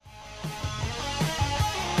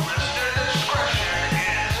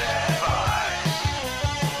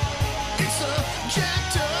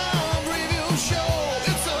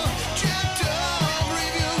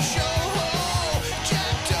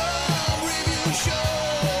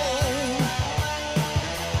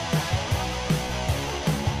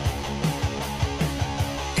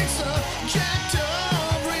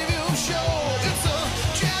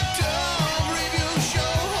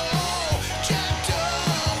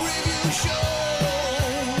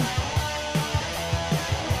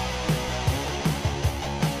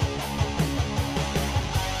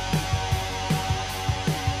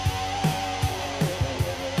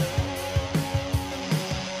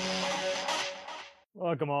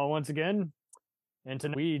Welcome all once again. And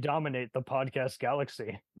tonight we dominate the podcast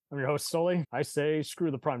galaxy. I'm your host, Sully. I say screw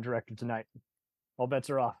the Prime Directive tonight. All bets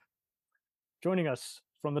are off. Joining us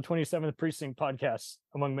from the 27th Precinct podcast,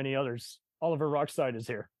 among many others, Oliver Rockside is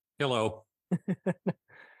here. Hello.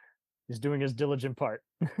 He's doing his diligent part.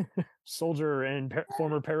 Soldier and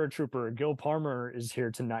former paratrooper Gil Palmer is here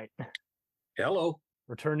tonight. Hello.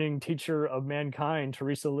 Returning teacher of mankind,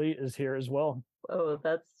 Teresa Lee, is here as well. Oh,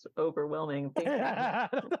 that's overwhelming.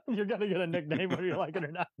 You're going to get a nickname whether you like it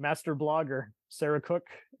or not. Master blogger Sarah Cook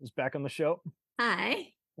is back on the show. Hi.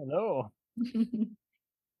 Hello.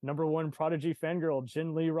 Number one prodigy fangirl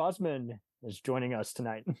Jin Lee Rosman is joining us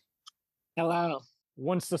tonight. Hello.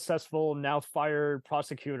 Once successful, now fired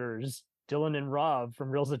prosecutors Dylan and Rob from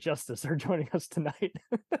Reels of Justice are joining us tonight.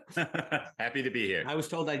 Happy to be here. I was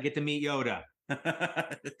told I'd get to meet Yoda.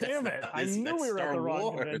 Damn it. I knew we were at the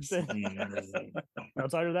wrong convention. No,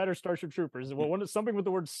 it's either that or Starship Troopers. Well, something with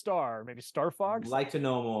the word star, maybe Star Fox. Like to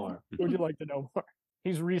know more. Would you like to know more?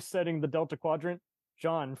 He's resetting the Delta Quadrant.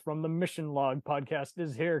 John from the Mission Log podcast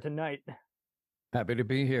is here tonight. Happy to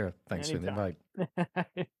be here. Thanks for the invite.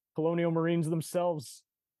 Colonial Marines themselves,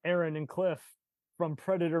 Aaron and Cliff from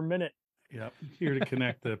Predator Minute. Yep, here to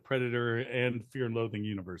connect the Predator and Fear and Loathing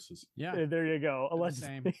universes. Yeah, there you go.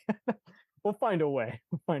 We'll find a way.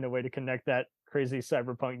 We'll find a way to connect that crazy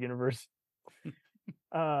cyberpunk universe.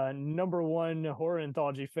 Number one horror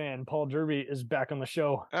anthology fan, Paul Derby, is back on the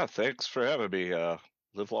show. Yeah, thanks for having me.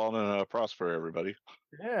 Live long and prosper, everybody.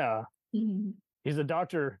 Yeah. He's a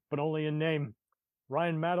doctor, but only in name.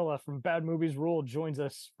 Ryan Madela from Bad Movies Rule joins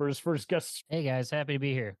us for his first guest. Hey guys, happy to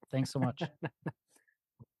be here. Thanks so much.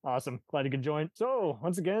 Awesome. Glad you could join. So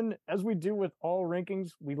once again, as we do with all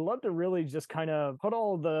rankings, we love to really just kind of put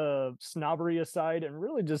all the snobbery aside and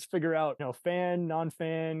really just figure out, fan,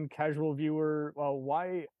 non-fan, casual viewer,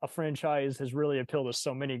 why a franchise has really appealed to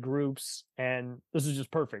so many groups. And this is just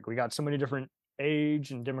perfect. We got so many different age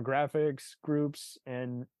and demographics groups,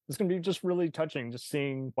 and it's going to be just really touching, just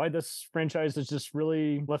seeing why this franchise has just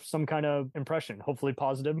really left some kind of impression, hopefully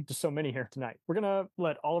positive, to so many here tonight. We're going to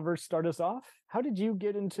let Oliver start us off. How did you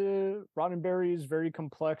get into Roddenberry's very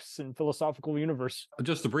complex and philosophical universe?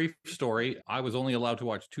 Just a brief story. I was only allowed to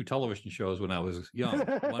watch 2 television shows when I was young.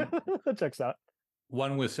 That checks out.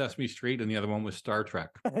 One was Sesame Street and the other one was Star Trek.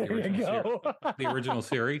 There you go. The original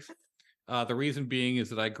series. The reason being is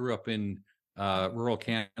that I grew up in rural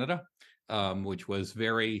Canada, which was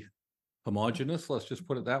very homogenous, let's just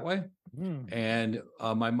put it that way. And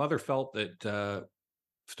my mother felt that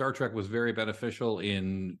Star Trek was very beneficial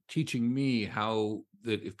in teaching me how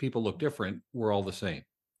that if people look different, we're all the same.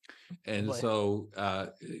 And so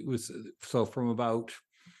it was from about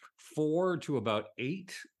 4 to about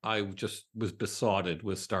 8, I just was besotted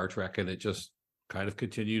with Star Trek, and it just kind of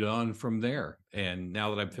continued on from there. And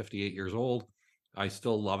now that I'm 58 years old, I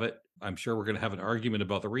still love it. I'm sure we're going to have an argument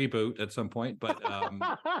about the reboot at some point, but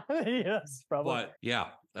yes, probably. But yeah,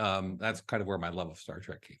 that's kind of where my love of Star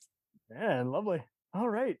Trek came. Man, lovely. All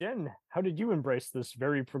right, Jen, how did you embrace this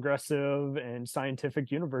very progressive and scientific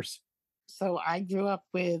universe? So I grew up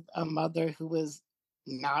with a mother who was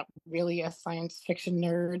not really a science fiction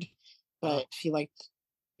nerd, but she liked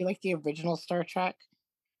the original Star Trek.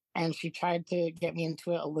 And she tried to get me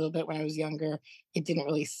into it a little bit when I was younger. It didn't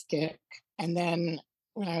really stick. And then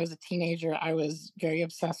when I was a teenager, I was very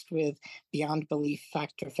obsessed with Beyond Belief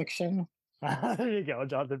Fact or Fiction. There you go.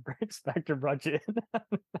 Jonathan Breaks Factor brought you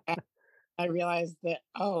in. I realized that,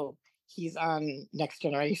 he's on Next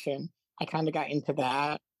Generation. I kind of got into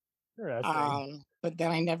that. But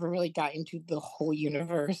then I never really got into the whole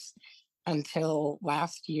universe until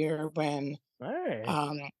last year when...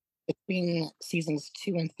 between seasons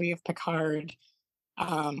 2 and 3 of Picard,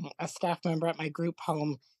 a staff member at my group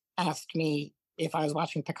home asked me if I was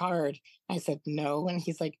watching Picard. I said no, and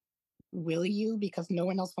he's like, "Will you?" Because no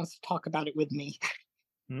one else wants to talk about it with me.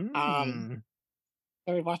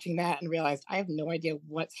 Started watching that and realized I have no idea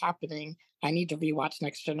what's happening. I need to rewatch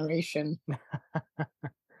Next Generation.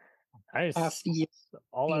 Nice.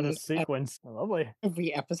 All out of sequence. Lovely.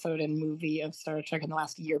 Every episode and movie of Star Trek in the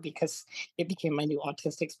last year because it became my new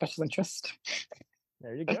autistic special interest.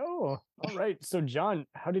 There you go. All right. So, John,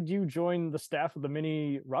 how did you join the staff of the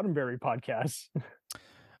mini Roddenberry podcast?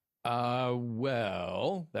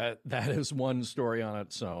 Well, that is one story on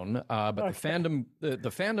its own. But the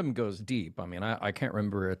fandom goes deep. I mean, I can't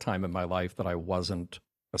remember a time in my life that I wasn't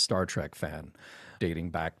a Star Trek fan, dating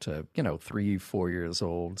back to, 3-4 years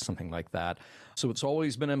old, something like that. So it's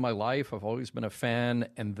always been in my life. I've always been a fan.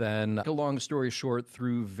 And then, a long story short,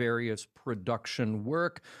 through various production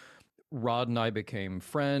work, Rod and I became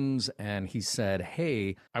friends, and he said,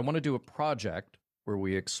 "Hey, I want to do a project where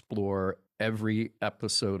we explore every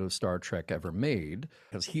episode of Star Trek ever made,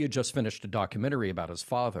 because he had just finished a documentary about his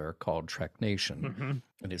father called Trek Nation. Mm-hmm.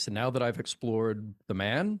 And he said, now that I've explored the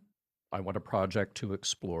man, I want a project to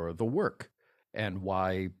explore the work, and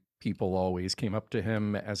why people always came up to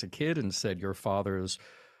him as a kid and said, your father's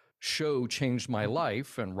show changed my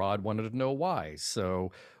life, and Rod wanted to know why.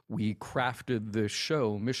 So we crafted this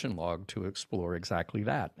show, Mission Log, to explore exactly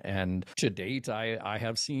that. And to date, I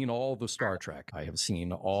have seen all the Star Trek. I have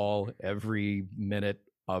seen every minute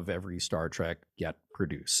of every Star Trek yet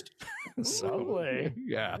produced. So, Lovely.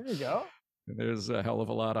 yeah. There you go. There's a hell of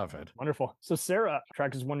a lot of it. Wonderful. So, Sarah,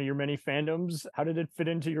 Trek is one of your many fandoms. How did it fit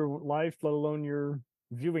into your life, let alone your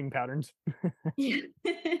viewing patterns? Yeah.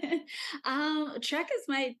 Trek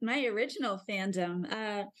is my original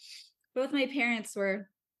fandom. Both my parents were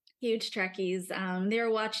huge Trekkies. They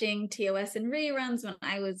were watching TOS and reruns when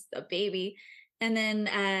I was a baby. And then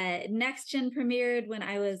Next Gen premiered when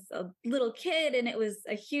I was a little kid, and it was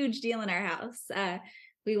a huge deal in our house.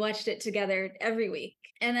 We watched it together every week.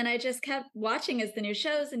 And then I just kept watching as the new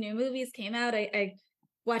shows and new movies came out. I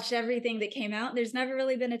watched everything that came out. There's never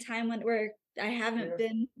really been a time where I haven't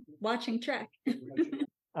been watching Trek.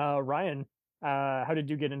 Ryan, how did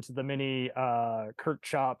you get into the mini Kirk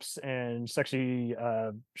chops and sexy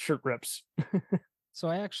shirt rips? So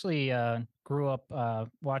I actually grew up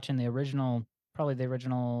watching probably the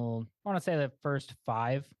original, I want to say the first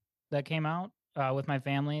 5 that came out with my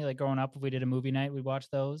family. Like growing up, if we did a movie night, we'd watch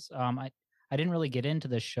those. I didn't really get into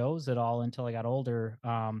the shows at all until I got older.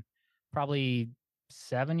 Probably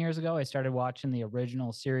 7 years ago, I started watching the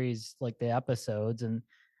original series, like the episodes, and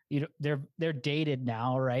they're dated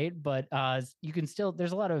now, right? But you can still,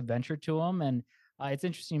 there's a lot of adventure to them, and it's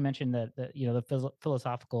interesting you mentioned that the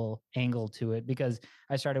philosophical angle to it, because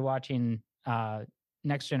I started watching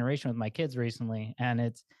Next Generation with my kids recently, and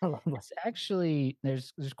it's actually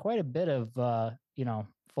there's quite a bit of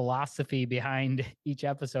philosophy behind each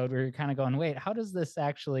episode, where you're kind of going, wait, how does this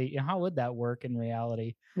actually, how would that work in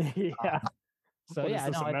reality? Yeah. So what yeah,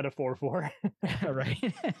 is this a metaphor for?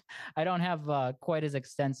 Right. I don't have quite as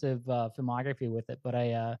extensive filmography with it, but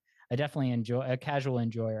I definitely enjoy a casual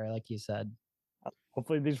enjoyer, like you said.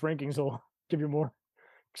 Hopefully these rankings will give you more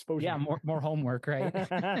exposure. Yeah, more homework, right?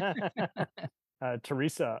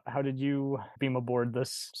 Teresa, how did you beam aboard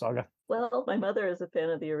this saga? Well, my mother is a fan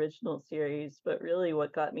of the original series, but really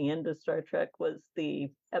what got me into Star Trek was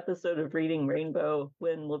the episode of Reading Rainbow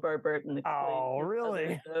when LeVar Burton explained. Oh,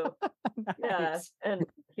 really? Nice. Yeah, and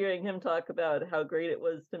hearing him talk about how great it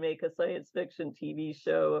was to make a science fiction TV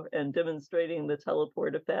show and demonstrating the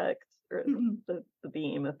teleport effect or the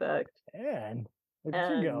beam effect. And look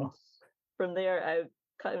at you go. From there, I've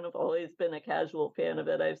kind of always been a casual fan of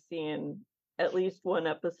it. I've seen at least one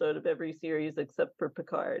episode of every series except for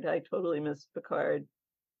Picard. I totally missed Picard,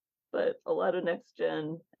 but a lot of Next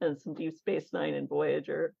Gen and some Deep Space Nine and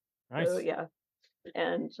Voyager. Nice. So yeah,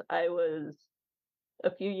 and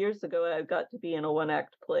a few years ago, I got to be in a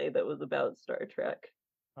one-act play that was about Star Trek.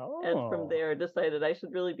 Oh. And from there, decided I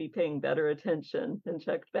should really be paying better attention and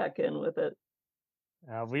checked back in with it.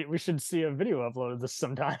 We should see a video upload of this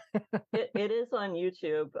sometime. It is on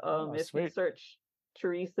YouTube. If sweet. you search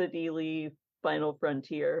Teresa D. Lee Final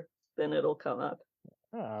Frontier, then it'll come up.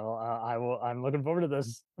 I'm looking forward to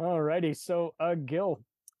this. Alrighty. So, Gil,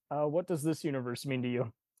 what does this universe mean to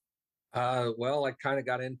you? Well, I kind of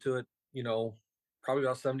got into it, probably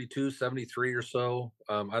about 72, 73 or so.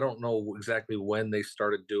 I don't know exactly when they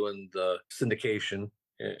started doing the syndication.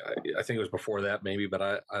 I think it was before that maybe, but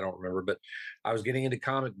I don't remember. But I was getting into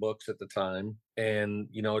comic books at the time, and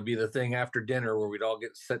it'd be the thing after dinner where we'd all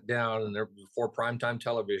get set down, and before primetime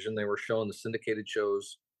television, they were showing the syndicated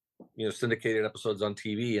shows, syndicated episodes on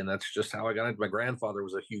TV, and that's just how I got into. My grandfather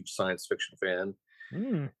was a huge science fiction fan.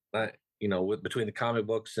 Between the comic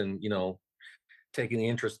books and taking the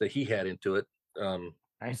interest that he had into it,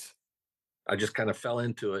 nice. I just kind of fell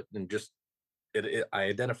into it, and just I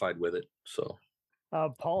identified with it. So.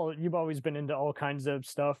 Paul, you've always been into all kinds of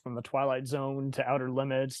stuff, from the Twilight Zone to Outer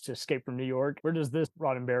Limits to Escape from New York. Where does this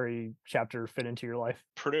Roddenberry chapter fit into your life?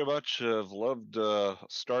 Pretty much have loved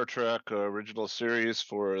Star Trek original series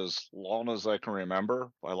for as long as I can remember.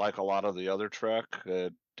 I like a lot of the other Trek.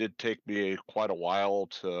 It did take me quite a while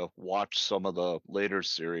to watch some of the later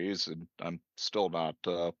series, and I'm still not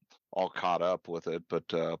all caught up with it. But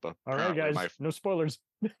all right, guys, no spoilers.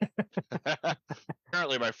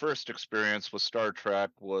 Apparently, my first experience with Star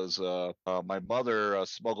Trek was my mother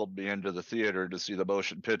smuggled me into the theater to see the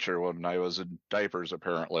motion picture when I was in diapers.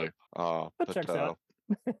 Apparently, checks out.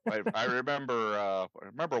 I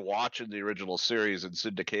remember watching the original series in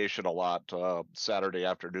syndication a lot. Saturday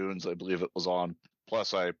afternoons, I believe it was on.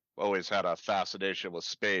 Plus, I always had a fascination with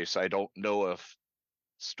space. I don't know if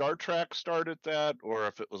Star Trek started that or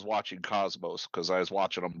if it was watching Cosmos, because I was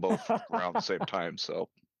watching them both around the same time. So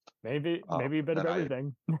maybe a bit of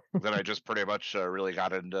everything. Then I just pretty much really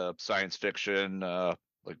got into science fiction,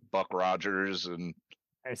 like Buck Rogers and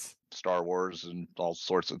Nice. Star Wars and all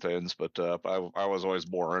sorts of things. But I was always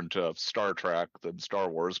more into Star Trek than Star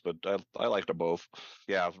Wars, but I liked them both.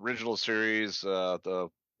 Yeah, original series, the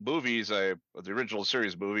original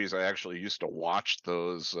series movies, I actually used to watch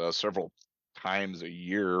those several times a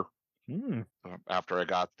year after I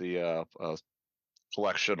got the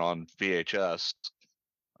collection on VHS.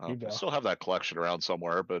 I still have that collection around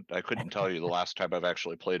somewhere, but I couldn't tell you the last time I've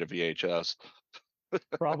actually played a VHS.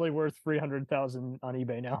 Probably worth 300,000 on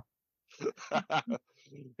eBay now.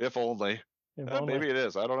 If only. Only. Maybe it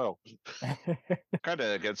is. I don't know. Kind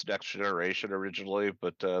of against Next Generation originally,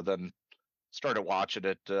 but then started watching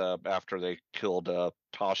it after they killed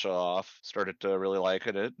Tasha off. Started really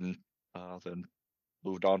liking it, and then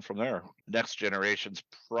moved on from there. Next Generation's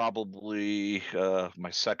probably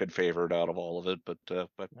my second favorite out of all of it, but I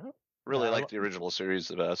really like the original series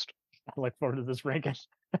the best. I look forward to this ranking.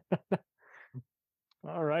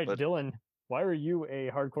 All right, Dylan, why are you a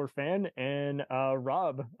hardcore fan? And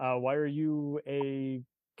Rob, why are you a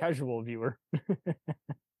casual viewer?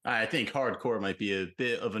 I think hardcore might be a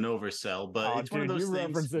bit of an oversell, but it's one of those you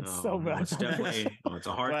things. reference it so much. It's definitely, it's a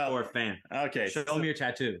hardcore fan. Okay, show him your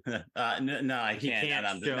tattoo. No, I can't.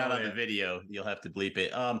 Not on the video. You'll have to bleep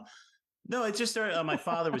it. No, it's just my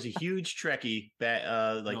father was a huge Trekkie.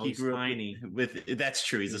 He grew tiny. up with. That's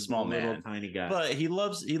true. He's a small man, tiny guy. But he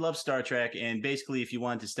loves Star Trek, and basically, if you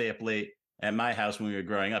wanted to stay up late at my house when we were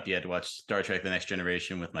growing up, you had to watch Star Trek: The Next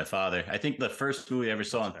Generation with my father. I think the first movie I ever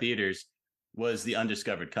saw in theaters was The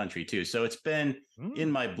Undiscovered Country too. So it's been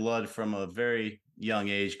in my blood from a very young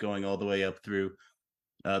age, going all the way up through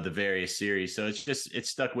the various series. So it's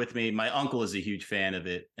stuck with me. My uncle is a huge fan of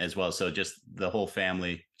it as well. So just the whole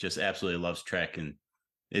family just absolutely loves Trek, and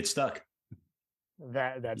it's stuck.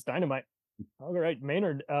 That's dynamite. All right,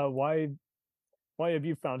 Maynard, why have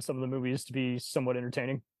you found some of the movies to be somewhat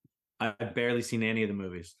entertaining? I've barely seen any of the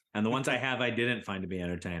movies, and the ones I have, I didn't find to be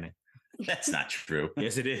entertaining. That's not true.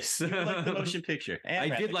 Yes, it is. You like the motion picture. I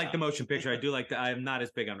did like the motion picture. I do like I'm not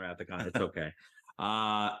as big on Rathacon. It's okay.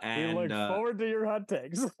 And we look forward to your hot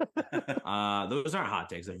takes. Those aren't hot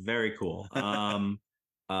takes. They're very cool.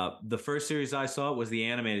 The first series I saw was the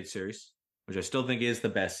animated series, which I still think is the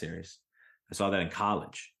best series. I saw that in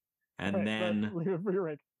college. And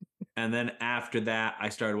then after that, I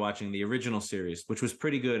started watching the original series, which was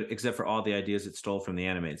pretty good, except for all the ideas it stole from the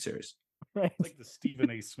animated series. Right. Like the Stephen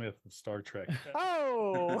A. Smith of Star Trek.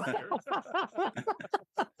 Oh!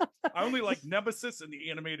 I only like Nemesis and the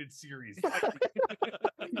animated series.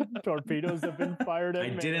 Torpedoes have been fired at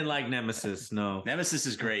me. I didn't like Nemesis, no. Nemesis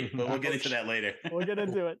is great, but we'll get into that later. We'll get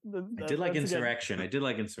into it. I did like Insurrection. I did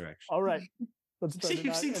like Insurrection. All right.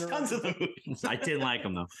 You've seen tons of the movies. I didn't like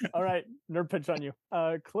them, though. All right. Nerd pitch on you.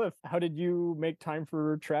 Cliff, how did you make time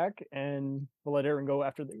for track? And we'll let Aaron go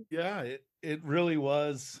after the... Yeah, it really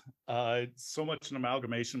was so much an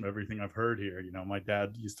amalgamation of everything I've heard here. You know, my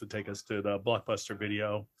dad used to take us to the Blockbuster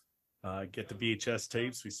Video, get the VHS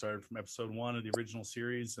tapes. We started from episode 1 of the original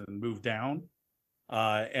series and moved down.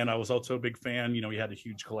 And I was also a big fan. You know, we had a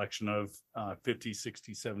huge collection of 50s,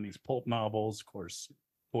 60s, 70s pulp novels, of course.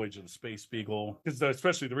 Voyage of the Space Beagle, because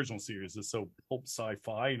especially the original series is so pulp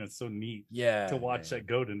sci-fi, and it's so neat to watch that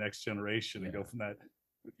go to Next Generation and go from that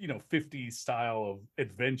 50s style of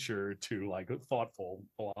adventure to like thoughtful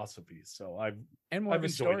philosophy. So I've of a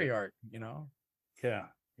story it. arc,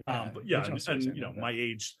 but my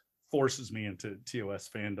age forces me into TOS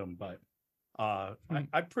fandom, but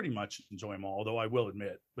I pretty much enjoy them all, although I will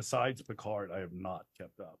admit, besides Picard, I have not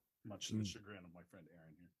kept up, much to the chagrin of my friend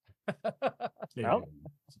Aaron here. Well,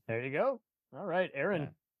 there you go. All right, Aaron.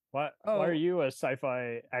 Why are you a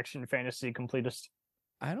sci-fi action fantasy completist?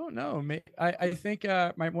 I don't know. I think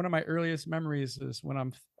one of my earliest memories is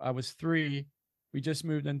when I was 3. We just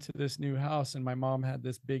moved into this new house, and my mom had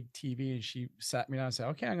this big TV, and she sat me down and said,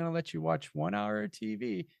 "Okay, I'm going to let you watch 1 hour of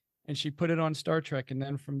TV," and she put it on Star Trek, and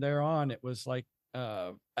then from there on, it was like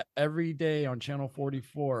every day on Channel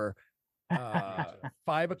 44,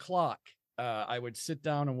 5 o'clock. I would sit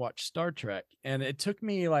down and watch Star Trek, and it took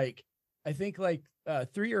me I think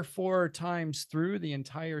 3 or 4 times through the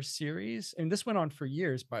entire series. And this went on for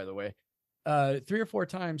years, by the way, 3 or 4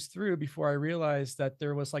 times through before I realized that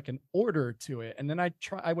there was like an order to it. And then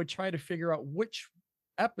I would try to figure out which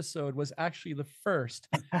episode was actually the first.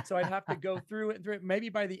 So I'd have to go through it. Maybe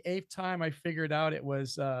by the 8th time I figured out it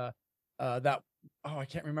was that I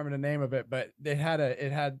can't remember the name of it, but it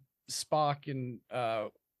had Spock and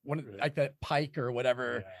like that Pike or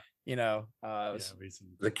whatever.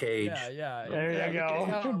 The cage. Yeah. There you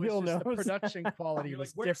go. Bill The knows. production quality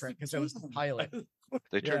was different because it was the pilot.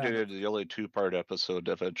 They turned it into the only 2-part episode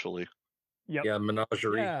eventually. Yep. Yeah,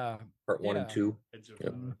 Menagerie, part 1 and 2.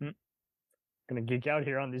 Yep. Gonna geek out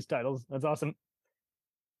here on these titles. That's awesome.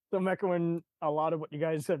 So I'm echoing a lot of what you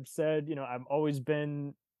guys have said.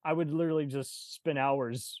 I would literally just spend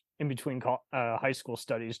hours in between high school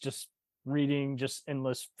studies, just reading just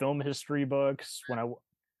endless film history books.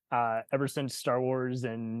 Ever since Star Wars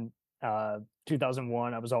in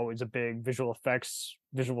 2001, I was always a big visual effects,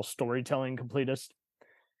 visual storytelling completist.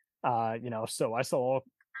 So I saw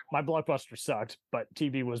my blockbuster sucked, but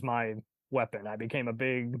TV was my weapon. I became a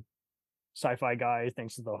big sci-fi guy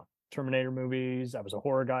thanks to the Terminator movies. I was a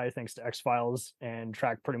horror guy thanks to X-Files, and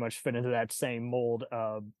Track pretty much fit into that same mold.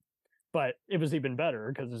 But it was even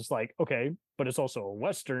better because it's like, okay, but it's also a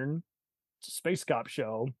Western, it's a space cop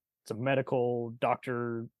show, it's a medical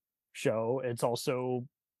doctor show. It's also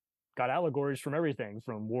got allegories from everything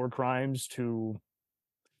from war crimes to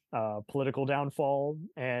political downfall,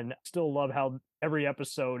 and still love how every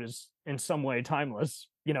episode is in some way timeless.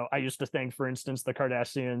 I used to think, for instance, the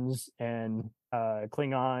Cardassians and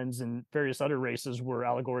Klingons and various other races were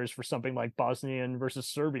allegories for something like Bosnian versus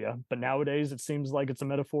Serbia, but nowadays it seems like it's a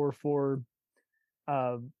metaphor for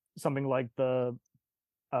something like the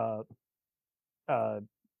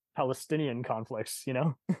Palestinian conflicts,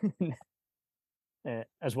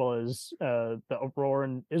 as well as the uproar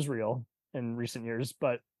in Israel in recent years.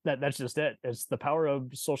 But that's just it. It's the power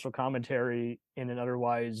of social commentary in an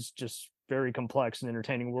otherwise just very complex and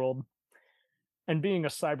entertaining world. And being a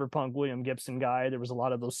cyberpunk William Gibson guy, there was a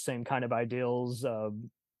lot of those same kind of ideals of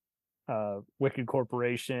wicked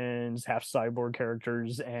corporations, half cyborg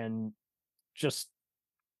characters, and just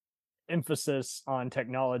emphasis on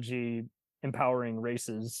technology empowering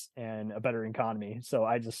races and a better economy. So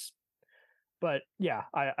I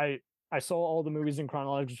saw all the movies in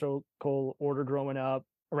chronological order growing up.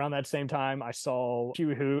 Around that same time, I saw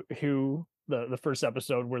Who, the first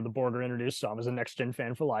episode where the Borg are introduced. So I was a Next Gen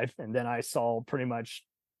fan for life. And then I saw pretty much,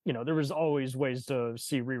 there was always ways to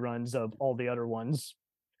see reruns of all the other ones,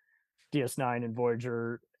 DS9 and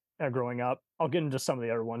Voyager growing up. I'll get into some of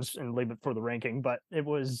the other ones and leave it for the ranking, but it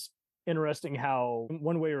was interesting how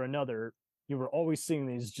one way or another, you were always seeing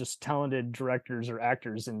these just talented directors or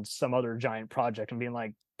actors in some other giant project and being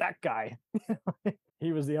like, that guy,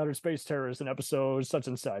 he was the outer space terrorist in episode such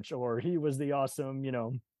and such, or he was the awesome,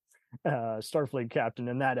 Starfleet captain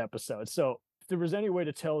in that episode. So if there was any way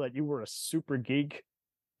to tell that you were a super geek,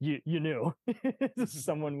 you knew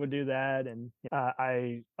someone would do that. And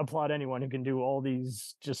I applaud anyone who can do all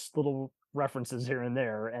these just little references here and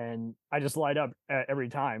there, and I just light up every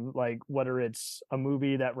time, like whether it's a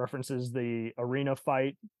movie that references the arena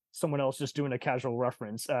fight, someone else just doing a casual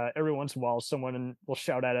reference. Every once in a while someone will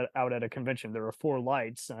shout out at a convention, there are 4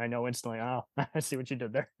 lights, and I know instantly, oh, I see what you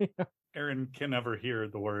did there. Aaron can never hear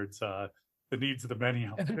the words the needs of the many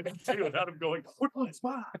without him going, what was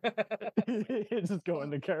why? It's just going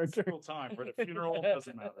the character full time, but at a funeral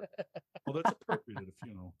doesn't matter. Well, that's appropriate at a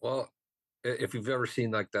funeral. Well, if you've ever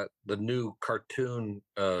seen like the new cartoon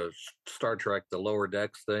Star Trek, the Lower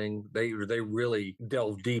Decks thing, they really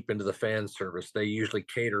delve deep into the fan service. They usually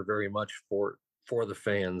cater very much for the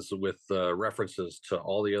fans with references to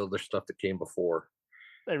all the other stuff that came before.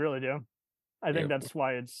 They really do. I think that's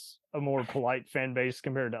why it's a more polite fan base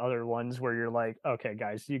compared to other ones where you're like, okay,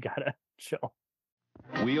 guys, you gotta chill.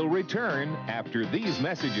 We'll return after these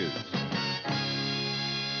messages.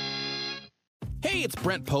 Hey, it's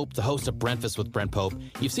Brent Pope, the host of Breakfast with Brent Pope.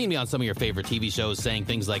 You've seen me on some of your favorite TV shows saying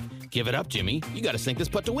things like, give it up, Jimmy, you gotta sink this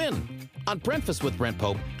putt to win. On Breakfast with Brent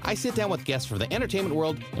Pope, I sit down with guests from the entertainment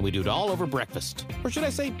world and we do it all over breakfast. Or should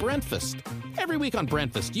I say Brentfast? Every week on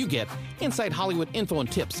Brentfast, you get inside Hollywood info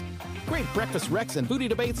and tips, great breakfast recs and foodie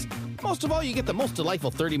debates. Most of all, you get the most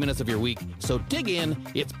delightful 30 minutes of your week. So dig in,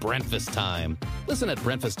 it's Brentfast time. Listen at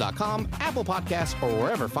Brentfast.com, Apple Podcasts, or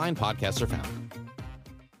wherever fine podcasts are found.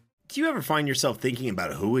 Do you ever find yourself thinking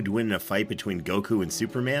about who would win in a fight between Goku and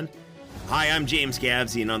Superman? Hi, I'm James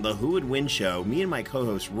Gavsey, and on the Who Would Win show, me and my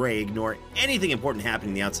co-host Ray ignore anything important happening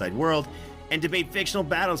in the outside world and debate fictional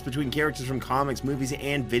battles between characters from comics, movies,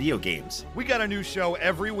 and video games. We got a new show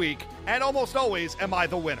every week, and almost always am I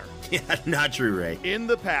the winner. Yeah, not true, Ray. In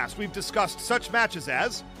the past, we've discussed such matches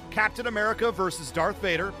as Captain America versus Darth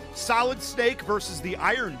Vader, Solid Snake versus the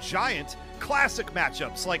Iron Giant, classic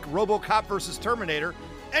matchups like RoboCop versus Terminator,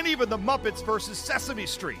 and even the Muppets versus Sesame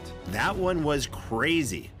Street. That one was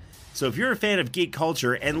crazy. So if you're a fan of geek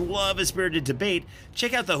culture and love a spirited debate,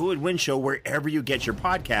 check out the Who Would Win Show wherever you get your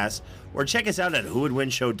podcasts, or check us out at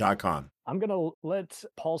whowouldwinshow.com. I'm going to let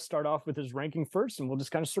Paul start off with his ranking first, and we'll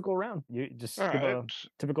just kind of circle around. You just give a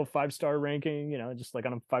typical 5-star ranking, just like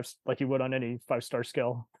on a like you would on any 5-star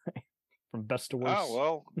scale from best to worst.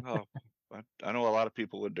 Oh, well, I know a lot of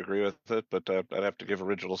people wouldn't agree with it, but I'd have to give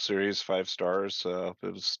original series 5 stars. It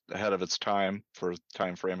was ahead of its time for the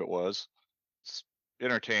time frame it was. It's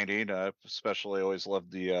entertaining. Especially always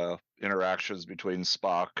loved the interactions between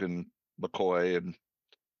Spock and McCoy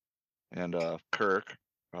and Kirk,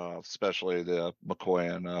 especially the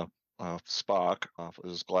McCoy and Spock. I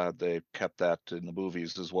was glad they kept that in the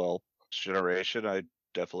movies as well. Generation, I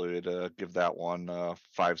definitely would give that one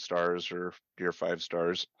 5 stars or near 5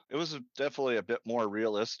 stars. It was definitely a bit more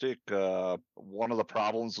realistic. One of the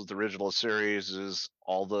problems with the original series is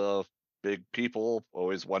all the big people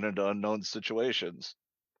always went into unknown situations.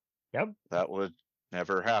 Yep. That would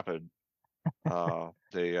never happen.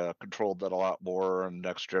 They controlled that a lot more in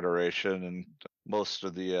Next Generation, and most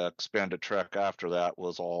of the expanded Trek after that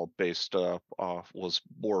was all based was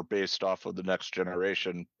more based off of the Next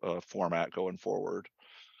Generation format going forward.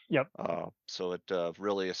 Yep. So it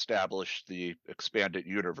really established the expanded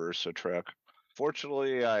universe of Trek.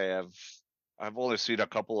 Fortunately, I've only seen a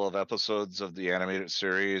couple of episodes of the animated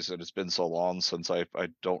series, and it's been so long since I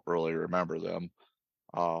don't really remember them.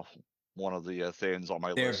 One of the things on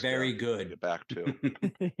my They're list. very good. To get back to.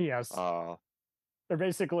 Yes. They're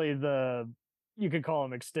basically you could call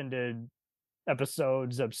them extended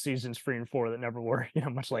episodes of seasons 3 and 4 that never were,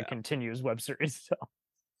 much like continuous web series.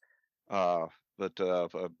 So. But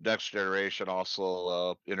Next Generation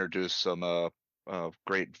also introduced some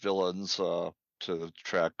great villains to the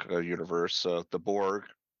Trek universe. The Borg.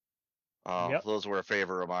 Those were a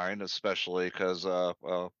favorite of mine, especially because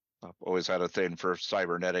I've always had a thing for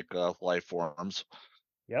cybernetic life forms.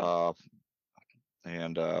 Yeah.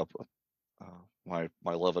 And my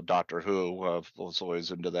love of Doctor Who was always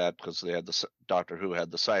into that because they had Doctor Who had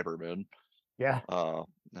the Cybermen. Yeah.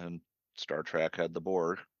 And Star Trek had the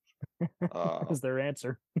Borg. Is their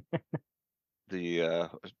answer. The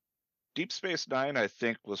Deep Space Nine, I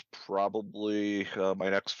think, was probably my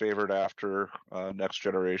next favorite after Next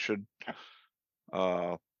Generation.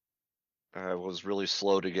 I was really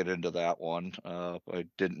slow to get into that one. I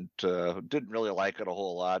didn't really like it a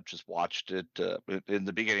whole lot. Just watched it. In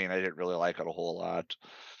the beginning, I didn't really like it a whole lot.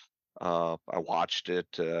 I watched it.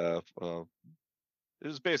 It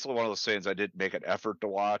was basically one of those things I didn't make an effort to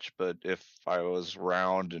watch, but if I was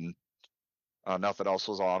around and nothing else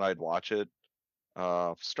was on, I'd watch it.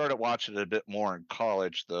 Started watching it a bit more in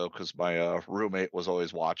college though, because my roommate was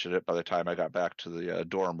always watching it by the time I got back to the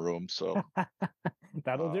dorm room. So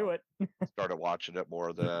that'll do it. Started watching it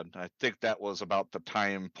more then. I think that was about the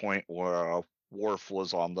time point where Worf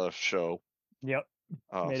was on the show. Yep.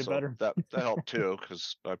 Made it so better. that helped too,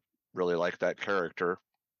 because I really liked that character.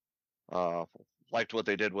 Liked what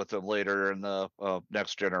they did with him later in the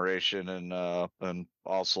Next Generation, and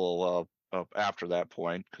also after that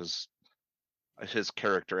point, because his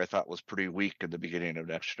character I thought was pretty weak in the beginning of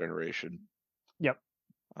Next Generation. Yep.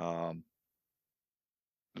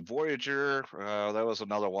 Voyager, that was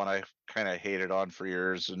another one I kind of hated on for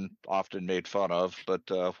years and often made fun of, but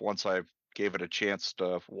once I gave it a chance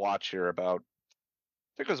to watch here I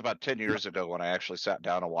think it was about 10 years ago when I actually sat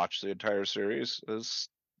down and watched the entire series,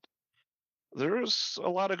 there was a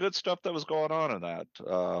lot of good stuff that was going on in that.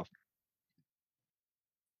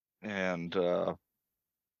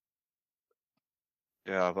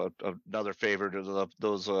 Yeah, another favorite of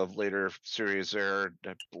those later series there,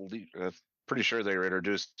 I believe, pretty sure they were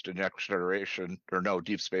introduced to Next Generation, or no,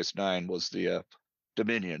 Deep Space Nine was the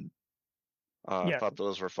Dominion. I thought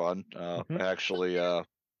those were fun. I actually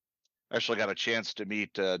got a chance to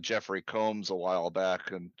meet Jeffrey Combs a while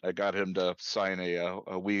back, and I got him to sign a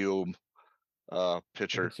Wii U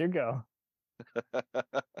picture. There you go.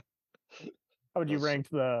 How would you rank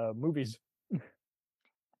the movies?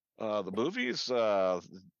 The movies,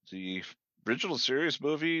 the original series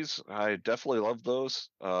movies, I definitely love those.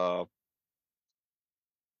 I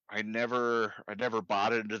never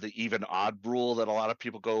bought into the even odd rule that a lot of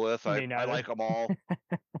people go with. I like them all.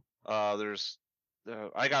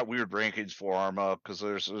 I got weird rankings for them because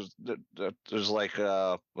there's like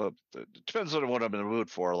it depends on what I'm in the mood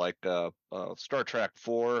for. Like Star Trek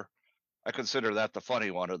 4, I consider that the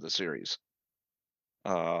funny one of the series.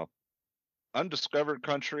 Undiscovered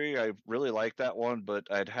Country, I really like that one, but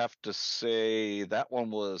I'd have to say that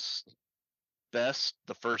one was best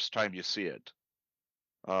the first time you see it.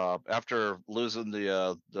 After losing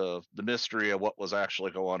the mystery of what was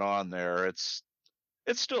actually going on there, it's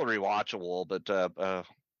it's still rewatchable, but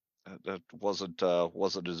it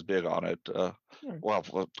wasn't as big on it.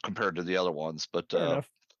 Well, compared to the other ones, but Fair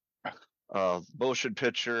enough. Motion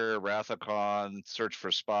Picture, Rathacon, Search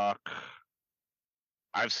for Spock.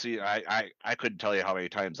 I've seen. I couldn't tell you how many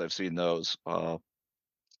times I've seen those.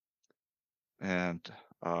 And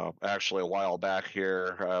actually, a while back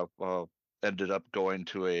here, ended up going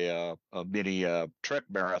to a mini Trek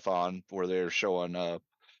marathon where they were showing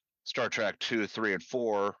Star Trek 2, 3, and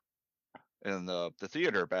 4 in the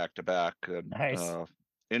theater back to back. And Nice.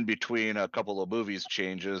 in between a couple of movies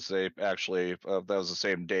changes, they actually that was the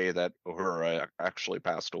same day that Uhura actually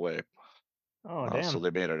passed away. Oh, damn. So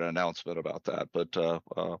they made an announcement about that, but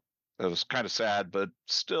it was kind of sad, but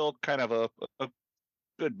still kind of a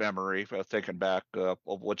good memory, thinking back of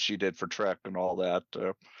what she did for Trek and all that.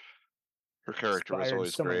 Her character was Inspired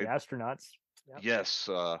always so many great. astronauts. Yep. Yes,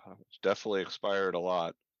 definitely inspired a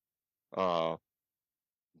lot.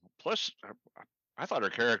 Plus, I thought her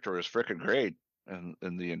character was freaking great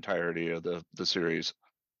in the entirety of the series.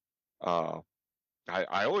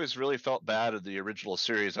 I always really felt bad in the original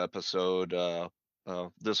series episode.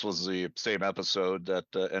 This was the same episode that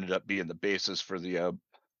ended up being the basis for the it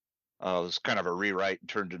was kind of a rewrite and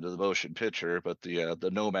turned into the motion picture, but the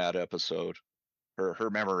Nomad episode, her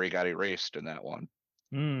memory got erased in that one.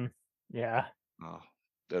 Yeah.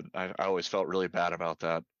 That I always felt really bad about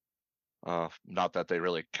that. Not that they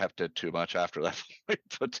really kept it too much after that point,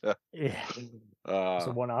 but yeah, it's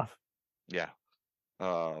a one-off. Yeah.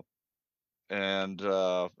 And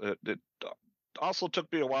it also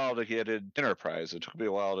took me a while to get in Enterprise. It took me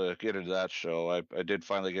a while to get into that show. I did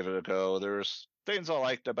finally give it a go. There's things I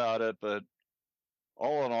liked about it, but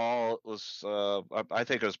all in all, it was I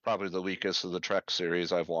think it was probably the weakest of the Trek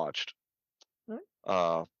series I've watched.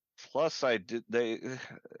 Plus,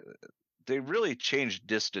 they really changed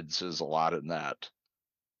distances a lot in that.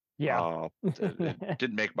 Yeah. It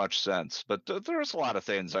didn't make much sense, but there's a lot of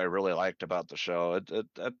things I really liked about the show.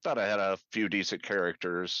 I thought I had a few decent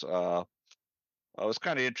characters. It was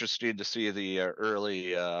kind of interesting to see the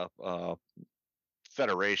early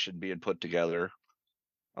Federation being put together.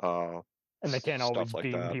 And they can't always like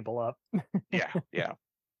beam that. people up. Yeah.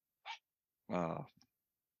 All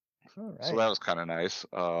right. So that was kind of nice.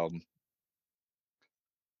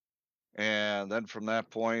 And then from that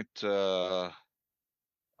point, I'm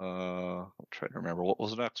trying to remember what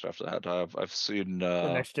was next after that. I've seen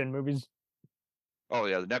the next gen movies. Oh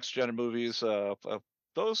yeah, the next gen movies.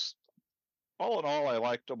 Those, all in all, I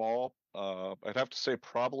liked them all. I'd have to say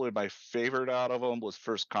probably my favorite out of them was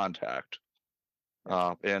First Contact,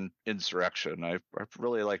 and Insurrection. I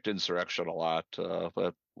really liked Insurrection a lot,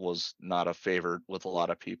 but was not a favorite with a lot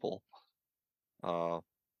of people.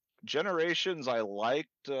 Generations I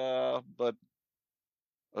liked, but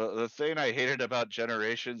the thing I hated about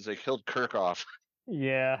Generations, they killed Kirk off.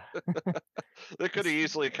 Yeah. They could have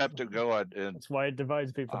easily kept it going. And that's why it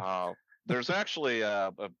divides people. There's actually,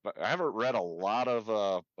 I haven't read a lot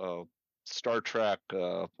of Star Trek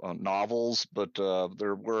novels, but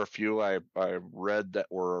there were a few I read that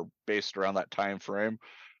were based around that time frame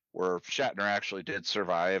where Shatner actually did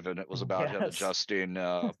survive, and it was about him adjusting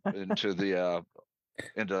into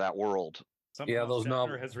that world. Somehow those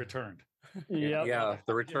Shatner has returned. Yeah,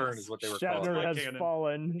 the return is what they were called. Shatner has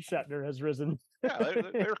fallen. Shatner has risen. Yeah,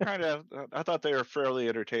 they were kind of. I thought they were fairly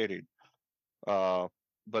entertaining.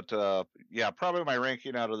 But yeah, probably my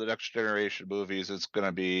ranking out of the Next Generation movies is going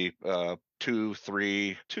to be 2,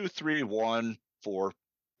 3, 1, 4.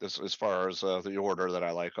 As far as the order that I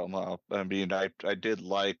like them. I mean, I did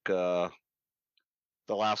like the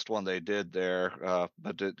last one they did there,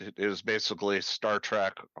 but it was basically Star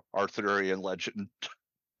Trek Arthurian legend.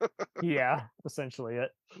 Yeah, essentially it.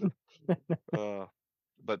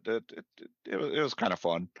 But it was kind of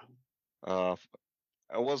fun. I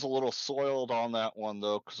was a little soiled on that one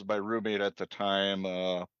though, because my roommate at the time,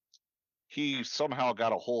 he somehow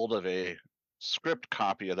got a hold of a script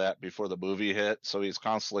copy of that before the movie hit, so he's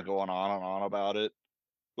constantly going on and on about it,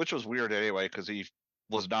 which was weird anyway, because he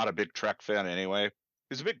was not a big Trek fan anyway.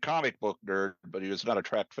 He's a big comic book nerd, but he was not a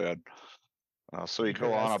Trek fan. So he'd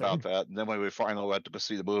go on about that, and then when we finally went to go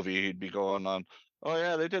see the movie, he'd be going on, "Oh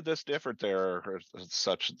yeah, they did this different there, or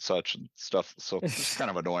such and such and stuff." So it's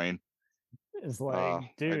kind of annoying. It's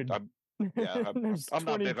like, dude, I'm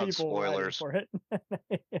not big on spoilers. For it.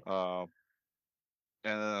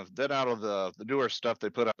 And then out of the newer stuff they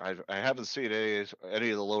put up, I haven't seen any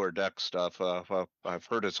of the Lower Deck stuff. I've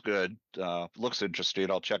heard it's good. Looks interesting.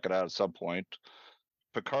 I'll check it out at some point.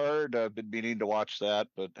 Picard, I've been meaning to watch that,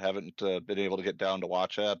 but haven't been able to get down to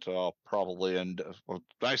watch that. I'll probably end.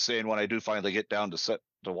 Nice saying when I do finally get down to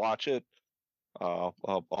watch it,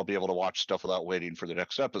 I'll be able to watch stuff without waiting for the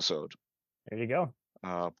next episode. There you go.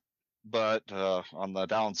 But on the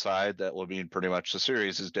downside, that will mean pretty much the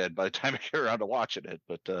series is dead by the time I get around to watching it.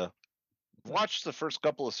 But watched the first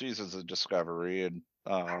couple of seasons of Discovery, and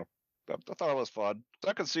I thought it was fun.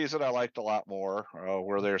 Second season I liked a lot more,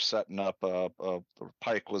 where they're setting up.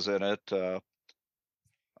 Pike was in it.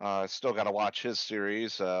 I still got to watch his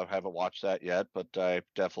series. Haven't watched that yet, but I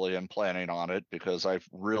definitely am planning on it because I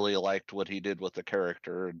really liked what he did with the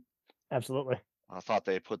character, and Absolutely. I thought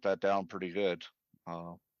they put that down pretty good.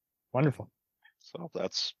 Wonderful. So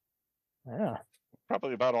that's Yeah.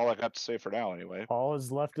 probably about all I got to say for now, anyway. Paul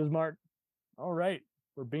has left his mark. All right.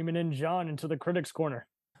 We're beaming in John into the critics' corner.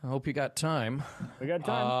 I hope you got time. We got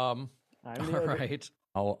time. All right.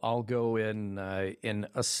 I'll go in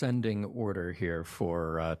ascending order here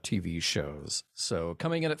for TV shows. So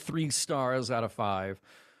coming in at 3 stars out of 5,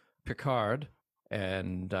 Picard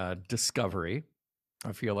and Discovery.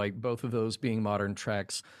 I feel like both of those being modern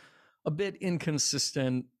treks, a bit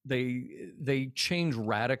inconsistent. They change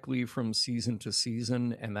radically from season to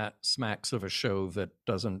season, and that smacks of a show that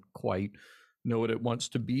doesn't quite know what it wants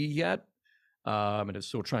to be yet. And it's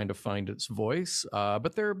still trying to find its voice.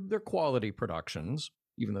 But they're quality productions,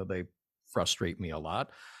 even though they frustrate me a lot.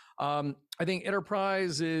 I think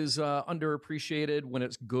Enterprise is underappreciated. When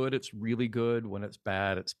it's good, it's really good. When it's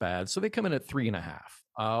bad, it's bad. So they come in at 3.5.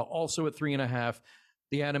 Also at 3.5,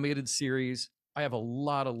 the animated series. I have a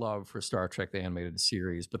lot of love for Star Trek, the animated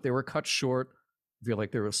series, but they were cut short. I feel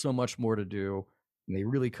like there was so much more to do, and they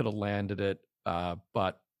really could have landed it.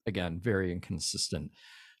 But again, very inconsistent.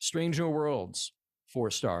 Stranger Worlds,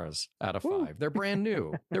 4 stars out of 5. Ooh. They're brand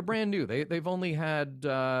new. They're brand new. They've only had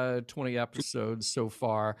 20 episodes so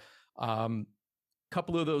far.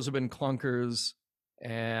 Couple of those have been clunkers,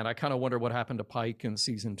 and I kind of wonder what happened to Pike in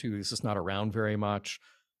season 2. He's just not around very much.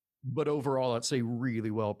 But overall, it's a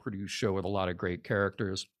really well-produced show with a lot of great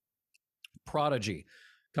characters. Prodigy,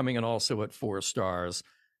 coming in also at 4 stars.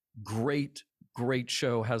 Great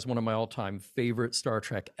show. Has one of my all-time favorite Star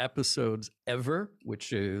Trek episodes ever,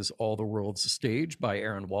 which is All the World's a Stage by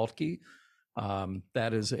Aaron Waltke.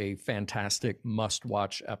 That is a fantastic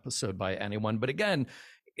must-watch episode by anyone. But again,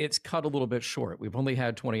 it's cut a little bit short. We've only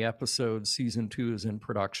had 20 episodes. Season 2 is in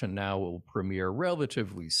production now. Will premiere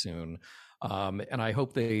relatively soon. And I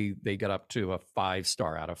hope they get up to a 5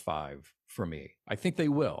 star out of 5 for me. I think they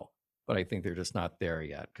will, but I think they're just not there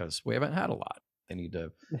yet because we haven't had a lot. They need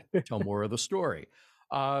to tell more of the story.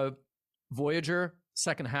 Voyager,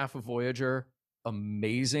 second half of Voyager,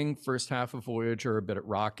 amazing. First half of Voyager, a bit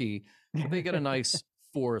rocky. But they get a nice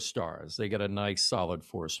 4 stars. They get a nice solid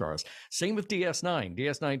 4 stars. Same with DS9.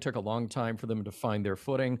 DS9 took a long time for them to find their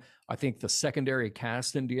footing. I think the secondary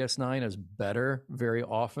cast in DS9 is better very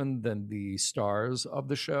often than the stars of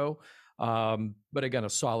the show. But again, a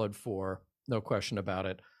solid 4, no question about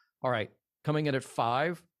it. All right, coming in at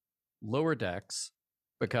 5, Lower Decks,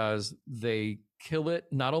 because they kill it,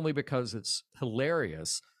 not only because it's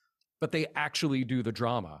hilarious, but they actually do the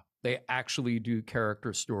drama. They actually do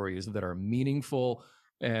character stories that are meaningful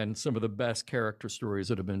and some of the best character stories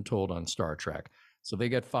that have been told on Star Trek. So they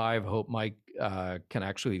get 5. Hope Mike can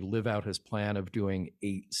actually live out his plan of doing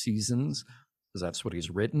 8 seasons, because that's what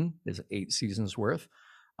he's written, is 8 seasons worth.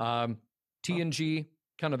 TNG,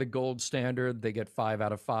 kind of the gold standard. They get 5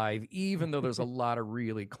 out of 5, even though there's a lot of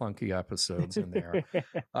really clunky episodes in there,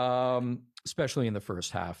 especially in the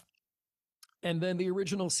first half. And then the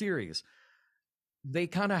original series, they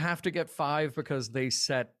kind of have to get 5 because they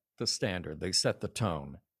set the standard. They set the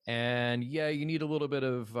tone. And yeah, you need a little bit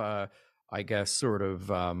of, I guess, sort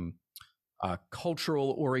of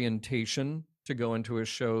cultural orientation to go into a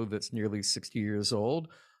show that's nearly 60 years old.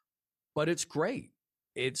 But it's great.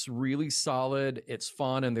 It's really solid. It's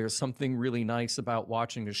fun. And there's something really nice about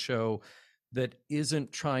watching a show that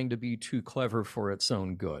isn't trying to be too clever for its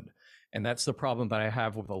own good. And that's the problem that I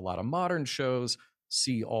have with a lot of modern shows.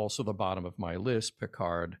 See also the bottom of my list,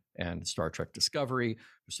 Picard and Star Trek Discovery.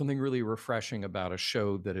 There's something really refreshing about a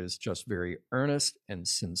show that is just very earnest and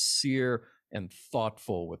sincere and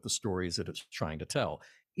thoughtful with the stories that it's trying to tell.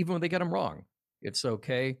 Even when they get them wrong, it's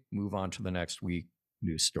okay. Move on to the next week,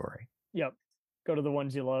 new story. Yep. Go to the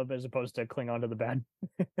ones you love as opposed to cling on to the bad.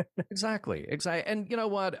 Exactly. And you know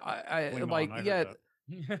what? I like, yeah,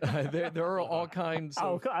 there are all kinds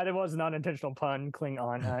of... Oh, it was an unintentional pun. Cling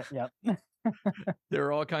on. Yep. There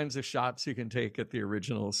are all kinds of shots you can take at the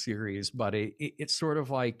original series, but it's sort of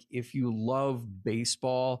like if you love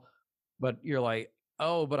baseball, but you're like,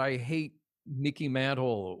 oh, but I hate Mickey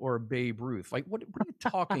Mantle or Babe Ruth. Like, what are you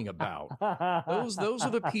talking about? Those are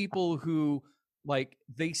the people who Like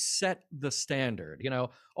they set the standard,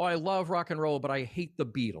 Oh, I love rock and roll, but I hate the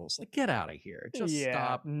Beatles. Like, get out of here. Just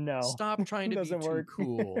stop. No. Stop trying to be Doesn't too work.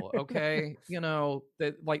 cool. Okay.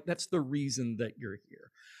 That's the reason that you're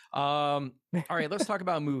here. All right, let's talk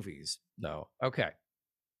about movies though. Okay.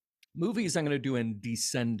 Movies I'm going to do in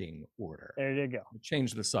descending order. There you go.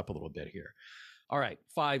 Change this up a little bit here. All right,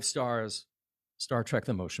 5 stars, Star Trek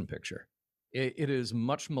the Motion Picture. It is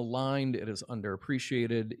much maligned. It is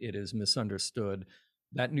underappreciated. It is misunderstood.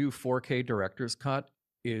 That new 4K director's cut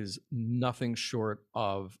is nothing short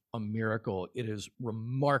of a miracle. It is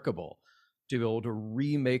remarkable to be able to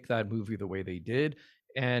remake that movie the way they did.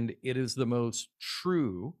 And it is the most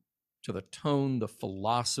true to the tone, the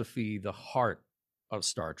philosophy, the heart of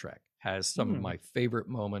Star Trek. Has some of my favorite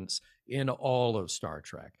moments in all of Star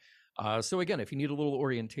Trek. So again, if you need a little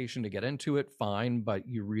orientation to get into it, fine, but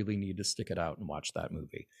you really need to stick it out and watch that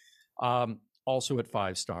movie. Also at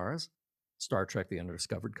 5 stars, Star Trek The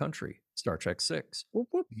Undiscovered Country, Star Trek 6.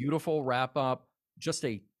 Beautiful wrap up, just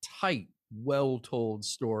a tight, well-told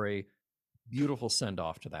story, beautiful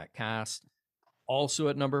send-off to that cast. Also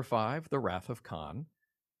at number 5, The Wrath of Khan.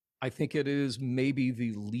 I think it is maybe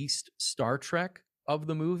the least Star Trek of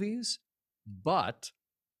the movies, but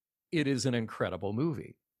it is an incredible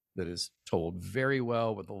movie that is told very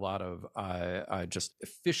well with a lot of just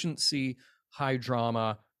efficiency, high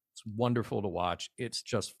drama. It's wonderful to watch. It's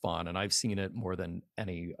just fun. And I've seen it more than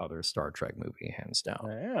any other Star Trek movie, hands down.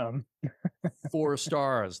 I am. 4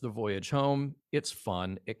 stars, The Voyage Home. It's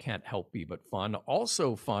fun. It can't help be but fun.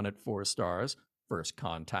 Also fun at 4 stars, First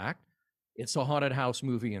Contact. It's a haunted house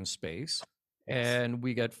movie in space. And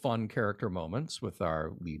we get fun character moments with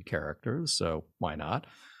our lead characters. So why not?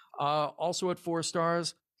 Also at 4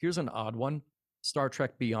 stars, here's an odd one, Star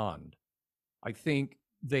Trek Beyond. I think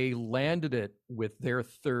they landed it with their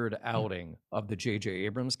third outing of the J.J.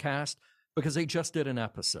 Abrams cast because they just did an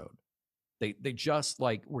episode. They just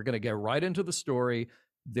we're going to get right into the story.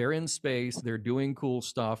 They're in space. They're doing cool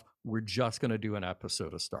stuff. We're just going to do an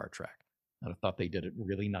episode of Star Trek. And I thought they did it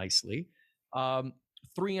really nicely.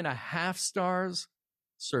 3.5 stars,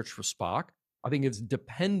 Search for Spock. I think it's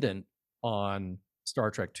dependent on Star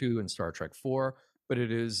Trek 2 and Star Trek 4, but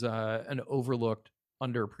it is an overlooked,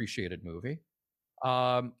 underappreciated movie.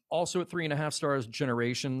 Also at 3.5 stars,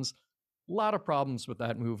 Generations. A lot of problems with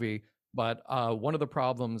that movie, but one of the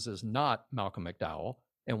problems is not Malcolm McDowell,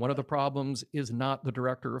 and one of the problems is not the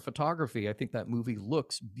director of photography. I think that movie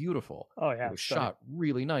looks beautiful. Oh, yeah. It was shot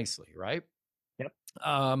really nicely, right? Yep.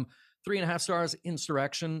 3.5 stars,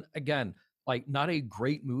 Insurrection. Again, not a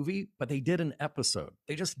great movie, but they did an episode.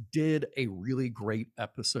 They just did a really great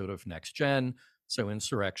episode of Next Gen. So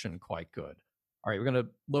Insurrection, quite good. All right, we're going to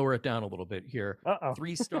lower it down a little bit here.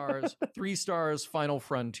 3 stars, 3 stars, Final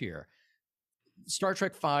Frontier. Star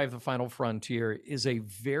Trek V, The Final Frontier, is a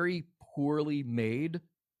very poorly made,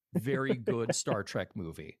 very good Star Trek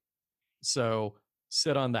movie. So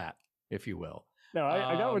sit on that, if you will. No,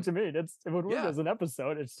 I got what you mean. It would work as an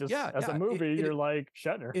episode. It's just as a movie, you're like,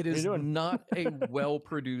 Shatner. It is not a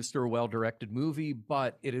well-produced or well-directed movie,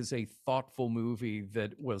 but it is a thoughtful movie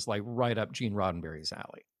that was right up Gene Roddenberry's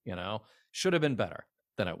alley. Should have been better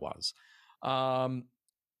than it was.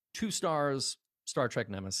 2 stars, Star Trek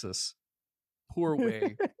Nemesis. Poor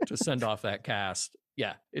way to send off that cast.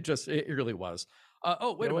 Yeah, it really was.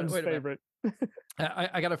 Wait a minute.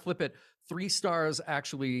 I got to flip it. 3 stars,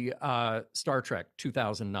 actually, Star Trek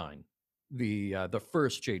 2009, the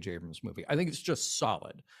first J.J. Abrams movie. I think it's just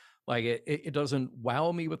solid. It doesn't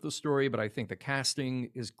wow me with the story, but I think the casting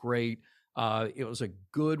is great. It was a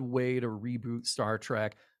good way to reboot Star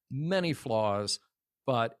Trek. Many flaws,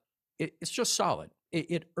 but it's just solid.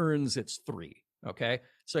 It earns its 3. Okay.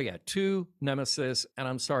 So yeah, 2 Nemesis, and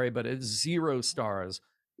I'm sorry, but it's 0 stars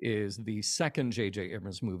is the second J.J.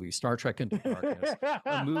 Abrams movie, Star Trek Into Darkness,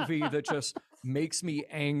 a movie that just makes me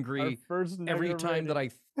angry every time that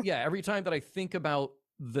I think about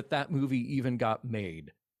that movie even got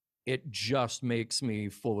made. It just makes me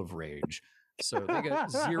full of rage. So they get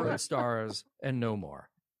 0 stars and no more.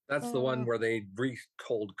 That's the one where they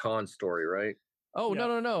retold Khan's story, right? Oh,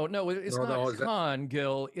 yeah. No. It's not Khan,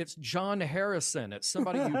 Gil. It's John Harrison. It's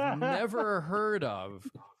somebody you've never heard of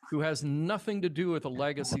who has nothing to do with a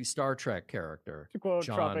legacy Star Trek character. To quote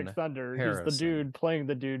John Tropic Thunder, Harrison. he's the dude playing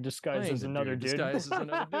the dude disguised as another dude. Disguised as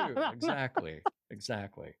another dude.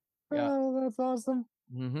 Exactly. Yeah. Oh, that's awesome.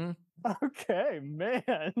 Mm-hmm. Okay,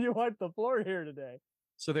 man. You wiped the floor here today.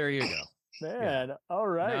 So there you go. Man, all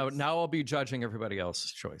right. Now I'll be judging everybody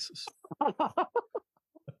else's choices.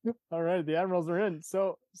 All right, the Admirals are in.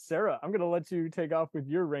 So, Sarah, I'm going to let you take off with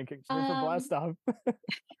your rankings for Blast Off.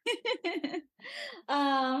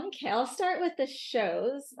 Okay, I'll start with the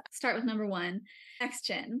shows. Start with number 1, Next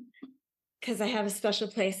Gen, because I have a special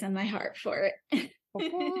place in my heart for it.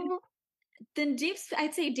 Then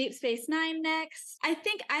I'd say Deep Space Nine next. I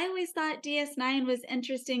think I always thought DS9 was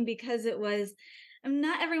interesting because it was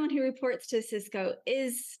not everyone who reports to Cisco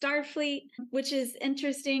is Starfleet, which is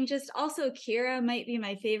interesting. Just also Kira might be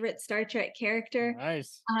my favorite Star Trek character.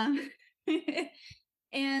 Nice.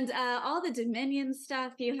 And all the Dominion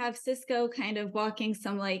stuff, you have Cisco kind of walking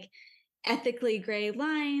some like ethically gray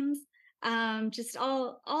lines, just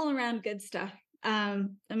all around good stuff. I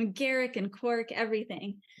mean, Garrick and Quark,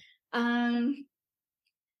 everything.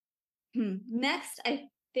 Next, I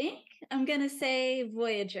think I'm gonna say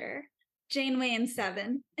Voyager, Janeway and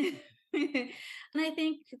Seven, and I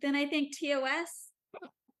think TOS.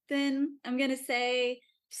 Then I'm gonna say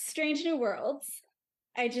Strange New Worlds.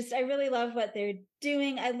 I really love what they're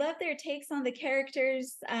doing. I love their takes on the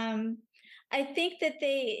characters. I think that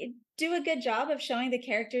they do a good job of showing the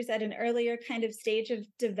characters at an earlier kind of stage of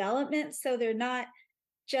development, so they're not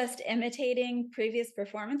just imitating previous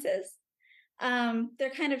performances.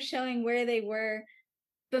 They're kind of showing where they were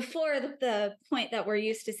before the point that we're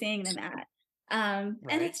used to seeing them at. And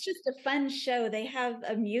it's just a fun show. They have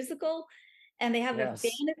a musical and they have a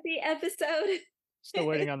fantasy episode. Still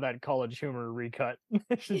waiting on that College Humor recut.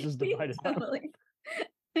 She's just divided totally.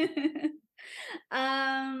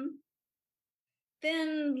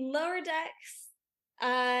 Then Lower Decks,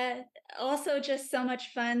 also just so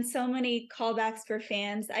much fun, so many callbacks for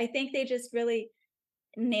fans. I think they just really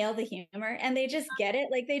nail the humor and they just get it.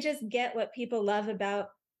 Like they just get what people love about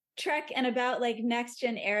Trek and about like next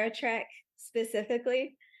gen era Trek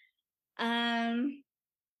specifically. Then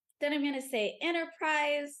I'm gonna say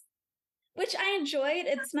Enterprise, which I enjoyed.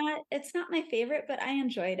 It's not my favorite, but I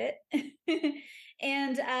enjoyed it.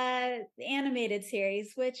 And the animated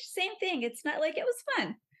series, which same thing. It's not like it was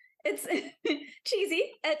fun. It's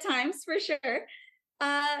cheesy at times for sure,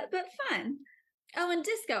 but fun. Oh, and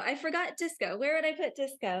Disco. I forgot Disco. Where would I put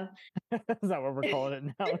Disco? Is that what we're calling it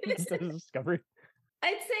now instead of Discovery?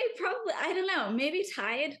 I'd say probably, I don't know, maybe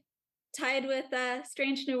tied with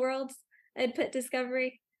Strange New Worlds. I'd put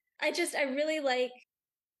Discovery. I really like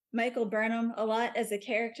Michael Burnham a lot as a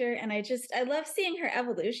character, and I love seeing her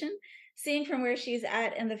evolution, seeing from where she's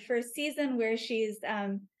at in the first season, where she's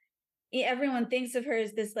everyone thinks of her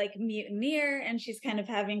as this like mutineer, and she's kind of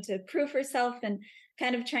having to prove herself and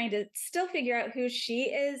kind of trying to still figure out who she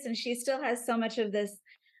is, and she still has so much of this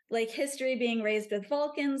like history being raised with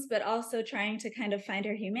Vulcans, but also trying to kind of find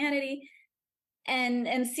her humanity,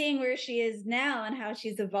 and seeing where she is now and how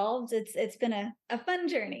she's evolved. It's been a fun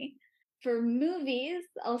journey. For movies,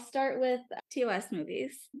 I'll start with TOS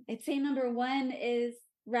movies. I'd say number 1 is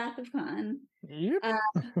Wrath of Khan. Yep.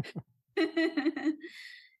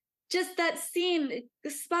 Just that scene,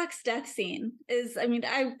 Spock's death scene is, I mean,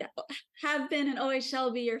 I have been and always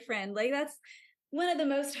shall be your friend. Like that's one of the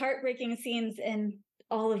most heartbreaking scenes in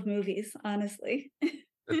all of movies, honestly.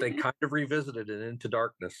 That they kind of revisited it Into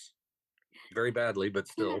Darkness. Very badly, but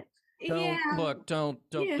still. Don't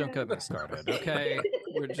get me started. Okay.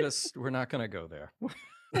 We're not gonna go there.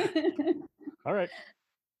 All right.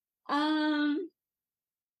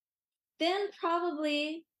 Then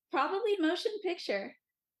probably motion picture.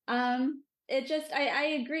 I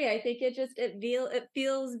agree. I think it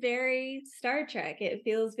feels very Star Trek. It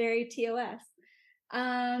feels very TOS.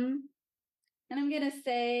 And I'm gonna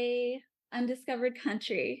say Undiscovered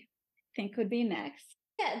Country, I think would be next.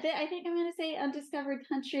 Yeah, I think I'm gonna say Undiscovered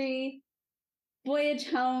Country, Voyage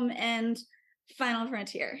Home, and Final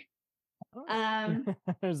Frontier.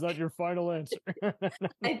 Is that your final answer?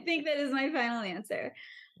 I think that is my final answer.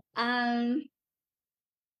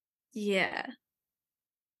 Yeah.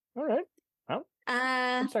 All right. Well,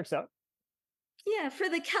 that checks out. Yeah, for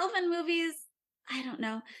the Kelvin movies, I don't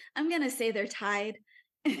know. I'm gonna say they're tied.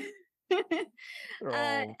 As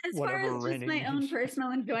far as just my own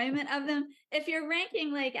personal enjoyment of them, if you're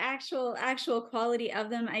ranking like actual quality of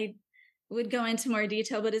them, I would go into more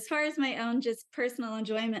detail. But as far as my own just personal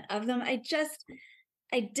enjoyment of them, I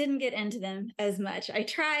didn't get into them as much. I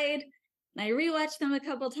tried, and I rewatched them a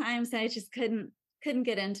couple times, and I just couldn't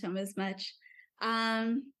get into them as much.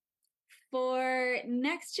 For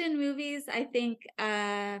next gen movies, I think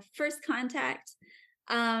First Contact.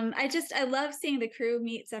 I love seeing the crew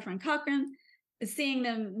meet Zefram Cochrane. Seeing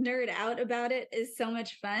them nerd out about it is so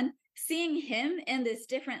much fun. Seeing him in this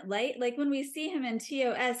different light, like when we see him in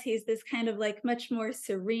TOS, he's this kind of like much more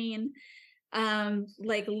serene,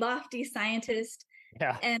 like lofty scientist.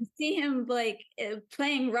 Yeah. And see him like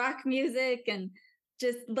playing rock music and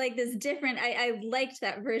just like this different, I liked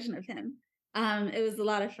that version of him. It was a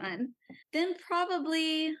lot of fun. Then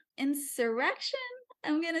probably Insurrection,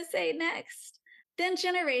 I'm going to say next. Then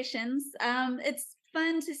Generations. It's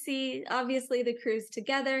fun to see, obviously, the crews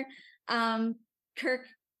together. Kirk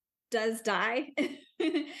does die,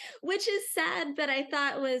 which is sad, but I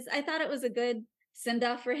thought it was a good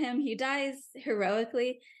send-off for him. He dies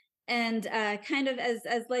heroically and kind of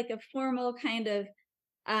as like a formal kind of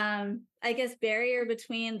I guess barrier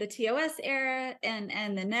between the TOS era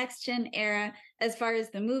and the next gen era as far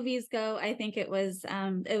as the movies go. I think it was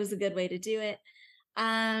a good way to do it.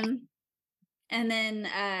 And then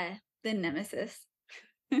Nemesis.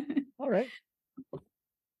 All right.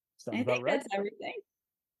 Sounds I think right. That's everything.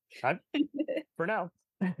 For now.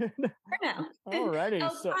 For now. Alrighty.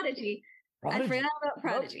 Oh, Prodigy. I forgot about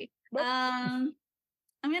Prodigy. Nope.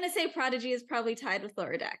 I'm going to say Prodigy is probably tied with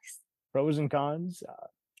Lower Decks. Pros and cons.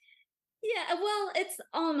 Yeah, well, it's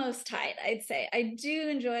almost tied, I'd say. I do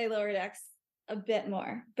enjoy Lower Decks a bit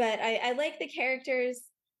more, but I like the characters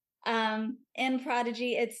in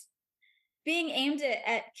Prodigy. It's being aimed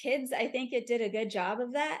at kids. I think it did a good job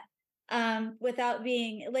of that without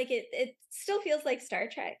being like it still feels like Star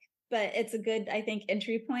Trek, but it's a good, I think,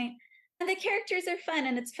 entry point. And the characters are fun,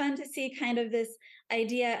 and it's fun to see kind of this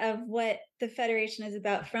idea of what the Federation is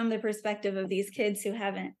about from the perspective of these kids who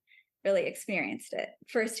haven't really experienced it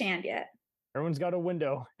firsthand yet. Everyone's got a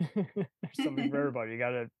window. There's something for everybody. You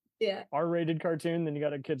got a R-rated cartoon, then you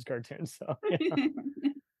got a kids cartoon. So yeah.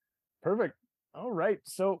 Perfect. All right.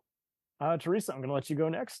 So Teresa, I'm gonna let you go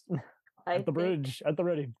next. At the bridge, at the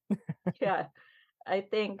ready. Yeah. I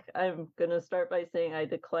think I'm gonna start by saying I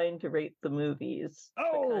decline to rate the movies.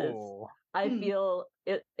 Oh, I feel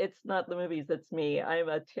it's not the movies, it's me. I'm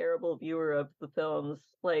a terrible viewer of the films.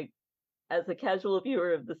 Like, as a casual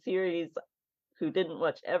viewer of the series who didn't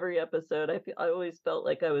watch every episode, I always felt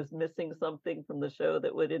like I was missing something from the show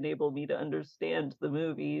that would enable me to understand the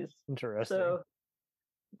movies. Interesting. So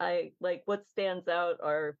I like what stands out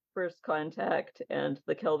are First Contact and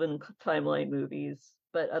the Kelvin timeline movies.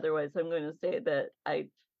 But otherwise, I'm going to say that I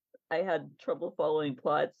had trouble following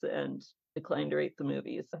plots and declined to rate the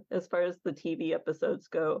movies. As far as the TV episodes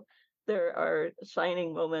go, there are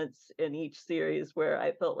shining moments in each series where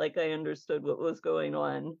I felt like I understood what was going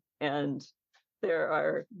on, and there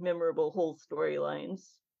are memorable whole storylines.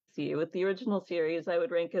 See, with the original series, I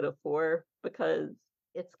would rank it a 4 because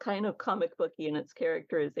it's kind of comic booky in its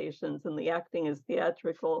characterizations, and the acting is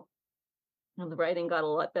theatrical. And the writing got a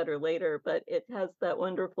lot better later, but it has that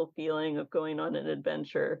wonderful feeling of going on an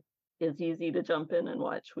adventure. It's easy to jump in and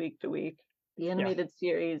watch week to week. The animated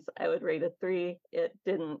series, I would rate a 3. It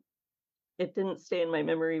didn't stay in my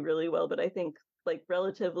memory really well, but I think like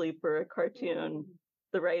relatively for a cartoon,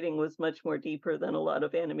 the writing was much more deeper than a lot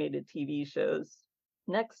of animated TV shows.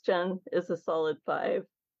 Next Gen is a solid 5.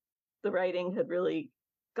 The writing had really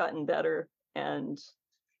gotten better, and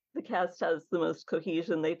the cast has the most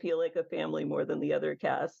cohesion. They feel like a family more than the other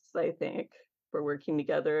casts, I think, for working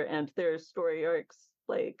together. And their story arcs,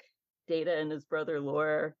 like Data and his brother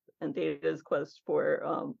Lore, and Data's quest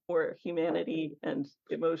for humanity and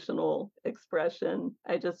emotional expression.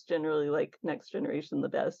 I just generally like Next Generation the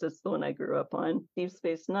best. It's the one I grew up on. Deep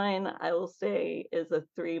Space Nine, I will say, is a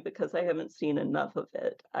 3 because I haven't seen enough of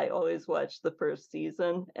it. I always watch the first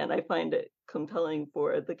season, and I find it compelling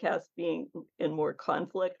for the cast being in more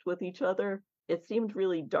conflict with each other. It seemed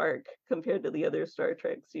really dark compared to the other Star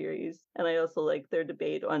Trek series. And I also like their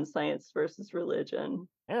debate on science versus religion.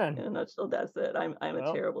 And in a nutshell, that's it. I'm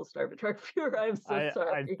a terrible Star Trek viewer. I'm so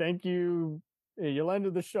sorry. I think you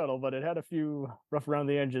landed the shuttle, but it had a few rough around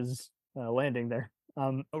the edges landing there.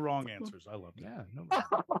 No wrong answers. I love it. Yeah, no wrong.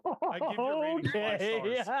 I give your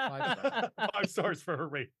ratings 5 stars. 5 stars for her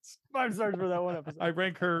ratings. 5 stars for that one episode. I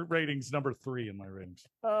rank her ratings number 3 in my ratings.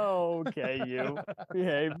 Okay, you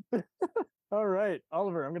behave. All right,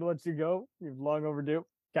 Oliver, I'm going to let you go. You've long overdue.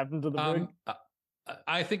 Captain to the brig.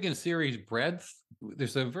 I think in series breadth,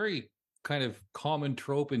 there's a very kind of common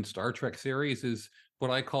trope in Star Trek series is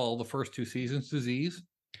what I call the first 2 seasons disease.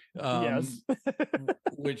 Yes.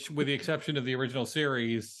 Which, with the exception of the original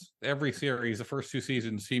series, every series, the first 2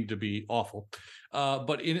 seasons seem to be awful.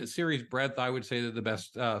 But in its series breadth, I would say that the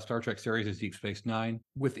best Star Trek series is Deep Space Nine.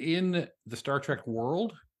 Within the Star Trek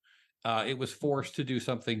world, it was forced to do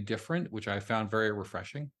something different, which I found very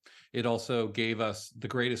refreshing. It also gave us the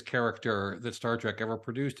greatest character that Star Trek ever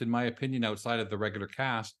produced, in my opinion, outside of the regular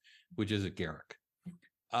cast, which is Garrick.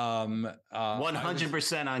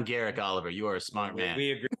 100% on Garrick, Oliver. You are a smart man.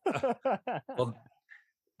 We agree.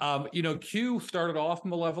 Q started off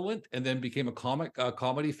malevolent and then became a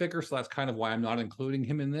comedy figure, so that's kind of why I'm not including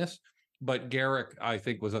him in this. But Garrick, I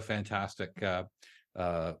think, was a fantastic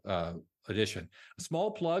addition. A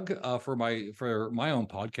small plug for my own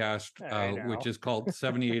podcast, which is called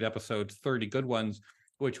 78 Episodes, 30 Good Ones,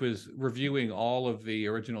 which was reviewing all of the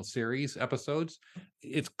original series episodes.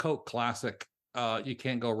 It's cult classic. You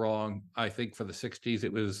can't go wrong. I think for the 60s,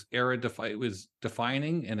 it was it was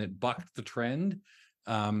defining, and it bucked the trend.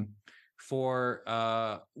 We all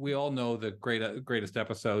know the greatest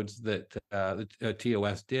episodes that the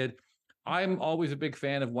TOS did. I'm always a big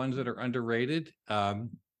fan of ones that are underrated.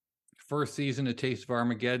 First season, A Taste of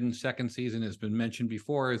Armageddon. Second season has been mentioned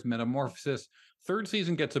before as Metamorphosis. Third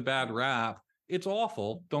season gets a bad rap. It's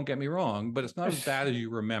awful, don't get me wrong, but it's not as bad as you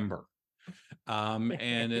remember.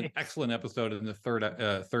 And an excellent episode in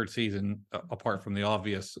the third season, apart from the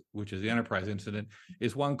obvious, which is the Enterprise incident,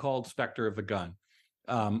 is one called Spectre of the Gun.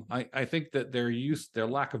 I think that their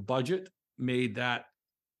lack of budget made that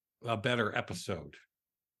a better episode.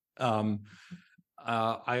 I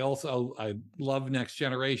love Next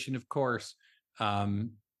Generation, of course.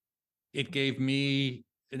 Next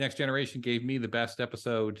Generation gave me the best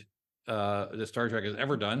episode that Star Trek has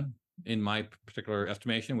ever done, in my particular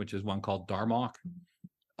estimation, which is one called Darmok.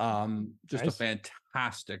 Just a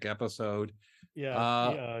fantastic episode.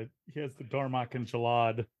 Yeah, he has the Darmok and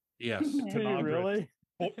Jalad. Yes. Really?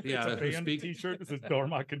 Yeah, it's a band T-shirt. This is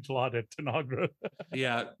Darmok and Jalad at Tanagra.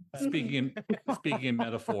 Yeah, speaking in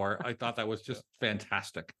metaphor, I thought that was just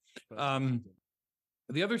fantastic.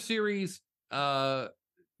 The other series,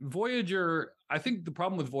 Voyager. I think the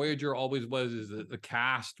problem with Voyager always is that the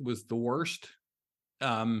cast was the worst.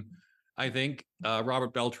 I think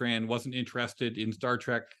Robert Beltran wasn't interested in Star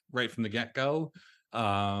Trek right from the get-go.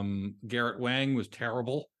 Garrett Wang was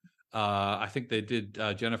terrible. I think they did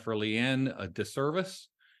Jennifer Leanne a disservice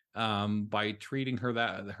by treating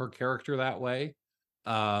her character that way.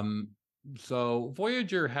 So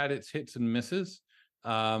Voyager had its hits and misses.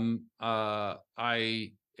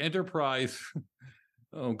 Enterprise.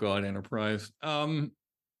 Oh God, Enterprise.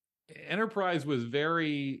 Enterprise was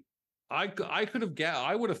very.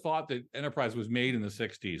 I would have thought that Enterprise was made in the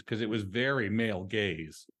 60s because it was very male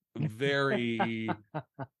gaze, very,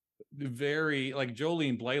 very like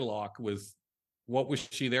Jolene Blaylock was. What was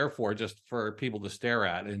she there for? Just for people to stare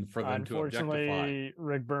at and for them to objectify. Unfortunately,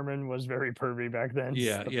 Rick Berman was very pervy back then.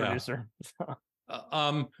 Yeah, the producer.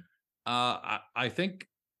 I think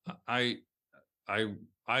I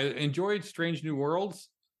enjoyed Strange New Worlds.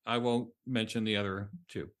 I won't mention the other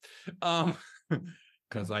two,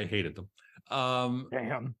 because I hated them.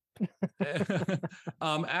 Damn.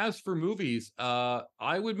 As for movies,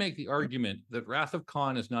 I would make the argument that Wrath of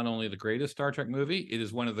Khan is not only the greatest Star Trek movie, it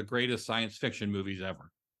is one of the greatest science fiction movies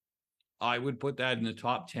ever. I would put that in the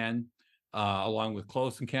top 10, along with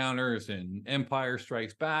Close Encounters and Empire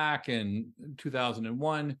Strikes Back and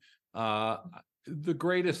 2001. The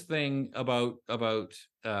greatest thing about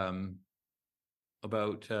Wrath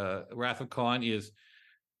of Khan is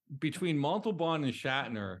between Montalban and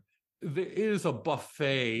Shatner, there is a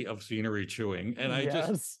buffet of scenery chewing, and I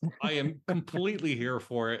am completely here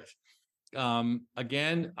for it.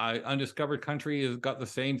 Again, Undiscovered Country has got the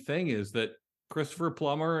same thing, is that Christopher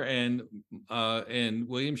Plummer and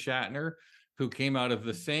William Shatner, who came out of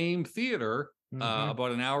the same theater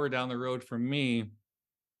about an hour down the road from me,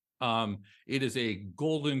 it is a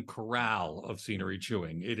golden corral of scenery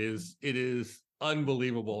chewing. It is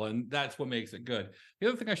unbelievable, and that's what makes it good. The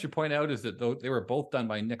other thing I should point out is that they were both done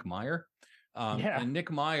by Nick Meyer. And Nick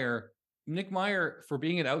Meyer, for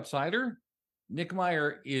being an outsider, Nick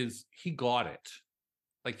Meyer he got it.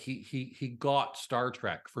 Like he got Star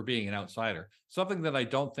Trek for being an outsider. Something that I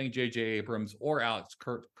don't think J.J. Abrams or Alex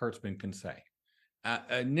Kurtzman can say.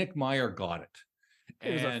 Nick Meyer got it.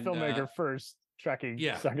 He was a filmmaker first,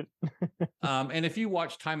 Trekkie second. And if you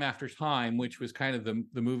watch Time After Time, which was kind of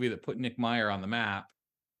the movie that put Nick Meyer on the map,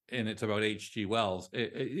 and it's about H.G. Wells,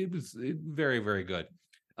 it was very, very good.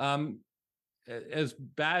 As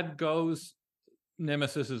bad goes,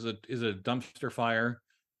 Nemesis is a dumpster fire.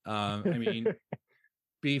 I mean,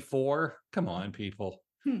 B4, come on, people.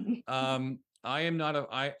 I am not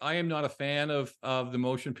a fan of the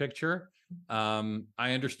motion picture. I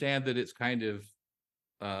understand that it's kind of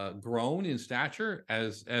grown in stature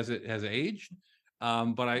as it has aged.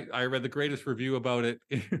 But I read the greatest review about it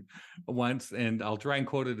once, and I'll try and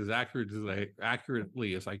quote it as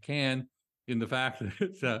accurately as I can, in the fact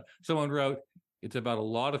that someone wrote, "It's about a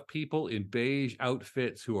lot of people in beige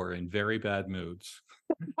outfits who are in very bad moods."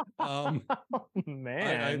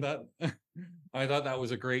 Man, I thought that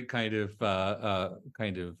was a great kind of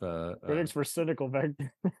critics were cynical back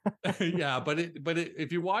then. Yeah, but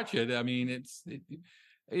if you watch it, I mean,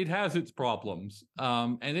 it has its problems,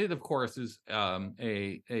 and it of course is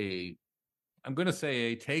a I'm going to say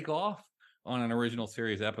a takeoff on an original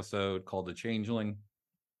series episode called The Changeling.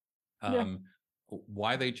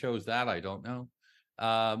 Why they chose that, I don't know.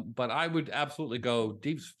 But I would absolutely go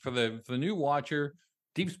deep for the new watcher.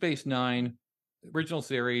 Deep Space Nine, original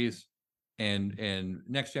series, and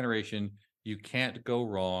Next Generation. You can't go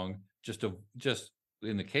wrong. Just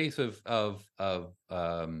in the case of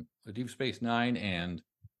Deep Space Nine and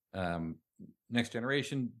Next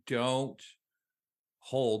Generation, don't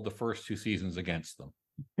hold the first two seasons against them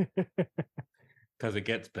because it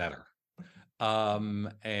gets better.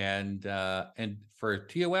 And for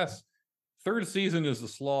TOS, third season is a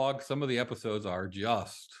slog. Some of the episodes are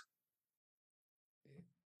just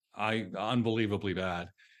unbelievably bad.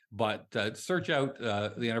 But search out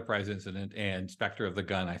the Enterprise incident and Spectre of the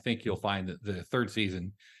Gun. I think you'll find that the third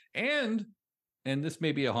season, and this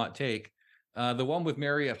may be a hot take, the one with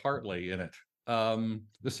Mariette Hartley in it.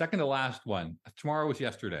 The second to last one. Tomorrow was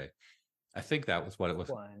yesterday. I think that was what it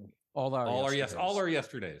was. All our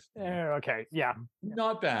yesterdays. Okay, yeah,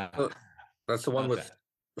 not bad. That's the one Not with bad.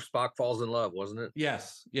 Spock falls in love, wasn't it?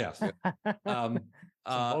 Yes.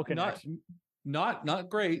 Vulcan Not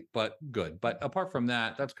great, but good. But apart from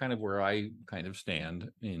that, that's kind of where I kind of stand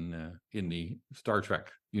in the Star Trek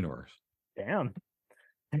universe. Damn.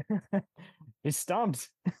 He's stumped.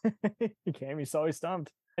 He came, he saw, he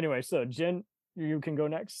stumped. Anyway, so Jen, you can go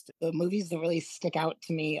next. The movies that really stick out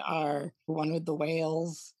to me are the one with the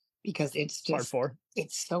whales, because it's Part just 4.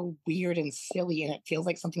 It's so weird and silly, and it feels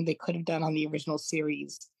like something they could have done on the original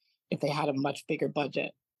series if they had a much bigger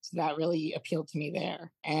budget. So that really appealed to me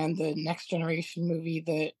there. And the Next Generation movie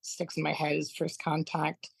that sticks in my head is First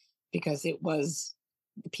Contact, because it was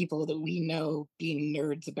the people that we know being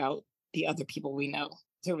nerds about the other people we know.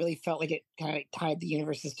 So it really felt like it kind of tied the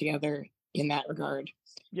universes together in that regard.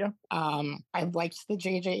 Yeah. I liked the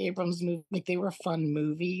J.J. Abrams movie. Like, they were fun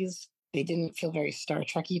movies. They didn't feel very Star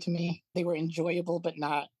Trek-y to me. They were enjoyable, but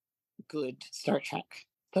not good Star Trek.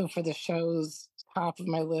 So for the shows, top of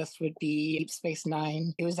my list would be Deep Space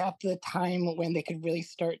Nine. It was at the time when they could really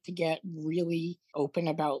start to get really open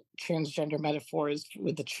about transgender metaphors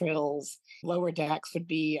with the Trills. Lower Decks would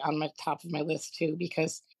be on my top of my list too,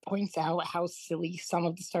 because it points out how silly some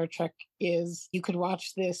of the Star Trek is. You could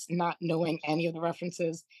watch this not knowing any of the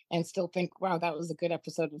references and still think, wow, that was a good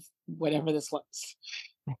episode of whatever this was.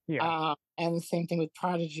 Yeah. And the same thing with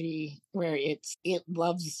Prodigy, where it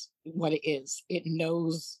loves what it is. It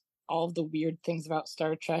knows all of the weird things about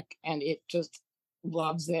Star Trek, and it just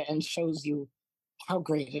loves it and shows you how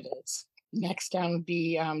great it is. Next down would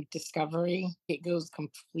be Discovery. It goes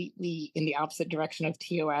completely in the opposite direction of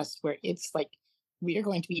TOS, where it's like we are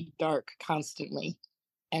going to be dark constantly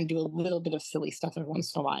and do a little bit of silly stuff every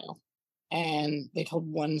once in a while. And they told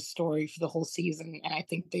one story for the whole season, and I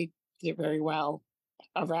think they did it very well.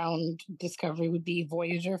 Around Discovery would be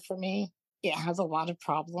Voyager for me. It has a lot of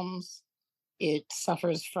problems. It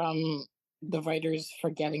suffers from the writers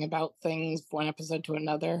forgetting about things one episode to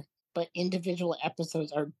another, but individual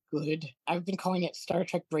episodes are good. I've been calling it Star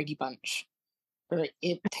Trek Brady Bunch, where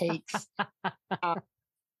it takes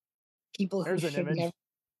people who should never,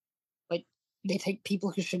 like, they take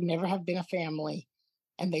people who should never have been a family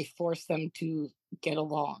and they force them to get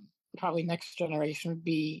along. Probably Next Generation would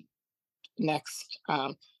be next.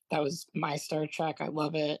 That was my Star Trek. I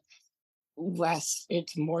love it.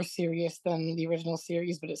 It's more serious than the original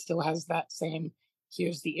series, but it still has that same,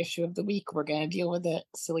 here's the issue of the week, we're going to deal with it,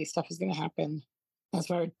 silly stuff is going to happen. That's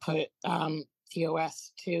where I would put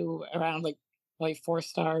TOS to around like 4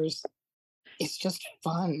 stars. It's just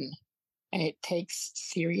fun, and it takes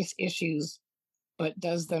serious issues but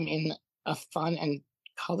does them in a fun and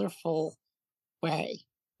colorful way.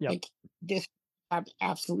 Like, this had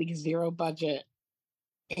absolutely zero budget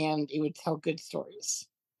and it would tell good stories.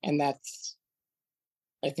 And that's,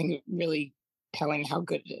 I think, really telling how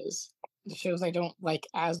good it is. The shows I don't like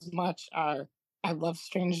as much are, I love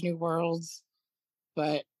Strange New Worlds,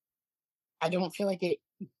 but I don't feel like it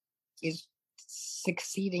is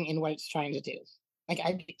succeeding in what it's trying to do.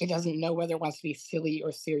 Like, it doesn't know whether it wants to be silly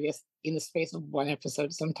or serious in the space of one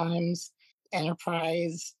episode sometimes.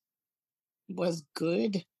 Enterprise was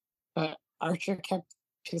good, but Archer kept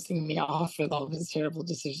pissing me off with all of his terrible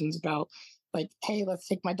decisions about, like, hey, let's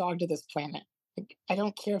take my dog to this planet. Like, I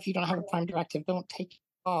don't care if you don't have a prime directive. Don't take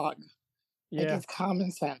your dog. Like, it's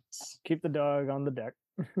common sense. Keep the dog on the deck.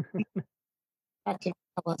 Tell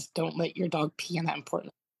us, don't let your dog pee in that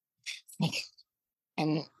important. Like,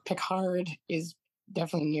 and Picard is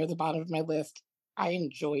definitely near the bottom of my list. I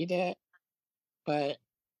enjoyed it, but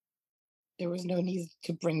there was no need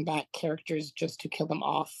to bring back characters just to kill them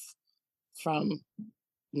off from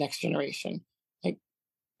Next Generation. Like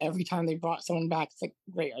every time they brought someone back, it's like,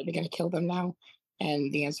 great, are they going to kill them now?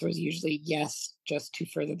 And the answer is usually yes, just to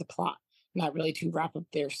further the plot, not really to wrap up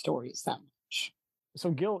their stories that much. So,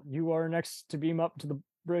 Gil, you are next to beam up to the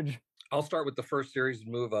bridge. I'll start with the first series and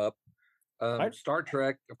move up. Right. Star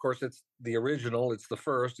Trek, of course, it's the original. It's the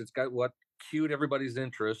first. It's got what cued everybody's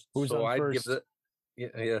interest. Who's so on I'd first? give that,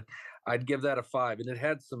 yeah, I'd give that a 5. And it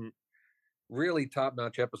had some really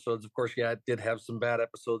top-notch episodes. Of course, yeah, it did have some bad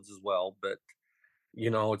episodes as well. But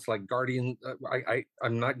it's like Guardian.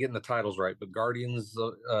 I'm not getting the titles right, but Guardians.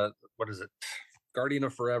 What is it? Guardian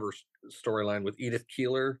of Forever storyline with Edith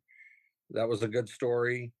Keeler. That was a good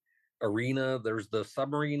story. Arena. There's the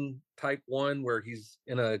submarine type one where he's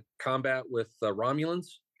in a combat with Romulans.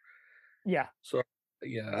 Yeah. So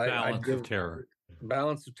yeah, Balance of Terror.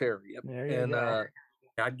 Balance of Terror. Yep. There you And go.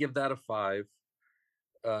 I'd give that a 5.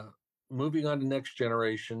 Moving on to Next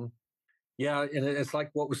Generation. Yeah, and it's like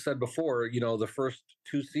what was said before. The first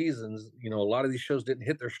 2 seasons. A lot of these shows didn't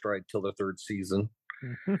hit their stride till the 3rd season.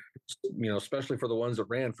 Mm-hmm. Especially for the ones that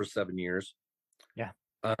ran for 7 years. Yeah.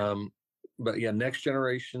 But yeah, Next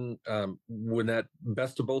Generation, when that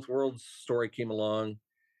Best of Both Worlds story came along,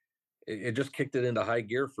 it just kicked it into high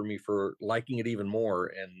gear for me for liking it even more.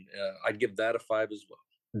 And I'd give that a 5 as well.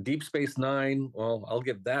 Deep Space Nine, well, I'll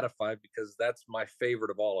give that a 5 because that's my favorite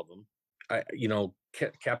of all of them.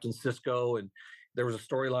 Captain Sisko, and there was a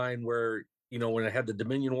storyline where, when it had the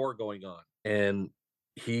Dominion War going on, and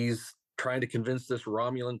he's trying to convince this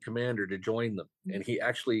Romulan commander to join them. And he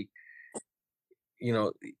actually,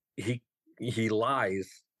 he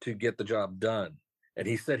lies to get the job done. And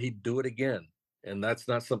he said he'd do it again. And that's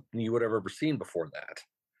not something you would have ever seen before that.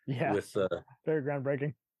 Yeah. With very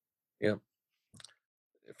groundbreaking. Yeah.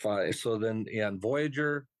 So then, and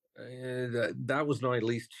Voyager, that was my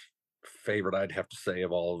least favorite, I'd have to say,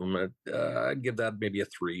 of all of them. I'd give that maybe a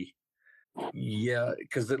 3. Yeah,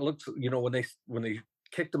 because it looks, when they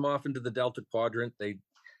kicked them off into the Delta Quadrant, they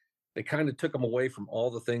kind of took them away from all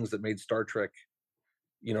the things that made Star Trek,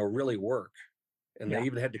 really work. And they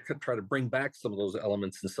even had to try to bring back some of those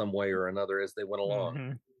elements in some way or another as they went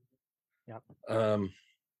along. Mm-hmm. Yep.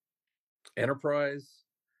 Enterprise,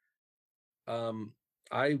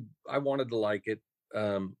 I wanted to like it,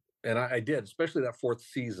 and I did, especially that 4th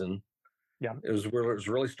season. Yeah, it was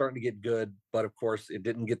really starting to get good, but of course it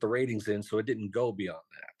didn't get the ratings in, so it didn't go beyond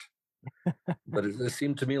that. But it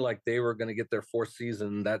seemed to me like they were going to get their 4th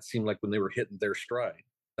season. That seemed like when they were hitting their stride.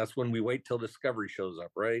 That's when we wait till Discovery shows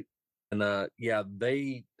up, right? And I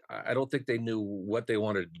don't think they knew what they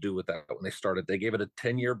wanted to do with that when they started. They gave it a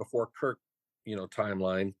 10-year before Kirk,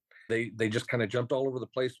 timeline. They just kind of jumped all over the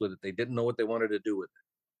place with it. They didn't know what they wanted to do with it.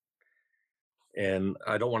 And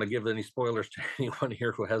I don't want to give any spoilers to anyone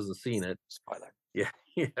here who hasn't seen it. Spoiler. Yeah.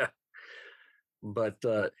 But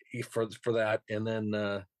for that, and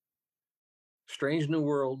then Strange New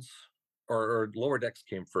Worlds or Lower Decks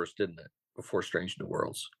came first, didn't it? Before Strange New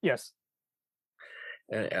Worlds. Yes.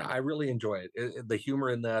 And I really enjoy it. The humor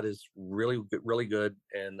in that is really, really good,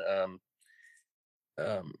 and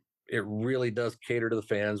it really does cater to the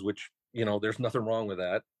fans, which there's nothing wrong with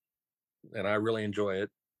that, and I really enjoy it.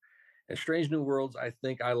 And Strange New Worlds, I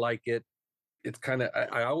think I like it. It's kind of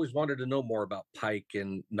I always wanted to know more about Pike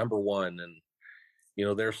and Number One,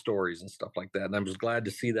 and their stories and stuff like that. And I'm just glad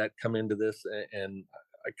to see that come into this, and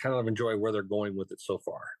I kind of enjoy where they're going with it so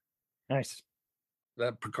far. Nice.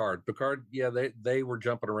 That Picard, yeah, they were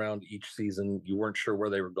jumping around each season. You weren't sure where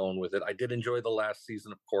they were going with it. I did enjoy the last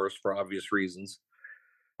season, of course, for obvious reasons.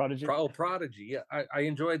 Prodigy. Prodigy. Yeah, I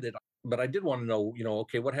enjoyed it, but I did want to know,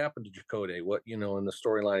 okay, what happened to Chakotay? What, in the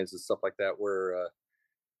storylines and stuff like that, where,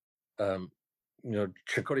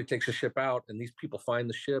 Chakotay takes a ship out, and these people find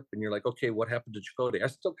the ship, and you're like, okay, what happened to Chakotay? I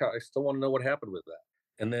still want to know what happened with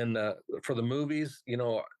that. And then for the movies,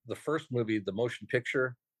 the first movie, the motion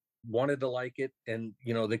picture, wanted to like it, and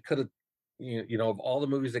they could have, of all the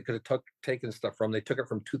movies they could have taken stuff from, they took it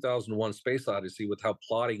from 2001 Space Odyssey with how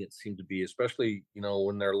plotting it seemed to be, especially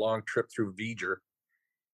when their long trip through V'ger.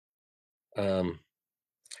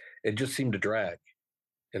 It just seemed to drag,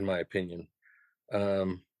 in my opinion.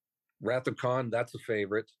 Wrath of Khan, that's a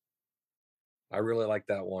favorite. I really like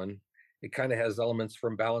that one. It kind of has elements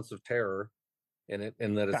from Balance of Terror in it,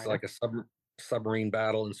 in that it's like a submarine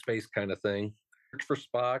battle in space kind of thing. For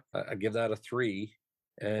Spock, I give that a 3.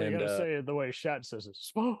 And you gotta say it the way Shat says it.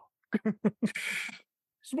 Spock.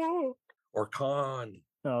 Spock. Or Khan.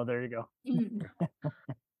 Oh, there you go.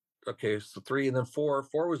 Okay, so 3, and then 4.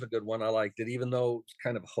 4 was a good one. I liked it, even though it's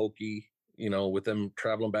kind of hokey, with them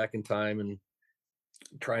traveling back in time and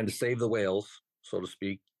trying to save the whales, so to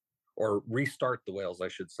speak, or restart the whales, I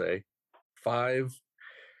should say. 5,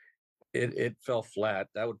 it fell flat.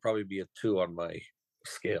 That would probably be a 2 on my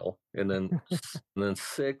scale. And then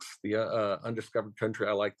 6, the Undiscovered Country.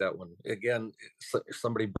 I like that one. Again,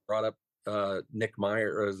 somebody brought up Nick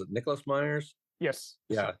Myers, or is it Nicholas Myers? Yes.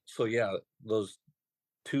 Yeah. So yeah, those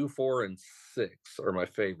 2, 4, and 6 are my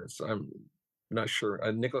favorites. I'm not sure.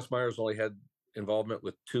 Nicholas Myers only had involvement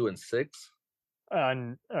with 2 and 6.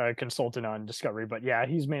 Consultant on Discovery, but yeah,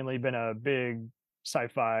 he's mainly been a big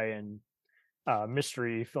sci-fi and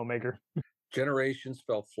mystery filmmaker. Generations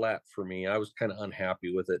fell flat for me. I was kind of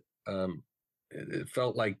unhappy with it. It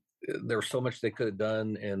felt like there was so much they could have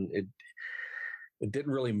done, and it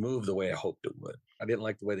didn't really move the way I hoped it would. I didn't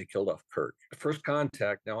like the way they killed off Kirk. First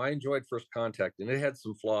Contact. Now, I enjoyed First Contact, and it had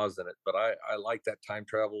some flaws in it, but I liked that time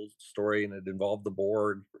travel story, and it involved the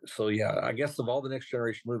Borg. So yeah, I guess of all the Next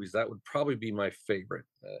Generation movies, that would probably be my favorite.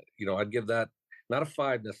 I'd give that not a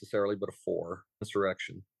 5 necessarily, but a 4.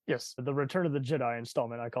 Insurrection. Yes, the Return of the Jedi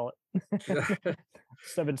installment, I call it.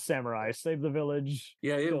 7 Samurai, save the village.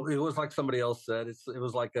 Yeah, it was like somebody else said. It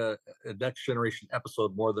was like a Next Generation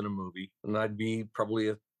episode more than a movie, and I'd be probably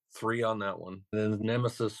a 3 on that one. And then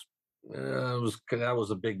Nemesis, that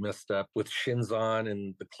was a big misstep with Shinzon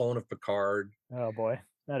and the clone of Picard. Oh boy,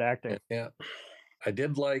 that acting. Yeah, I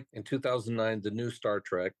did like in 2009 the new Star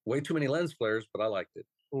Trek. Way too many lens flares, but I liked it.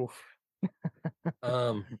 Oof.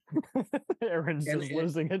 Aaron's just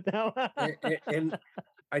losing it now. and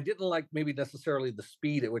I didn't like maybe necessarily the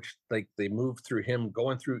speed at which like they moved through him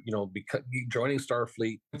going through, because joining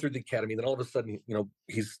Starfleet through the academy. Then all of a sudden,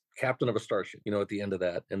 he's captain of a starship. At the end of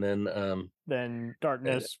that, and then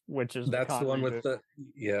Darkness, which is that's the one with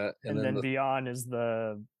and then Beyond is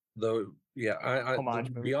the homage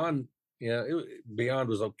movie. Beyond. Yeah, Beyond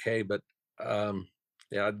was okay, but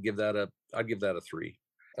I'd give that a 3.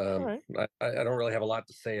 Right. I don't really have a lot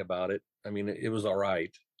to say about it. I mean, it was all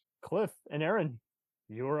right. Cliff and Aaron,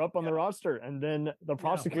 you were up on the roster, and then the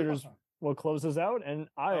prosecutors will close us out, and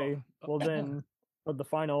I will then put the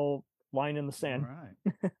final line in the sand. All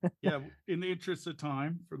right. Yeah, in the interest of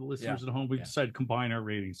time for the listeners at home, we decided to combine our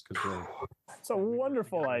ratings because it's a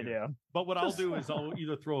wonderful idea. But what I'll do is I'll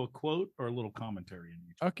either throw a quote or a little commentary in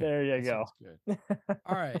each. Okay, there you go. Good.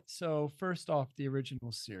 All right. So first off, the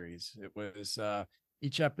original series. It was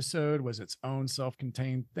each episode was its own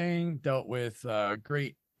self-contained thing, dealt with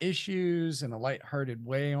great issues in a lighthearted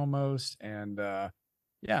way almost. And it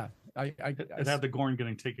had the Gorn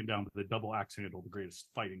getting taken down with the double axe handle, the greatest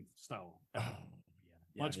fighting style ever.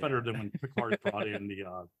 Much better than when Picard brought in the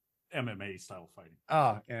MMA style fighting.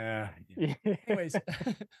 Oh, yeah. Anyways,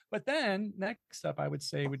 but then next up, I would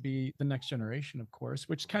say would be the Next Generation, of course,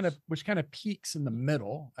 which kind of peaks in the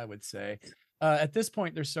middle, I would say. At this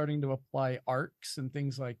point, they're starting to apply arcs and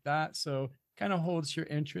things like that. So kind of holds your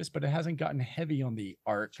interest, but it hasn't gotten heavy on the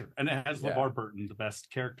arc. Sure. And it has LeVar Burton, the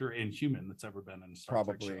best character and human that's ever been in a Star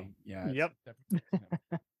Trek show. Yeah. Yep.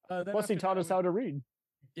 Plus, he taught us how to read.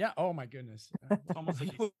 Yeah. Oh my goodness. It's almost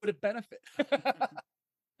like would it benefit?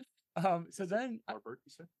 So then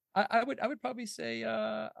I would probably say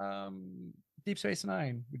Deep Space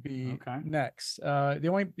Nine would be next.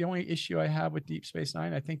 The only issue I have with Deep Space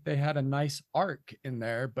Nine, I think they had a nice arc in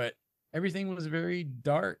there, but everything was very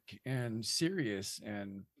dark and serious,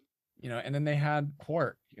 and and then they had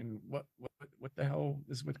Quark, and what the hell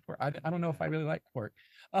is with Quark? I don't know if I really like Quark,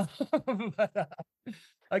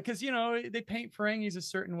 because they paint Ferengi's a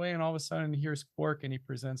certain way, and all of a sudden here's Quark, and he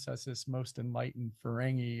presents as this most enlightened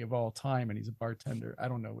Ferengi of all time, and he's a bartender. I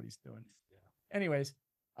don't know what he's doing. Anyways.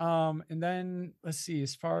 And then let's see,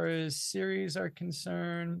 as far as series are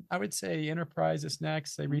concerned, I would say Enterprise is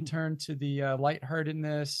next. They return to the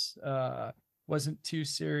lightheartedness, wasn't too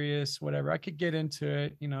serious, whatever. I could get into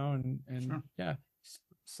it, and sure. Yeah.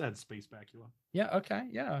 Said space bacula. Yeah, okay,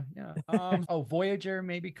 yeah. Voyager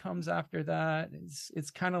maybe comes after that. It's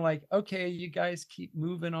kind of like, okay, you guys keep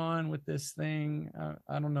moving on with this thing.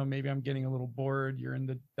 I don't know, maybe I'm getting a little bored. You're in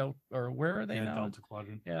the Delta, or where are they now? Delta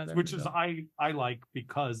Quadrant. Yeah, which is I like,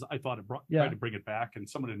 because I thought it tried to bring it back, and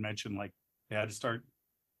someone had mentioned like they had to start,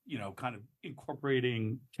 kind of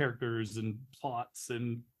incorporating characters and plots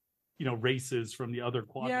and races from the other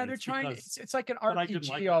quadrants. Yeah, they're trying. It's like an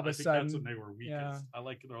RPG all of a sudden. That's when they were weakest.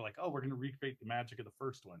 They're like, oh, we're going to recreate the magic of the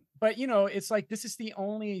first one. But it's like this is the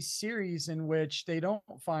only series in which they don't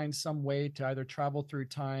find some way to either travel through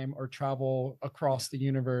time or travel across the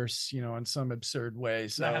universe, in some absurd way.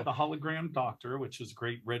 So I had the hologram doctor, which is a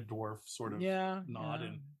great Red Dwarf sort of nod,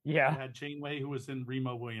 and I had Janeway, who was in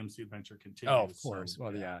Remo Williams' The Adventure Continues. Oh, of course.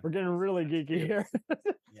 So, we're getting really geeky here.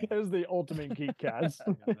 It was the ultimate geek cast.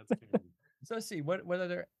 So let's see what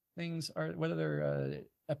other things are what other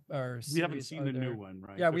or We haven't series seen are the there? new one,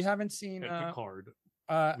 right? Yeah, we There's- haven't seen and Picard.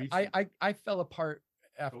 I fell apart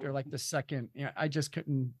after like the second. Yeah, I just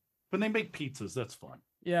couldn't. When they make pizzas, that's fun.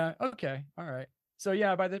 Yeah. Okay. All right. So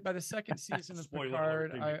yeah, by the second season of Spoiler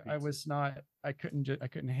Picard, alert, they I was not. I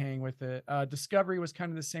couldn't hang with it. Discovery was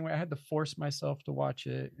kind of the same way. I had to force myself to watch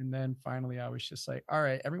it, and then finally, I was just like, all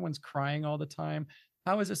right, everyone's crying all the time.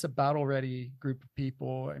 How is this a battle ready group of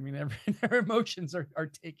people? I mean, their emotions are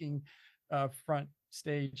taking front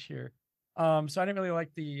stage here. So I didn't really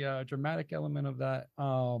like the dramatic element of that.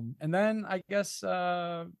 And then I guess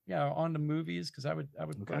yeah, on to movies because I would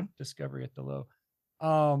put Discovery at the low.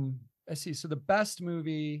 Let's see. So the best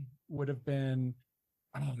movie would have been,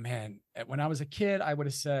 oh man, when I was a kid, I would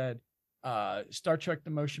have said Star Trek: The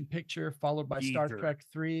Motion Picture, followed by Star Trek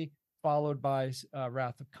 3, followed by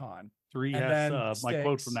Wrath of Khan. 3 and has then my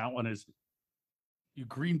quote from that one is, "You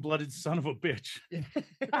green-blooded son of a bitch."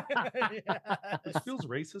 This feels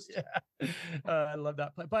racist. Yeah. I love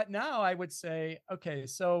that play. But now I would say, okay,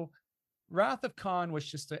 so Wrath of Khan was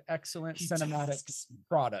just an excellent cinematic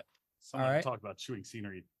product. Someone all right. talk about chewing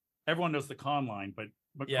scenery. Everyone knows the con line, but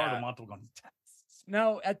Yeah. Montal going,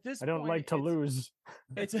 No, at this I don't point, like to lose.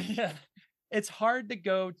 It's yeah, it's hard to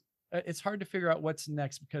go. It's hard to figure out what's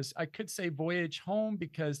next because I could say Voyage Home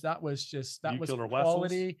because that was Nuclear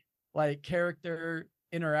quality, like character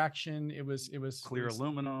interaction. It was clear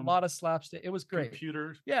aluminum, a lot of slapstick. It was great.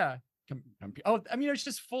 Computer. Yeah. Oh, I mean, it's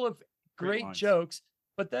just full of great lines. jokes.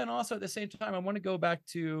 But then also at the same time, I want to go back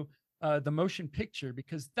to the motion picture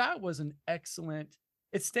because that was an excellent.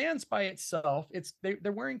 It stands by itself.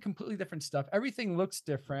 They're wearing completely different stuff. Everything looks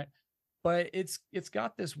different, but it's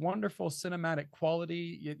got this wonderful cinematic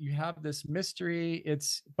quality. You have this mystery.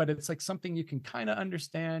 But it's like something you can kind of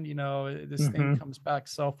understand. You know, this thing comes back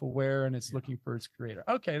self-aware and it's looking for its creator.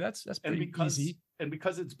 Okay, that's pretty easy. And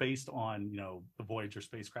because it's based on, the Voyager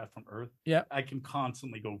spacecraft from Earth, yeah, I can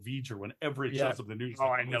constantly go V'ger whenever it Yeah. shows up in the news. Oh,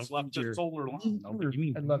 I know. It's left the V'ger. solar line. No, but you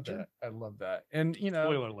mean I love V'ger? that. I love that. And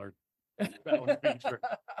Spoiler alert. V'ger.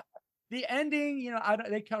 The ending,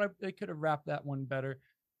 they could have wrapped that one better.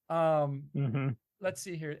 Let's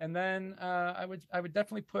see here. And then I would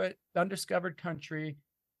definitely put Undiscovered Country.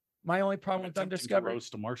 My only problem with Attempting to Undiscovered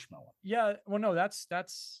roast a marshmallow. Yeah, well, no, that's 5.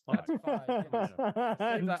 Save that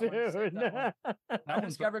one, save that one.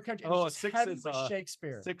 Undiscovered Country. Oh, It's just 6 heavy is with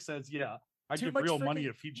Shakespeare. 6 says, yeah, I Too give much real money freaking-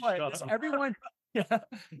 if he'd what, shut does up. everyone yeah.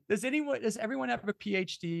 Does everyone have a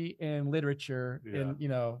PhD in literature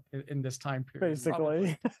in this time period?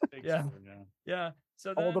 Basically. Yeah. Yeah.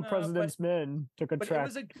 So all the then, president's men took a but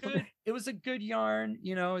track. it was a good yarn.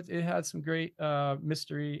 It had some great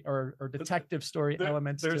mystery or detective story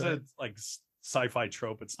elements. There's to a it. like sci-fi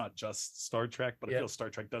trope. It's not just Star Trek, but I Yeah. feel Star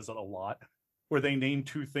Trek does it a lot, where they name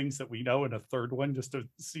 2 things that we know and a third one just to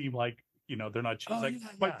seem like they're not cheesy. Oh, Like yeah,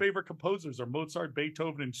 my yeah. favorite composers are Mozart,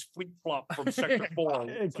 Beethoven, and Flip Flop from Sector 4.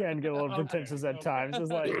 It can get a little pretentious at times. It's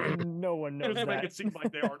like no one knows Just make that. it seem like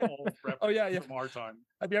they aren't all Oh, yeah, yeah. from our time.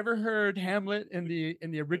 Have you ever heard Hamlet in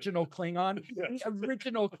the original Klingon? Yes. The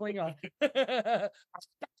original Klingon.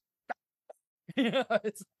 Yeah,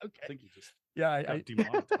 it's okay. I think you just Yeah, got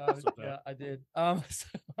demonetized with that. yeah, I did. So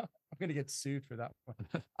I'm gonna get sued for that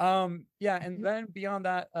one. Yeah, and then beyond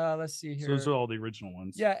that, let's see here. So those are all the original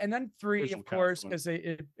ones. Yeah, and then 3, Original of course, cast because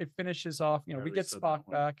it finishes off. We already get said that Spock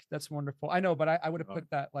one. back. That's wonderful. I know, but I would have Oh. put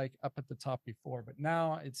that like up at the top before, but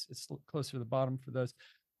now it's closer to the bottom for those.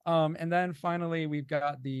 And then finally we've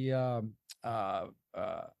got the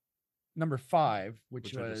number 5,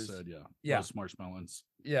 which I was just said, yeah. yeah. Roast marshmallows.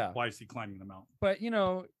 Yeah. Why is he climbing the mountain? But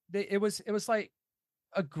it was like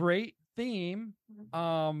a great theme,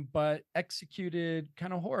 but executed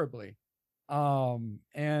kind of horribly.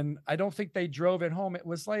 And I don't think they drove it home. It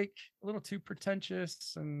was like a little too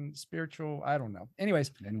pretentious and spiritual. I don't know.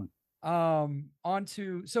 Anyways, on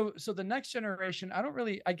to so the Next Generation.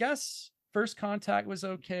 I guess First Contact was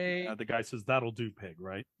okay. The guy says, "That'll do, pig,"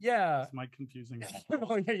 right? Yeah. Am I confusing?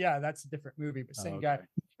 Oh yeah, that's a different movie, but same okay.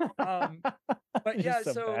 guy. But You're yeah,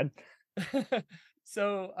 so bad.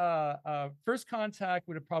 so First Contact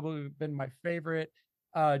would have probably been my favorite.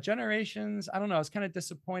 Generations, I don't know, I was kind of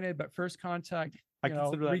disappointed, but First Contact, I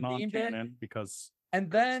consider that redeemed it. non-canon because And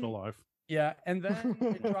it's then still alive. yeah, and then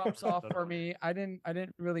it drops off for me. I didn't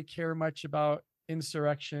really care much about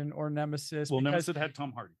Insurrection or Nemesis. Well, because Nemesis had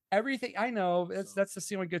Tom Hardy. everything I know, that's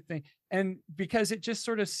the only good thing. And because it just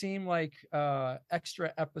sort of seemed like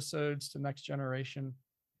extra episodes to Next Generation.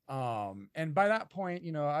 And by that point,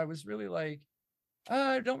 I was really like,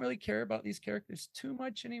 I don't really care about these characters too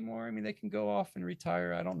much anymore. I mean, they can go off and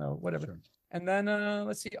retire. I don't know, whatever. Sure. And then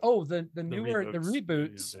let's see. Oh, the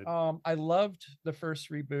reboots. I loved the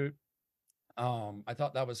first reboot. I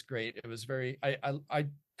thought that was great. It was very. I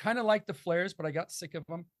kind of liked the flares, but I got sick of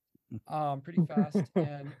them pretty fast.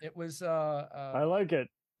 And it was. I like it,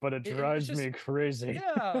 but it drives me crazy.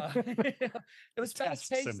 Yeah, it was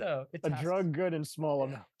fast paced though. A drug good in small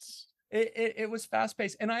amounts. It was fast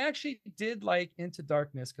paced, and I actually did like Into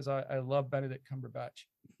Darkness because I love Benedict Cumberbatch.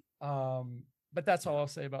 But that's all I'll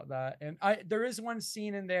say about that. And there is one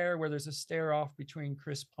scene in there where there's a stare off between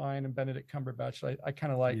Chris Pine and Benedict Cumberbatch. I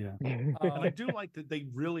kind of like. Yeah, and I do like that they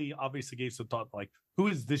really obviously gave some thought. Like, who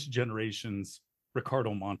is this generation's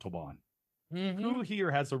Ricardo Montalban? Mm-hmm. Who here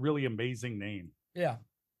has a really amazing name? Yeah.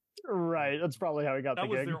 Right, that's probably how he got the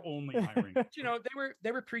gig. That was their only hiring. You know,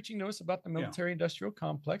 they were preaching to us about the military-industrial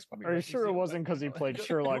complex. Are you sure it wasn't because he played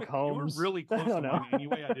Sherlock Holmes? You were really close to know. mine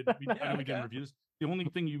anyway. I know we didn't review this. The only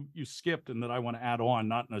thing you skipped and that I want to add on,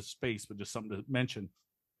 not in a space, but just something to mention,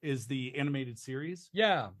 is the animated series.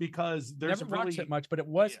 Yeah, because there's never watched it much, but it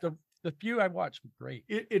was the few I watched were great.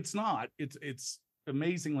 It's not. It's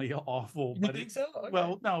amazingly awful. You But think so? Okay.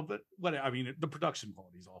 Well, no, but what I mean, the production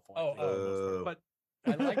quality is awful. But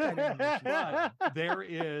I like that animation. But there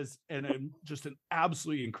is just an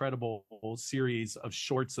absolutely incredible series of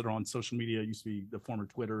shorts that are on social media. It used to be the former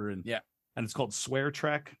Twitter, and it's called Swear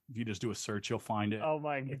Trek. If you just do a search, you'll find it. Oh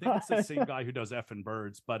my god! I think it's the same guy who does Effing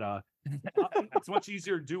Birds, but it's much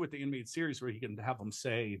easier to do with the animated series where he can have them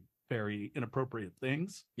say very inappropriate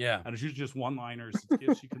things. Yeah, and it's usually just one-liners, it's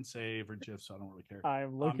gifs you can save or gifs. So I don't really care.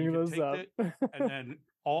 I'm looking those up, and then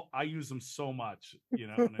I use them so much, and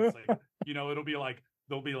it's like it'll be like.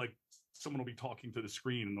 They'll be like someone will be talking to the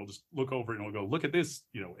screen and they'll just look over and they'll go, look at this,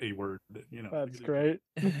 a word, That's great.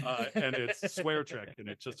 And it's Swear Trek, and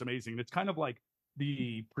it's just amazing. It's kind of like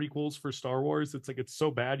the prequels for Star Wars. It's like it's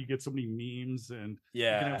so bad you get so many memes and you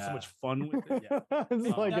can have so much fun with it.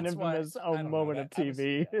 It's like an infamous moment of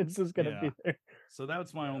TV. It's just gonna be there. So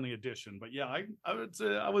that's my only addition. But yeah,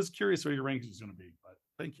 I was curious where your rankings was gonna be, but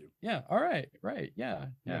thank you. Yeah. All right. Right. Yeah.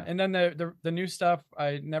 And then the new stuff,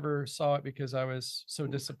 I never saw it because I was so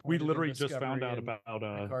disappointed. We literally just found out about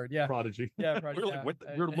Prodigy. Yeah. Prodigy.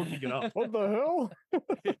 We're looking it up. What the hell?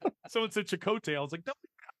 Someone said Chakotay. I was like, no.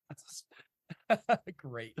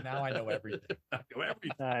 Great. Now I know everything.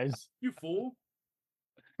 Nice. You fool.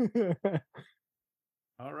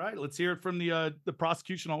 All right, let's hear it from the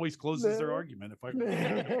prosecution. Always closes their argument. If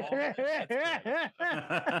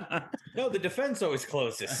No, the defense always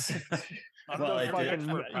closes.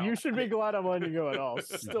 You should be glad I'm letting you go at all.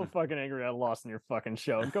 Still fucking angry I lost in your fucking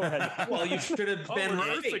show. Go ahead. Well, you should have been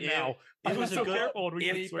right. Now. It was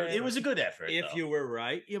a good effort. If you were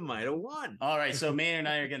right, you might have won. All right, so Maynard and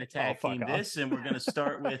I are going to tag team this, and we're going to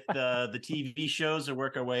start with the TV shows and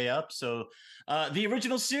work our way up. So, the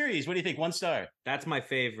original series. What do you think? 1 star. That's my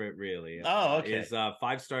favorite, really. Oh, okay. Is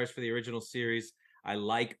 5 stars for the original series. I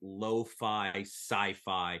like lo-fi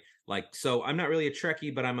sci-fi. So I'm not really a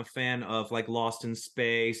Trekkie, but I'm a fan of Lost in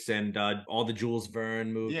Space and all the Jules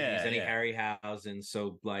Verne movies, any Harryhausen.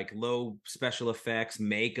 So low special effects,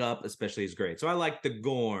 makeup especially is great. So I like the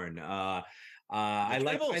Gorn. I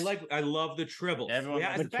love the Tribbles.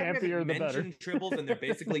 The campier, the better. Tribbles, and they're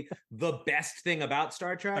basically the best thing about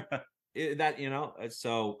Star Trek.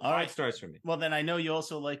 So 5 stars for me. Well, then I know you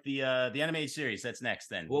also like the animated series. That's next.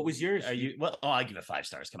 Then what was yours? Are you? Well, I'll give it 5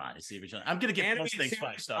 stars. Come on, it's the original. I'm gonna give most things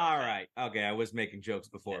 5 stars. All right, okay. I was making jokes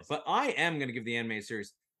before, but I am gonna give the animated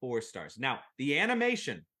series 4 stars. Now, the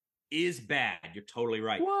animation is bad. You're totally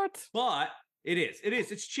right. What? But it is.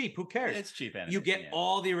 It's cheap. Who cares? It's cheap animation. You get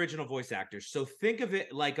all the original voice actors. So think of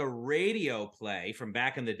it like a radio play from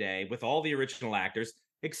back in the day with all the original actors,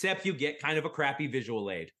 except you get kind of a crappy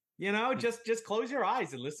visual aid. Just close your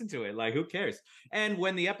eyes and listen to it. Who cares? And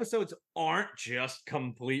when the episodes aren't just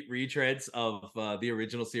complete retreads of the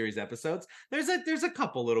original series episodes, there's a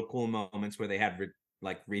couple little cool moments where they had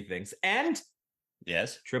rethings. And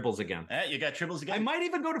yes, Tribbles again. You got Tribbles again. I might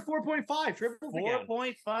even go to 4.5. Tribbles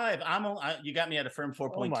 4.5. You got me at a firm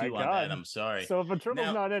 4.2 on that. I'm sorry. So if a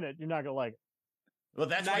Tribble's not in it, you're not gonna like it. Well,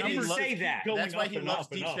 that's why he say that. That's why he loves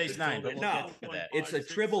Deep Space Nine. But no, it's a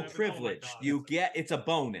Tribble privilege. It's a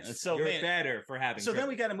bonus. So you're better for having. So then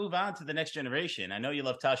we got to move on to the next generation. I know you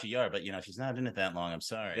love Tasha Yar, but she's not in it that long. I'm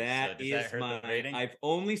sorry. That is my rating. I've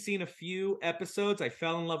only seen a few episodes. I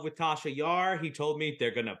fell in love with Tasha Yar. He told me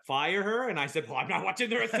they're gonna fire her, and I said, "Well, I'm not watching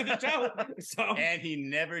the rest of the show." So and he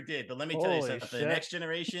never did. But let me tell you something. The next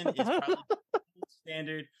generation is probably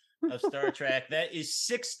standard of Star Trek. That is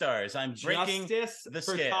 6 stars. I'm breaking Justice the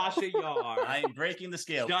for scale. Tasha Yar. I'm breaking the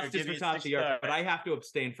scale. Justice for Tasha Yar. But I have to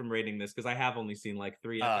abstain from rating this because I have only seen like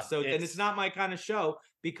 3 episodes, and it's not my kind of show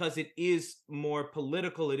because it is more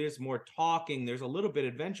political. It is more talking. There's a little bit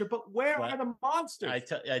of adventure, but where are the monsters?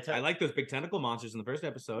 I like those big tentacle monsters in the first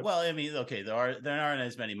episode. Well, I mean, okay, there aren't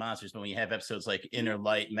as many monsters, but when you have episodes like Inner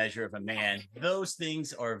Light, Measure of a Man, those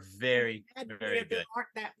things are very, very good. Aren't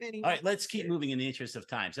that many? All right, let's keep moving in the interest of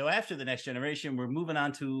time. So after the Next Generation, we're moving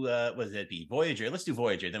on to what does that be? Voyager. Let's do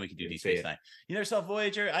Voyager, then we can do Deep Space Nine. You never saw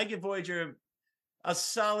Voyager? I give Voyager a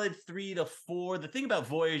solid 3 to 4. The thing about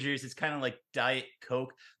Voyager is it's kind of like Diet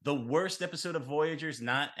Coke. The worst episode of Voyager is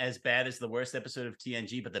not as bad as the worst episode of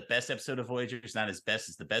TNG, but the best episode of Voyager is not as best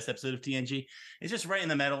as the best episode of TNG. It's just right in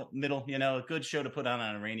the middle, you know, a good show to put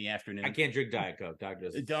on a rainy afternoon. I can't drink Diet Coke.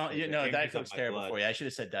 Doctor don't, you know, Diet Coke's terrible for you. I should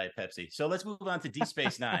have said Diet Pepsi. So let's move on to Deep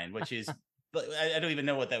Space Nine, which is, I don't even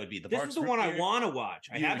know what that would be. This is the one I want to watch.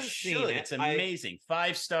 I haven't seen it. It's amazing.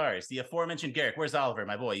 5 stars. The aforementioned Garrick. Where's Oliver,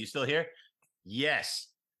 my boy? You still here? Yes.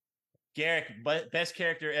 Garrick, best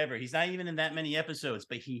character ever. He's not even in that many episodes,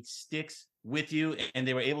 but he sticks with you, and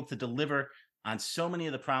they were able to deliver on so many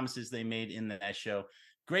of the promises they made in that show.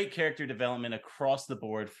 Great character development across the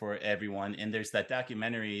board for everyone. And there's that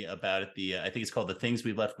documentary about it. I think it's called The Things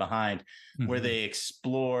We Left Behind, where they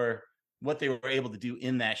explore what they were able to do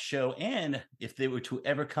in that show, and if they were to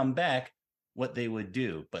ever come back, what they would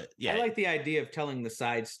do. But yeah, I like the idea of telling the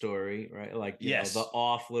side story, right? Like, you know, the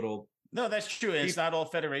off little. No, that's true. It's not all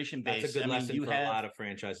Federation based. That's a good lesson for a lot of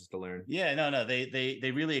franchises to learn. Yeah, no.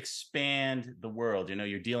 They really expand the world. You know,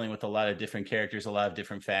 you're dealing with a lot of different characters, a lot of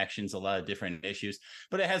different factions, a lot of different issues.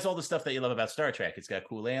 But it has all the stuff that you love about Star Trek. It's got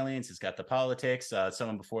cool aliens. It's got the politics.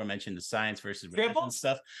 Someone before mentioned the science versus religion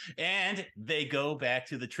stuff. And they go back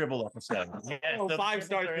to the Tribble episode. Yes, 5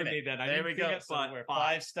 stars for me then. There we go. So we're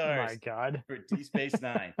 5 stars. Oh my God. For Deep Space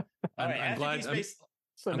Nine. All right, I'm glad.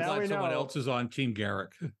 So I'm now glad we someone know. else is on Team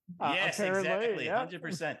Garrick. Yes, exactly,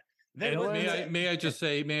 100%. And may I just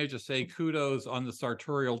say kudos on the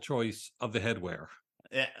sartorial choice of the headwear.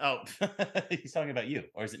 Yeah, he's talking about you,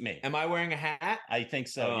 or is it me? Am I wearing a hat? I think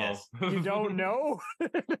so. Yes. You don't know?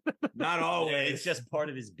 Not always. It's just part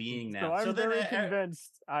of his being now. So I'm very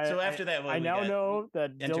convinced. After that, I now know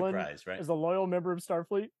that Enterprise, Dylan right? is a loyal member of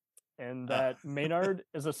Starfleet, and that Maynard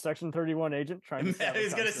is a Section 31 agent trying to. I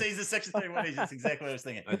was going to say he's a Section 31 agent. That's exactly what I was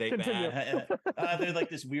thinking. Are they bad? They're like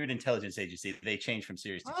this weird intelligence agency. They change from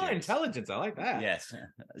series to series. Intelligence. I like that. Yes.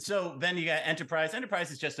 So then you got Enterprise. Enterprise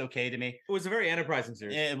is just okay to me. It was a very enterprising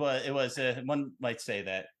series. It was. One might say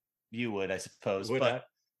that. You would, I suppose. But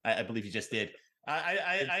I believe you just did.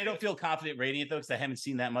 I don't feel confident rating it though, because I haven't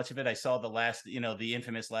seen that much of it. I saw the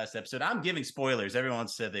infamous last episode. I'm giving spoilers. Everyone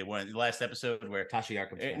said they weren't. The last episode where Tasha Yar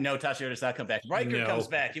comes back. No, Tasha Yar does not come back. Riker comes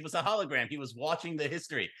back. He was a hologram. He was watching the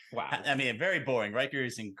history. Wow. I mean, very boring. Riker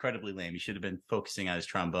is incredibly lame. He should have been focusing on his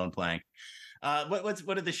trombone playing.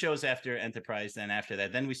 What are the shows after Enterprise? Then after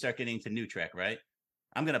that, then we start getting to New Trek, right?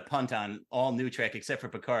 I'm going to punt on all New Trek except for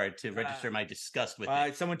Picard to register my disgust with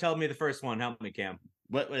it. Someone tell me the first one. Help me, Cam.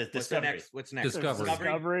 What is Discovery? What's next?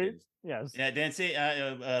 Discovery. Yes. Yeah, Nancy,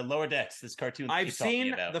 Lower Decks, this cartoon. I've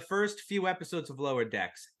seen the first few episodes of Lower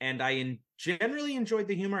Decks, and I generally enjoyed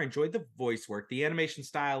the humor. I enjoyed the voice work. The animation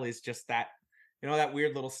style is just that, that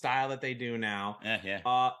weird little style that they do now.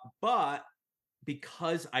 Yeah. But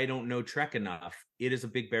because I don't know Trek enough, it is a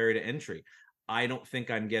big barrier to entry. I don't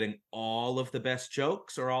think I'm getting all of the best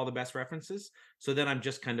jokes or all the best references. So then I'm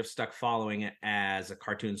just kind of stuck following it as a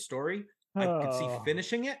cartoon story. I could see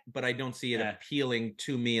finishing it, but I don't see it appealing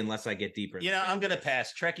to me unless I get deeper. I'm going to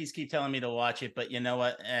pass. Trekkies keep telling me to watch it, but you know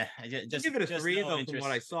what? Just give it a 3 no though. interest. From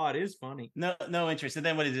what I saw, it is funny. No interest. And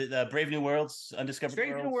then what is it? Brave New Worlds, Undiscovered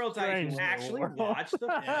Strange New Worlds. I actually watched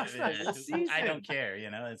the season. I don't care.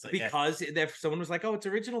 It's like, because someone was like, "Oh, it's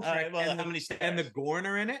original Trek," well, how many stars? And the Gorn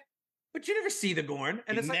are in it. But you never see the Gorn,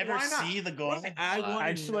 and you it's never like, why not? see the Gorn.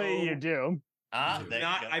 Actually, you do.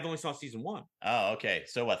 I've only saw season 1. Oh, okay.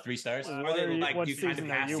 So what? 3 stars? Are they like what you kind of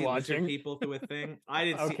season are pass you the lizard watching? people through a thing? I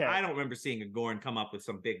didn't see. I don't remember seeing a Gorn come up with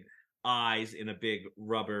some big eyes in a big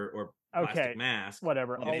rubber or plastic mask.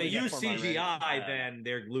 Whatever. If they use CGI, then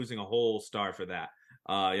they're losing a whole star for that.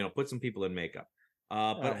 Put some people in makeup.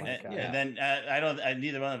 And then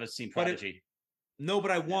neither one of us seen Prodigy.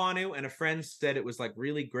 But I want to. And a friend said it was like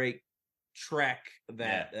really great Trek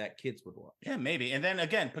that kids would watch. Yeah, maybe. And then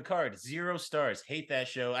again, Picard, 0 stars. Hate that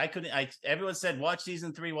show. Everyone said watch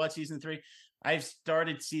season 3. I've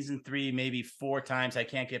started season 3 maybe 4 times. I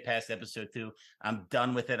can't get past episode 2. I'm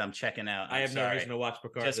done with it. I'm checking out. I have no reason to watch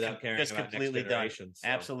Picard without caring about completely Next Generation, done. So.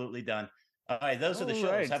 Absolutely done. All right, those are the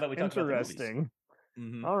shows. How about we talk about the movies?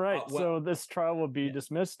 All right, so this trial will be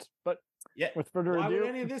dismissed. But with further Why ado, would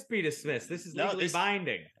any of this be dismissed? This is legally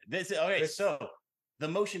binding. This okay. So the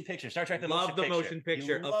motion picture, Star Trek, the Love the motion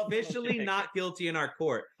picture. You love the motion Officially picture. not guilty in our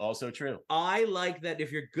court. Also true. I like that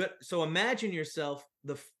if you're good. So imagine yourself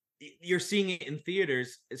you're seeing it in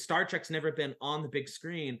theaters. Star Trek's never been on the big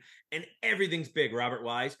screen, and everything's big. Robert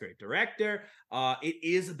Wise, great director. It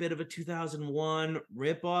is a bit of a 2001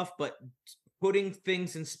 ripoff, but putting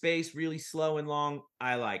things in space really slow and long,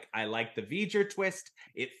 I like the V'ger twist.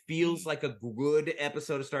 It feels like a good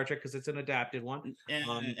episode of Star Trek because it's an adapted one.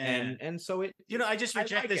 And so it, I just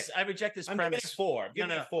reject this. I reject this premise. Give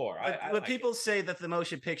me a four. When people say that the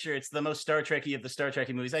motion picture, it's the most Star Trekky of the Star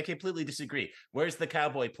Trekky movies, I completely disagree. Where's the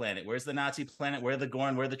cowboy planet? Where's the Nazi planet? Where are the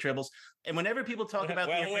Gorn? Where are the Tribbles? And whenever people talk about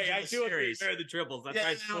the original I do series, agree. Where are the Tribbles?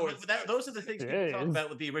 That's those are the things people talk about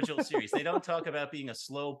with the original series. They don't talk about being a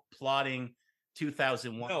slow plotting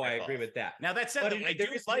 2001. No, I agree with that. Now that said, I do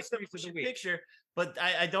like the motion picture, but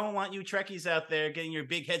I don't want you Trekkies out there getting your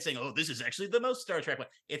big head saying, "Oh, this is actually the most Star Trek one."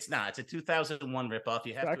 It's not. It's a 2001 ripoff.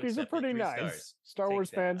 You have to Trekkies are accept pretty it. 3 nice. stars. Star Wars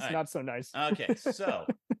fans, Right. not so nice. Okay, so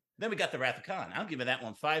then we got the Wrath of Khan. I'll give that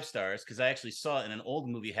one 5 stars because I actually saw it in an old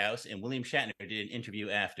movie house, and William Shatner did an interview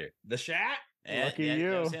after. The Shat? Lucky that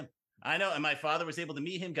you. was him. I know, and my father was able to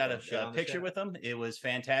meet him, got a picture with him. It was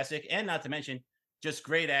fantastic, and not to mention, just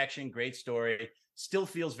great action, great story. Still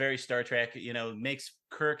feels very Star Trek, makes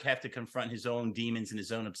Kirk have to confront his own demons and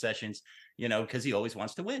his own obsessions, because he always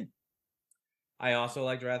wants to win. I also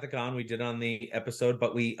liked Wrath of Khan. We did on the episode,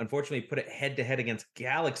 but we unfortunately put it head to head against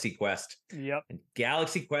Galaxy Quest. Yep. And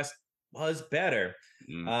Galaxy Quest was better.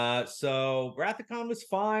 So Wrath of Khan was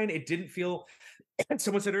fine. It didn't feel,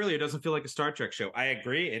 someone said earlier, it doesn't feel like a Star Trek show. I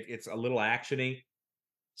agree. It's a little actiony.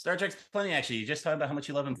 Star Trek's plenty, actually. You just talking about how much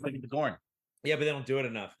you love him fighting the Gorn. Yeah, but they don't do it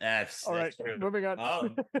enough. All right, moving on.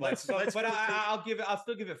 I'll still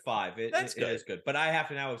give it 5. That's good. It is good, but I have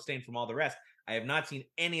to now abstain from all the rest. I have not seen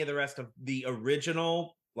any of the rest of the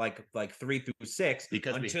original, like 3 through 6,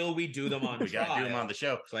 until we do them on. We got to do them on the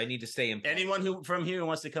show. So I need to stay in. Anyone who from here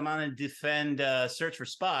wants to come on and defend Search for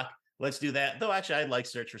Spock, let's do that. Though actually, I like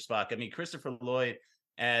Search for Spock. I mean, Christopher Lloyd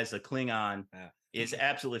as a Klingon is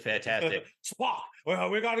absolutely fantastic. Spock.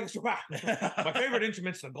 Well, we got to get Spock. My favorite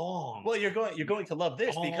instrument's the gong. Well, you're going to love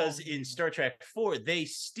this because in Star Trek 4 they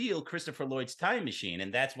steal Christopher Lloyd's time machine,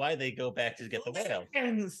 and that's why they go back to get the whale.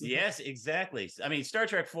 Yes, exactly. I mean, Star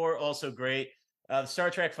Trek 4 also great. Star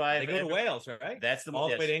Trek 5. They go to Wales, right? That's the all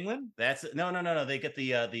the way to England. That's no. They get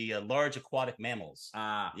the large aquatic mammals.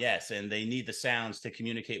 Yes, and they need the sounds to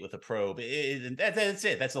communicate with the probe. That's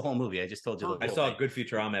it. That's the whole movie. I just told you. I saw a good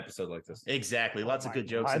Futurama episode like this. Exactly. Lots of good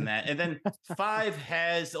jokes in that. And then 5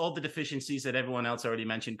 has all the deficiencies that everyone else already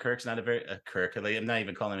mentioned. Kirk's not a very Kirk. I'm not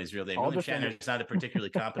even calling him his real name. William Shatner's not a particularly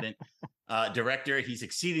competent director. He's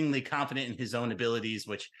exceedingly confident in his own abilities,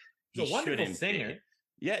 which he's a wonderful singer.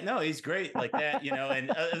 Yeah, no, he's great like that,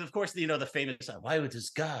 and of course, the famous, why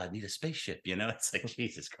does God need a spaceship? It's like,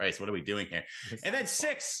 Jesus Christ, what are we doing here? And then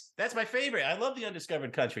 6, that's my favorite. I love The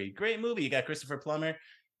Undiscovered Country. Great movie. You got Christopher Plummer,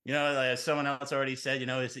 as someone else already said,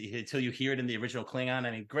 until you hear it in the original Klingon.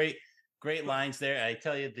 I mean, great lines there. I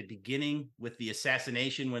tell you, the beginning with the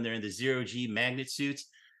assassination when they're in the 0G magnet suits,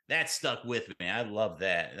 that stuck with me. I love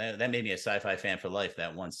that. That made me a sci-fi fan for life,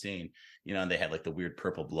 that one scene, and they had like the weird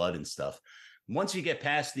purple blood and stuff. Once you get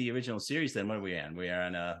past the original series, then what are we on? We are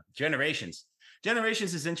on Generations.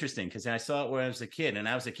 Generations is interesting because I saw it when I was a kid. And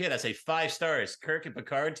I was a kid, I say 5 stars. Kirk and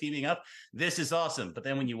Picard teaming up. This is awesome. But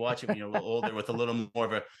then when you watch it when you're a little older with a little more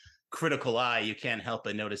of a critical eye, you can't help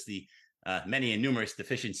but notice the many and numerous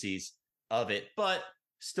deficiencies of it. But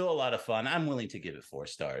still a lot of fun. I'm willing to give it 4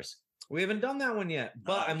 stars. We haven't done that one yet,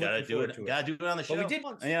 but I'm looking forward to it. Gotta do it on the show. But we did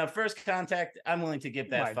once. First Contact, I'm willing to give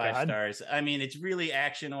that 5 stars. I mean, it's really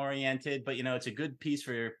action oriented, but it's a good piece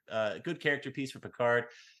for good character piece for Picard.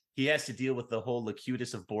 He has to deal with the whole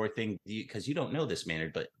Locutus of Borg thing because you don't know this,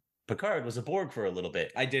 Maynard, but Picard was a Borg for a little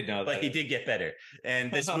bit. I did know that. But he did get better.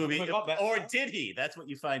 And this movie, or did he? That's what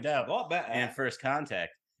you find out in First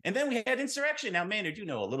Contact. And then we had Insurrection. Now, Maynard, you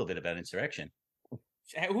know a little bit about Insurrection.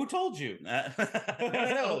 Who told you?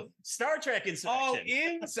 No, Star Trek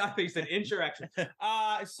Insurrection. I thought you said Insurrection.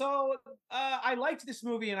 So I liked this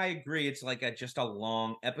movie, and I agree. It's like just a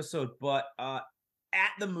long episode, but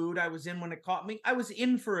at the mood I was in when it caught me, I was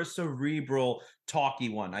in for a cerebral, talky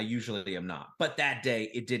one. I usually am not, but that day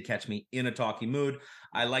it did catch me in a talky mood.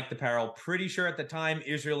 I liked the parallel. Pretty sure at the time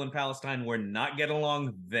Israel and Palestine were not getting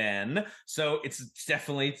along then, so it's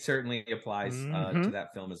certainly applies to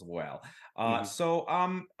that film as well. So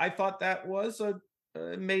I thought that was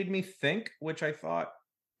made me think, which I thought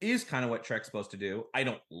is kind of what Trek's supposed to do. I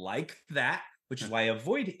don't like that. which is why I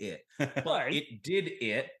avoid it. But Right. it did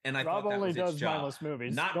it, and I Rob thought that only was its does job. mindless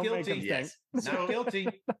movies. Not Don't make guilty. him Yes. think. Not guilty.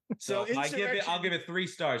 So So I'll give it 3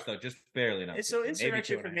 stars though, just barely enough. So Maybe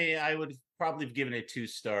Insurrection 2.5. for me, I would probably have given it 2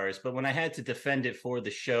 stars. But when I had to defend it for the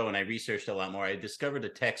show and I researched a lot more, I discovered a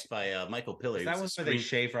text by Michael Piller. Is that one where they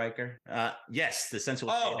shave Riker? Yes, the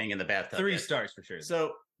sensual shaving in the bathtub. 3 yes. stars for sure.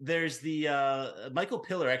 So there's the Michael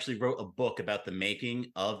Piller actually wrote a book about the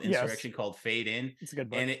making of Insurrection called Fade In. It's a good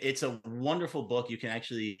book. And it's a wonderful book. You can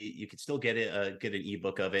still get it, get an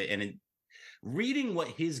ebook of it. And reading what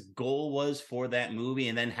his goal was for that movie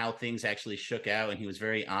and then how things actually shook out. And he was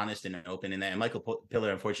very honest and open in that. And Michael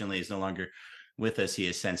Piller, unfortunately, is no longer with us. He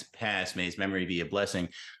has since passed. May his memory be a blessing.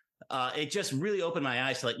 It just really opened my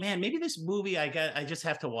eyes to like, man, maybe this movie, I just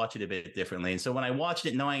have to watch it a bit differently. And so when I watched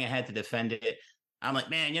it, knowing I had to defend it, I'm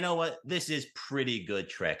like, man, you know what? This is pretty good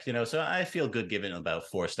Trek, so I feel good giving it about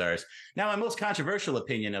 4 stars. Now, my most controversial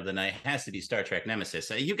opinion of the night has to be Star Trek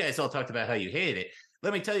Nemesis. You guys all talked about how you hated it.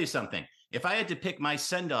 Let me tell you something. If I had to pick my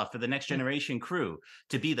send-off for the Next Generation crew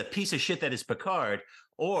to be the piece of shit that is Picard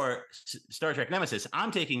or Star Trek Nemesis,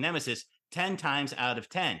 I'm taking Nemesis 10 times out of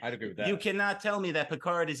 10. I'd agree with that. You cannot tell me that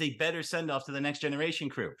Picard is a better send-off to the Next Generation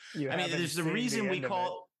crew. There's a reason we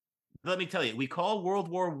call... Let me tell you, we call World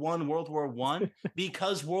War I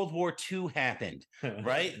because World War II happened,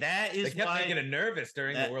 right? That is they kept why making it nervous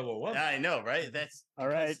during the World War I. I know, right? That's all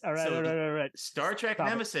right. Star Trek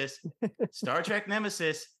Nemesis. Star Trek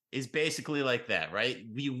Nemesis is basically like that, right?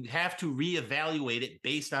 We have to reevaluate it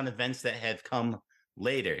based on events that have come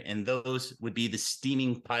later, and those would be the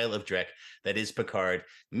steaming pile of dreck that is Picard.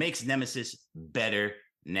 Makes Nemesis better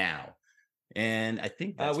now. And I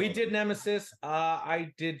think that's we did Nemesis.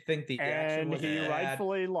 I did think the action was he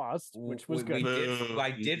rightfully lost, which was good.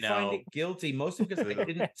 I did find it guilty, mostly because I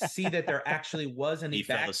didn't see that there actually was any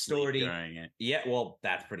backstory during it. Yeah, well,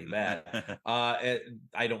 that's pretty bad.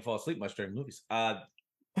 I don't fall asleep much during movies.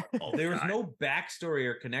 There was no backstory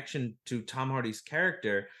or connection to Tom Hardy's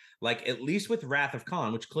character. Like, at least with Wrath of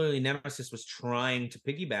Khan, which clearly Nemesis was trying to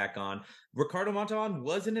piggyback on, Ricardo Montalban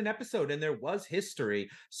was in an episode and there was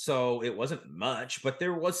history. So it wasn't much, but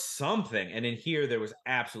there was something. And in here, there was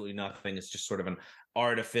absolutely nothing. It's just sort of an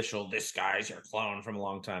artificial, this guy's your clone from a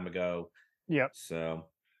long time ago. Yep. So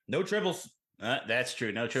no tribbles. That's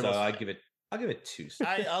true. No tribbles. So I'll give it 2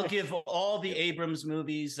 stars. I'll give all the Abrams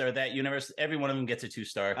movies or that universe, every one of them gets a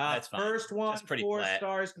 2-star. That's fine. First one, that's pretty 4 flat.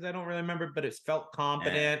 stars because I don't really remember, but it felt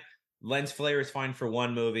competent. Lens flare is fine for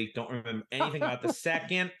 1 movie. Don't remember anything about the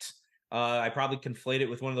second. I probably conflate it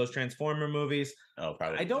with one of those Transformer movies. Oh,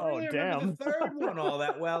 probably. I don't really remember the third one all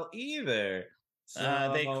that well either.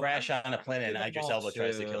 So, they crash on a planet and Idris Elba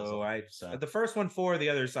tries to kill someone. The first one 4, the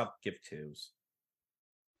others I'll give 2s.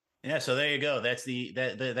 Yeah, so there you go. That's the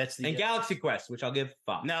and Galaxy Quest, which I'll give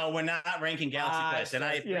 5. No, we're not ranking Galaxy Quest, and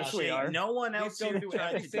I appreciate no one else go through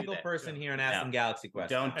every single person here and ask them Galaxy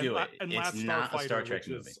Quest. Don't do it. It's not a Star Trek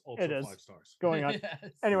movie. It is going on.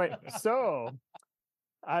 Anyway, so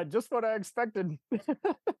just what I expected.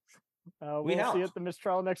 We'll see at the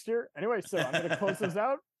mistrial next year. Anyway, so I'm going to close this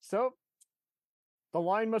out. So the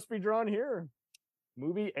line must be drawn here.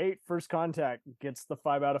 Movie 8, First Contact, gets the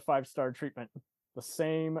 5 out of 5 star treatment. The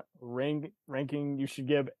same ranking you should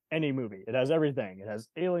give any movie. It has everything. It has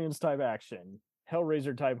aliens type action,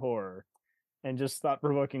 Hellraiser type horror, and just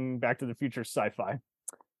thought-provoking Back to the Future sci-fi,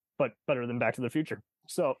 but better than Back to the Future.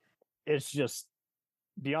 So it's just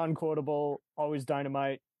beyond quotable, always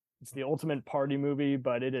dynamite. It's the ultimate party movie,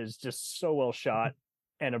 but it is just so well shot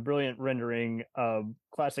and a brilliant rendering of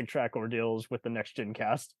classic Trek ordeals with the next gen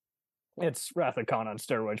cast. It's Wrath of Khan on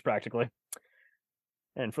steroids, practically.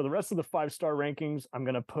 And for the rest of the 5-star rankings, I'm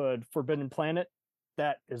going to put Forbidden Planet.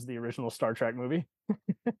 That is the original Star Trek movie.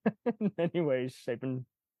 In many ways, shape and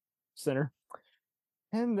center.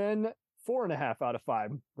 And then 4.5 out of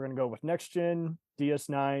 5. We're going to go with Next Gen,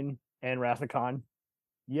 DS9, and Wrath of Khan.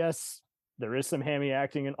 Yes, there is some hammy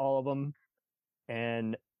acting in all of them.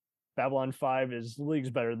 And Babylon 5 is leagues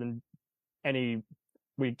better than any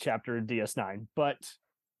weak chapter of DS9. But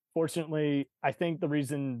fortunately, I think the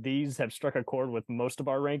reason these have struck a chord with most of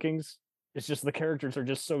our rankings is just the characters are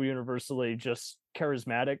just so universally just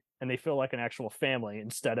charismatic and they feel like an actual family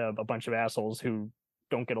instead of a bunch of assholes who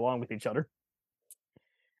don't get along with each other.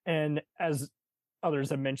 And as others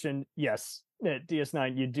have mentioned, yes, at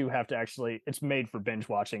DS9, you do have to actually, it's made for binge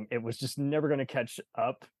watching. It was just never going to catch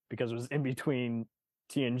up because it was in between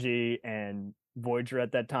TNG and Voyager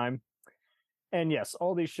at that time. And yes,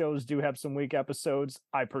 all these shows do have some weak episodes.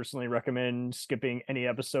 I personally recommend skipping any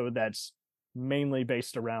episode that's mainly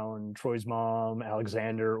based around Troy's mom,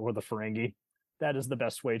 Alexander, or the Ferengi. That is the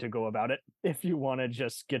best way to go about it if you want to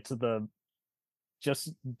just get to the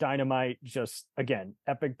just dynamite, just again,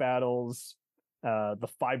 epic battles, the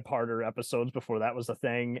 5-parter episodes before that was a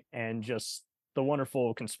thing, and just the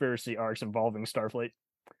wonderful conspiracy arcs involving Starfleet.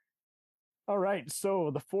 All right,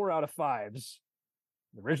 so the 4 out of 5s.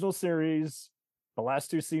 The original series, the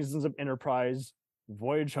last 2 seasons of Enterprise,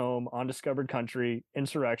 Voyage Home, Undiscovered Country,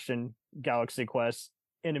 Insurrection, Galaxy Quest,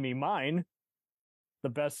 Enemy Mine, the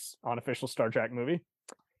best unofficial Star Trek movie.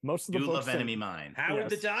 Most of the You books love Enemy Mine. Howard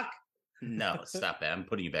the Yes. Duck? No, stop that. I'm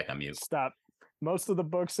putting you back on mute. Stop. Most of the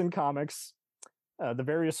books and comics, the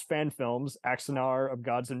various fan films, Axanar of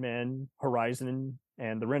Gods and Men, Horizon,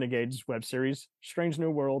 and the Renegades web series, Strange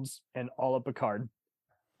New Worlds, and all of Picard.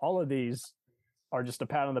 All of these are just a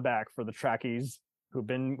pat on the back for the Trekkies who've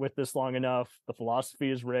been with this long enough. The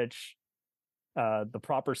philosophy is rich. The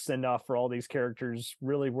proper send-off for all these characters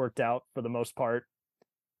really worked out for the most part.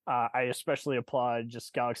 I especially applaud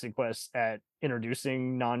just Galaxy Quest at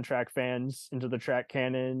introducing non-track fans into the track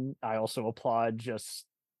canon. I also applaud just,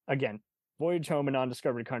 again, Voyage Home and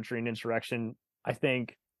Undiscovered Country and Insurrection, I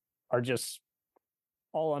think, are just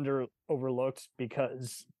all overlooked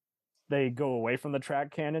because they go away from the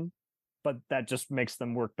track canon, but that just makes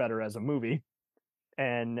them work better as a movie.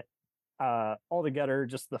 And altogether,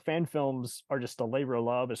 just the fan films are just a labor of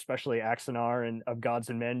love, especially Axanar and Of Gods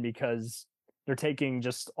and Men, because they're taking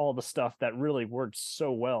just all the stuff that really worked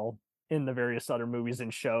so well in the various other movies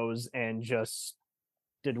and shows and just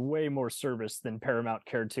did way more service than Paramount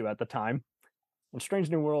cared to at the time. And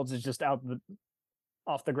Strange New Worlds is just off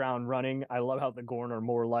the ground running. I love how the Gorn are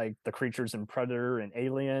more like the creatures in Predator and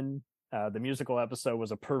Alien. The musical episode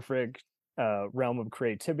was a perfect realm of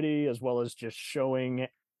creativity, as well as just showing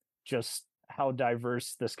just how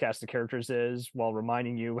diverse this cast of characters is, while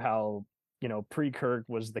reminding you how, pre-Kirk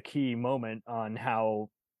was the key moment on how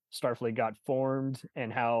Starfleet got formed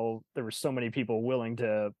and how there were so many people willing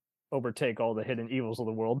to overtake all the hidden evils of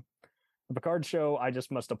the world. The Picard show, I just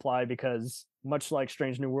must apply because much like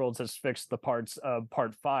Strange New Worlds has fixed the parts of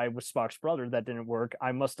Part 5 with Spock's brother that didn't work,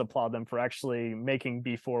 I must applaud them for actually making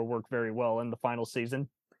B4 work very well in the final season.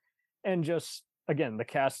 And just, again, the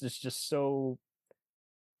cast is just so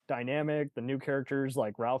dynamic. The new characters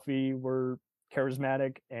like Ralphie were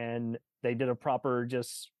charismatic, and they did a proper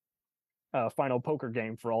just final poker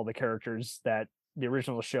game for all the characters that the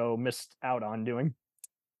original show missed out on doing.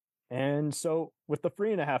 And so with the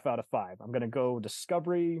 3.5 out of 5, I'm going to go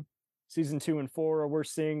Discovery. Season 2 and 4 we're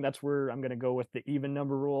seeing. That's where I'm going to go with the even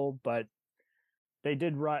number rule, but they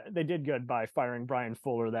did good by firing Brian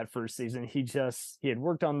Fuller that first season. He had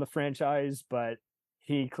worked on the franchise, but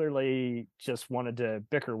he clearly just wanted to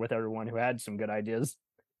bicker with everyone who had some good ideas.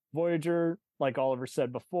 Voyager, like Oliver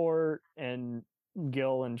said before, and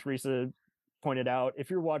Gil and Teresa pointed out, if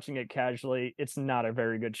you're watching it casually, it's not a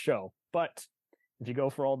very good show. But if you go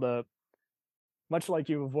for much like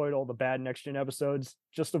you avoid all the bad Next Gen episodes,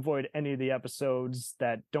 just avoid any of the episodes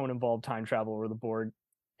that don't involve time travel or the Borg,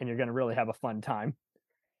 and you're going to really have a fun time.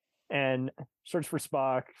 And Search for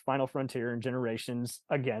Spock, Final Frontier, and Generations,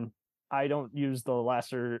 again, I don't use the last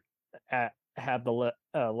 2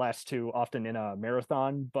 often in a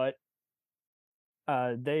marathon, but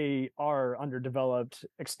they are underdeveloped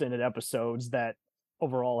extended episodes that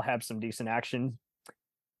overall have some decent action.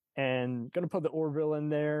 And gonna put the Orville in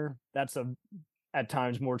there. That's at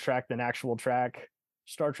times more track than actual track.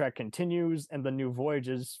 Star Trek Continues and the New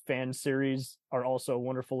Voyages fan series are also a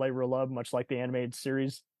wonderful labor of love, much like the animated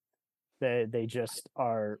series. They just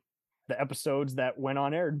are the episodes that went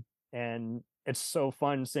on aired, and it's so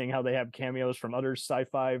fun seeing how they have cameos from other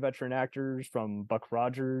sci-fi veteran actors, from Buck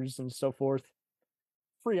Rogers and so forth.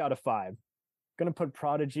 3 out of 5. Gonna put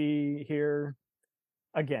Prodigy here.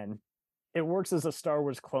 Again, it works as a Star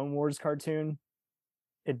Wars Clone Wars cartoon.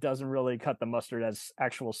 It doesn't really cut the mustard as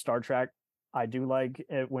actual Star Trek. I do like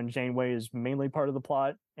it when Janeway is mainly part of the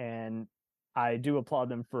plot, and I do applaud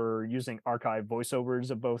them for using archive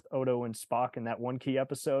voiceovers of both Odo and Spock in that one key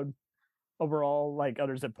episode. Overall, like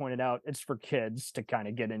others have pointed out, it's for kids to kind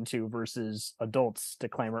of get into versus adults to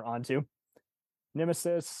clamor onto.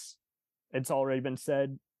 Nemesis, it's already been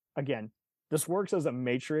said. Again, this works as a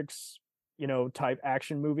Matrix, type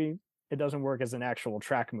action movie. It doesn't work as an actual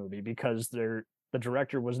track movie because the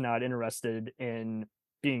director was not interested in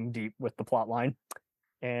being deep with the plot line.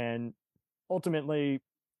 And ultimately,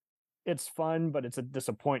 it's fun, but it's a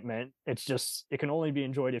disappointment. It can only be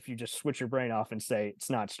enjoyed if you just switch your brain off and say, it's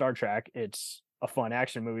not Star Trek, it's a fun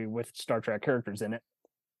action movie with Star Trek characters in it.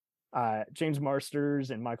 James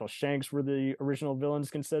Marsters and Michael Shanks were the original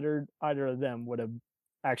villains considered. Either of them would have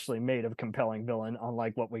actually made a compelling villain,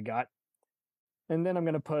 unlike what we got. And then I'm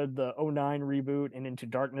going to put the 09 reboot and Into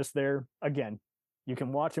Darkness there. Again, you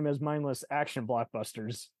can watch them as mindless action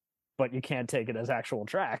blockbusters, but you can't take it as actual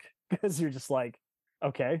track because you're just like,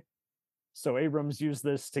 okay, so Abrams used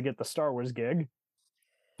this to get the Star Wars gig,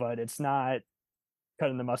 but it's not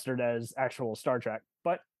cutting the mustard as actual Star Trek.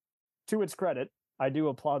 But to its credit, I do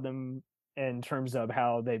applaud them in terms of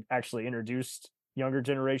how they've actually introduced younger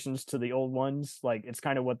generations to the old ones. Like, it's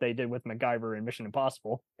kind of what they did with MacGyver and Mission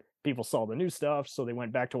Impossible. People saw the new stuff, so they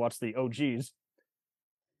went back to watch the OGs.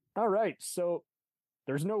 All right, so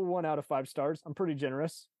there's no 1 out of 5 stars. I'm pretty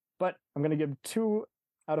generous, but I'm going to give 2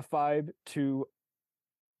 out of 5 to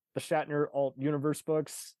the Shatner alt universe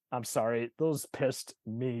books. I'm sorry, those pissed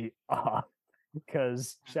me off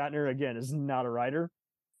because Shatner, again, is not a writer.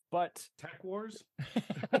 But Tech Wars,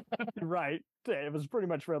 right? It was pretty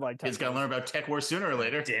much read like Tech He's got to Wars. learn about Tech Wars sooner or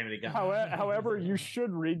later. Damn it, again. However, you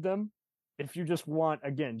should read them if you just want,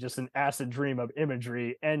 again, just an acid dream of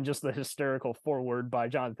imagery and just the hysterical foreword by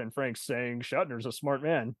Jonathan Frakes saying Shatner's a smart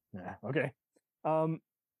man. Yeah, okay. I'm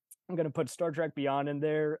gonna put Star Trek Beyond in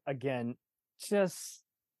there again. Just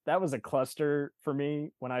that was a cluster for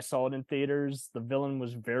me when I saw it in theaters. The villain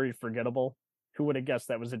was very forgettable. Who would have guessed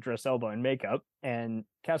that was Idris Elba in makeup? And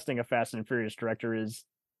casting a Fast and Furious director is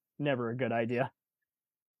never a good idea.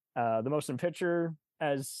 The Motion Picture,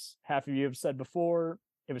 as half of you have said before,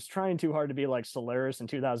 it was trying too hard to be like Solaris in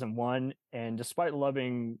 2001. And despite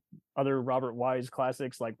loving other Robert Wise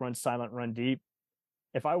classics like Run Silent, Run Deep,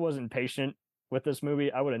 if I wasn't patient with this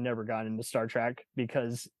movie, I would have never gotten into Star Trek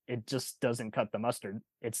because it just doesn't cut the mustard.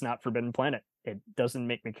 It's not Forbidden Planet. It doesn't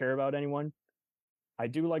make me care about anyone. I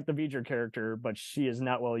do like the V'ger character, but she is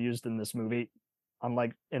not well used in this movie,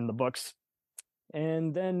 unlike in the books.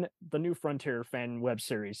 And then the New Frontier fan web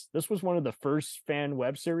series. This was one of the first fan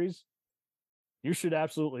web series. You should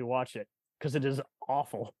absolutely watch it because it is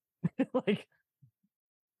awful. Like,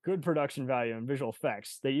 good production value and visual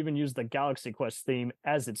effects. They even use the Galaxy Quest theme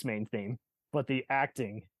as its main theme, but the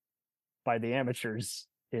acting by the amateurs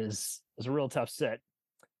is a real tough set.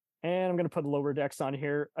 And I'm going to put Lower Decks on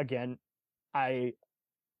here again.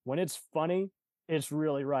 When it's funny, it's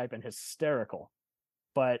really ripe and hysterical,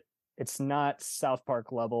 but it's not South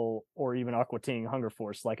Park level or even Aqua Teen Hunger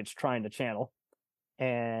Force like it's trying to channel.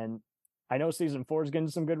 And I know season 4 is getting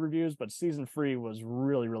some good reviews, but season 3 was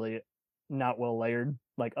really, really not well layered.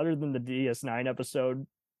 Like, other than the DS9 episode,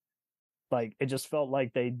 like, it just felt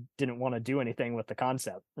like they didn't want to do anything with the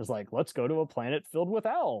concept. It's like, let's go to a planet filled with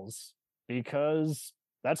owls because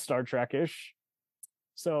that's Star Trek-ish.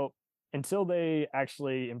 So until they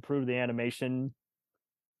actually improve the animation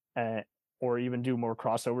or even do more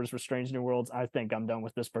crossovers with Strange New Worlds, I think I'm done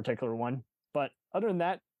with this particular one. But other than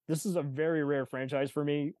that, this is a very rare franchise for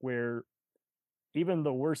me where even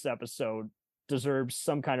the worst episode deserves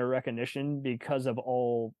some kind of recognition because of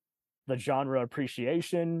all the genre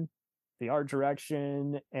appreciation, the art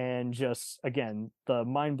direction, and just, again, the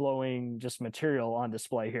mind-blowing just material on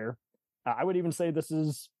display here. I would even say this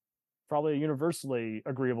is probably a universally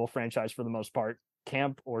agreeable franchise for the most part,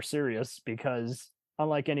 camp or serious, because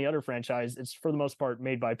unlike any other franchise, it's for the most part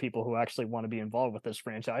made by people who actually want to be involved with this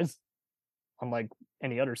franchise, unlike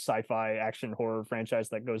any other sci-fi action horror franchise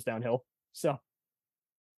that goes downhill. So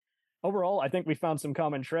overall, I think we found some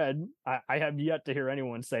common thread. I have yet to hear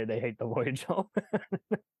anyone say they hate the Voyage Home.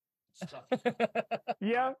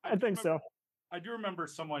 Yeah, I think so. I do remember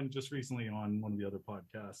someone just recently on one of the other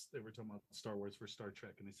podcasts, they were talking about Star Wars for Star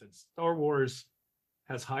Trek, and they said Star Wars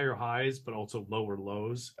has higher highs, but also lower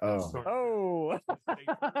lows. Oh. And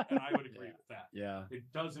I would agree with that. Yeah. It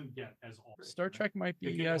doesn't get as awful. Star Trek might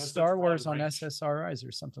It be has Star such Wars broad on range. SSRIs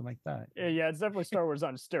or something like that. Yeah, it's definitely Star Wars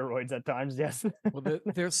on steroids at times, yes. Well,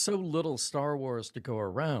 there's so little Star Wars to go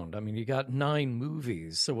around. I mean, you got 9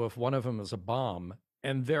 movies, so if one of them is a bomb,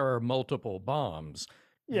 and there are multiple bombs,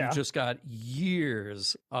 Yeah. you just got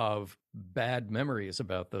years of bad memories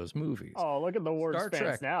about those movies. Oh, look at the Wars Star fans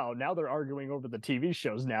Trek. now. Now they're arguing over the TV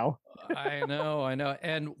shows now. I know.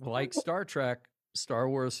 And like Star Trek, Star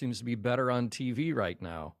Wars seems to be better on TV right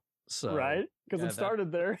now. So Right? Because yeah, it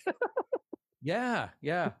started there. Yeah.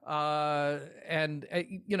 And,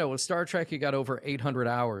 you know, with Star Trek, you got over 800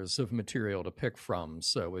 hours of material to pick from.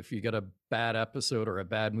 So if you get a bad episode or a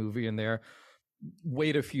bad movie in there,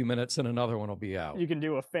 wait a few minutes and another one will be out. You can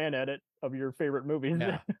do a fan edit of your favorite movies.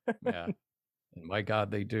 Yeah. And my God,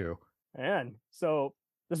 they do. And so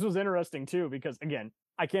this was interesting too, because again,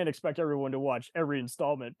 I can't expect everyone to watch every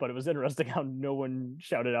installment, but it was interesting how no one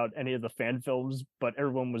shouted out any of the fan films, but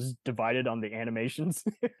everyone was divided on the animations.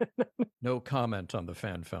 No comment on the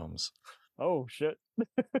fan films. Oh, shit.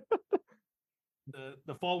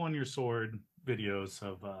 The Fall on Your Sword videos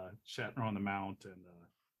of Shatner on the Mount and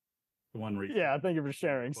The one reason. Yeah, thank you for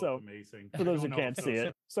sharing. So amazing. for those who can't see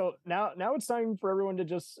it. So now it's time for everyone to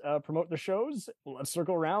just promote the shows. Let's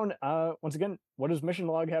circle around. Once again, what does Mission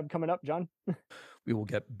Log have coming up, John? We will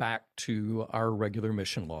get back to our regular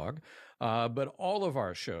mission log, but all of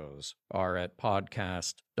our shows are at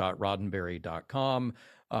podcast.roddenberry.com.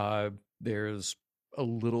 There's a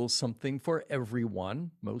little something for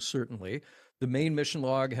everyone, most certainly. The main mission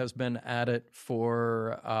log has been at it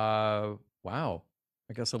for, I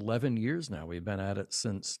guess 11 years now. We've been at it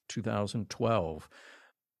since 2012.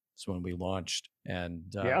 That's when we launched, and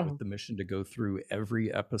with the mission to go through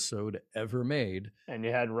every episode ever made. And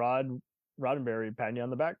you had Roddenberry patting you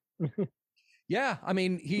on the back. Yeah, I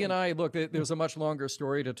mean, he and I, look, there's a much longer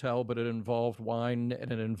story to tell, but it involved wine and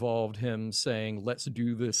it involved him saying, let's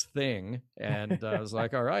do this thing. And I was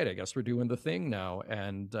like, all right, I guess we're doing the thing now.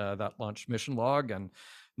 And that launched Mission Log and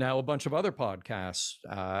now a bunch of other podcasts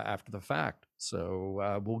after the fact.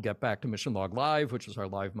 So we'll get back to Mission Log Live, which is our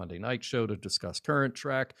live Monday night show to discuss current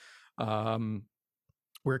Trek.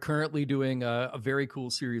 We're currently doing a very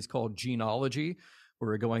cool series called Genealogy, where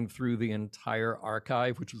we're going through the entire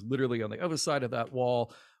archive, which is literally on the other side of that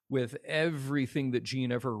wall with everything that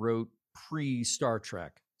Gene ever wrote pre-Star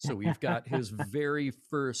Trek. So we've got his very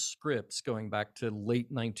first scripts going back to late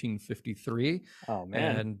 1953. Oh,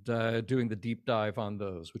 man. And doing the deep dive on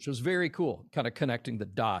those, which was very cool, kind of connecting the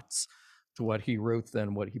dots to what he wrote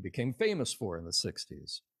then, what he became famous for in the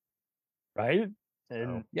 60s. Right?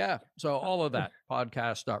 And so all of that,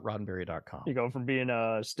 podcast.roddenberry.com. You go from being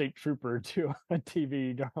a state trooper to a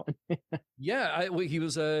TV darling. He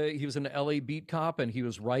was an LA beat cop, and he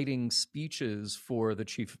was writing speeches for the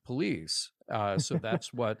chief of police. So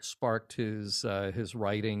that's what sparked his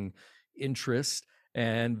writing interest.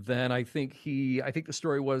 And then I think the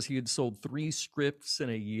story was he had sold 3 scripts in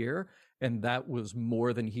a year, and that was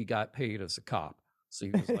more than he got paid as a cop. So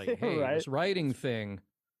he was like, "Hey, Right. this writing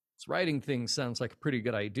thing sounds like a pretty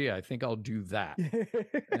good idea. I think I'll do that."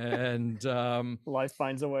 And life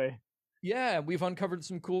finds a way. Yeah, we've uncovered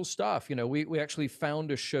some cool stuff. You know, we actually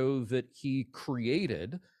found a show that he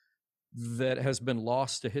created that has been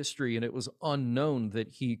lost to history, and it was unknown that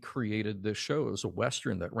he created this show. It was a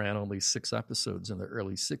Western that ran only 6 episodes in the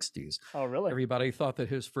early 60s. Oh, really? Everybody thought that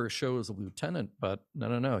his first show was a lieutenant, but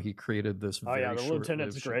no. He created this Oh, yeah, the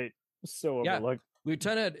Lieutenant's great. So overlooked.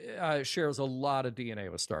 Lieutenant shares a lot of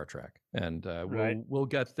DNA with Star Trek, and we'll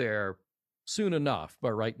get there soon enough.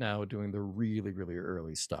 But right now, doing the really, really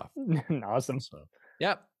early stuff. Awesome. So,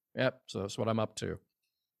 yep. So that's what I'm up to.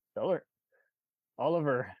 Stellar.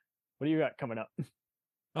 Oliver, what do you got coming up?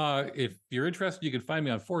 If you're interested, you can find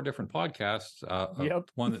me on 4 different podcasts.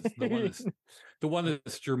 The one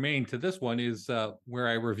that's germane to this one is where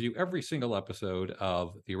I review every single episode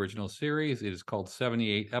of the original series. It is called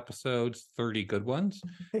 78 Episodes, 30 Good Ones.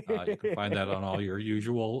 You can find that on all your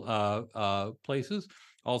usual places.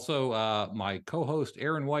 Also, my co-host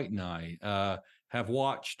Aaron White and I have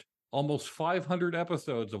watched almost 500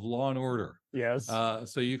 episodes of Law and Order. Yes.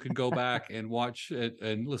 So you can go back and watch it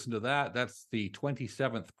and listen to that. That's the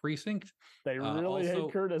 27th Precinct. They really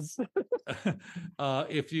hate Curtis.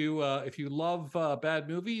 If you love bad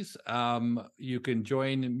movies, you can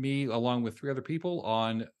join me along with 3 other people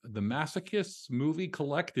on the Masochists Movie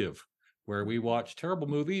Collective, where we watch terrible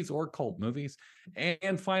movies or cult movies.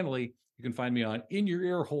 And finally, you can find me on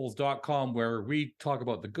inyourearholes.com, where we talk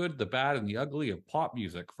about the good, the bad, and the ugly of pop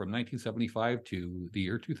music from 1975 to the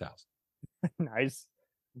year 2000. Nice.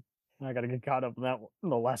 I got to get caught up in that one,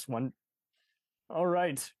 the last one. All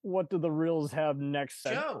right. What do the Reels have next?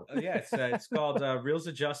 Joe. It's called Reels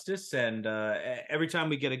of Justice. And every time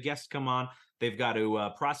we get a guest come on, they've got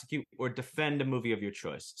to prosecute or defend a movie of your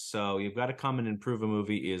choice. So you've got to come in and prove a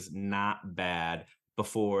movie is not bad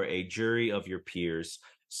before a jury of your peers.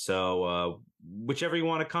 So whichever you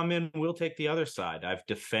want to come in, we'll take the other side. I've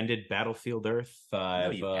defended Battlefield Earth. No,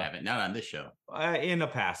 you haven't. Not on this show. In a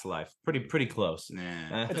past life. Pretty close.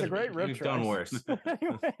 Nah. It's a great rip. We've done worse.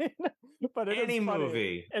 Anyway, but any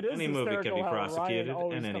movie can be prosecuted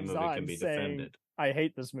and any movie can be defended. I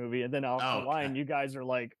hate this movie. And then off the line, you guys are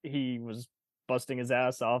like, he was busting his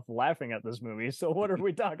ass off laughing at this movie. So what are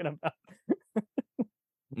we talking about?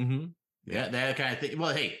 Yeah, that kind of thing.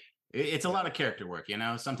 Well, hey, it's a lot of character work, you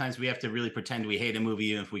know? Sometimes we have to really pretend we hate a movie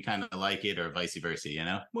even if we kind of like it, or vice versa, you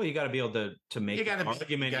know? Well, you got to be able to make an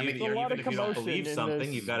argument. Even if you don't believe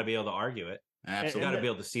something, you've got to be able to argue it. Absolutely. You got to be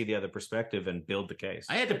able to see the other perspective and build the case.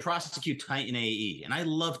 I had to prosecute Titan AE, and I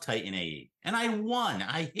love Titan AE. And I won.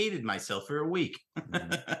 I hated myself for a week.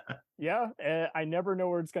 Yeah, I never know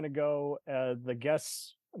where it's going to go. The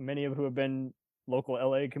guests, many of who have been local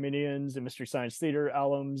LA comedians and Mystery Science Theater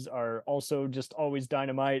alums are also just always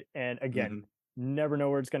dynamite. And again, never know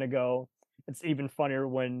where it's going to go. It's even funnier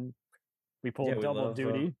when we pull Yeah, we double love,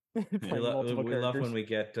 duty. we love when we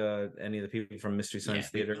get any of the people from Mystery Science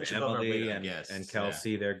Theater, Emily and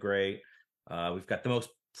Kelsey. They're great. We've got the most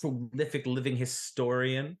prolific living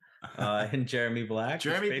historian in Jeremy Black.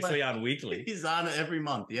 Jeremy basically Black. on weekly. He's on every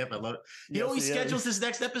month. Yep, I love it. He Yes, always he schedules is. his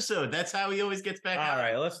next episode. That's how he always gets back All out.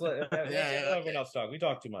 right, let's let everyone else talk. We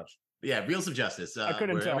talk too much. Yeah, Reels of Justice. I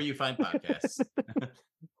couldn't Wherever tell. you find podcasts.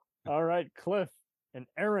 All right, Cliff and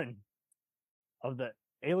Aaron of the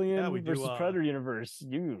Alien we do, versus Predator universe.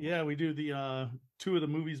 We do the 2 of the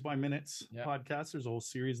movies by minutes podcast. There's a whole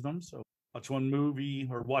series of them. So watch one movie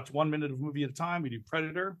or watch 1 minute of a movie at a time. We do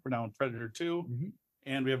Predator. We're now in Predator 2.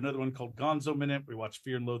 And we have another one called Gonzo Minute. We watch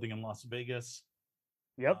Fear and Loathing in Las Vegas.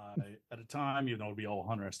 Yep. At a time, even though it'll be all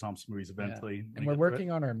Hunter S. Thompson movies eventually. And we're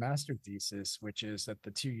working on our master thesis, which is that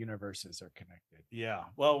the 2 universes are connected. Yeah.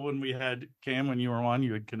 Well, when we had Cam, when you were on,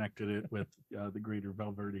 you had connected it with the Greater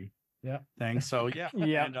Valverde thing. So yeah.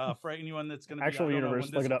 Yeah. And for anyone that's going to Actual be, I don't know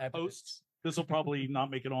universe, when look this it up. posts, this will probably not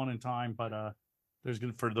make it on in time, but there's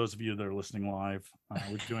going to, for those of you that are listening live,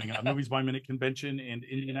 we're doing a Movies by Minute convention in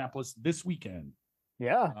Indianapolis this weekend.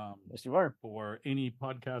 Yeah. Yes, you are. For any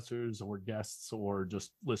podcasters or guests or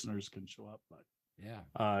just listeners can show up. But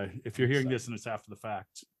yeah, if you're hearing this and it's after the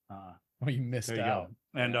fact, well, you missed there you out.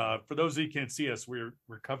 go. And for those of you who can't see us, we're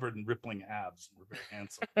covered in rippling abs. We're very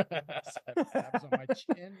handsome. Abs on my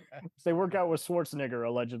chin. They work out with Schwarzenegger,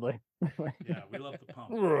 allegedly. Yeah, we love the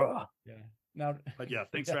pump. Yeah. Now, but yeah,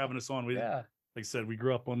 thanks for having us on. We, Yeah. like I said, we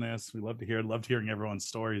grew up on this. We loved hearing everyone's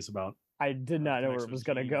stories about. I did not know where it was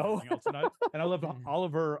going to go. And I love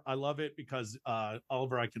Oliver. I love it because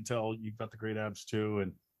Oliver, I can tell you've got the great abs too,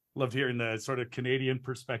 and loved hearing the sort of Canadian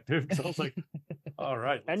perspective. So I was like, all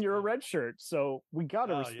right. And you're a red shirt, so we got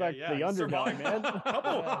to respect the underdog, man.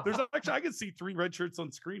 There's actually, I can see 3 red shirts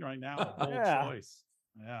on screen right now. Bold choice.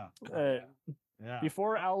 Yeah.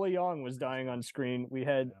 Before Al Young was dying on screen, we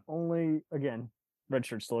had only, again, red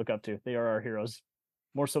shirts to look up to. They are our heroes,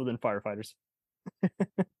 more so than firefighters.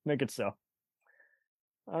 Make it so.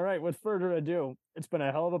 All right, with further ado, it's been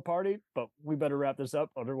a hell of a party, but we better wrap this up.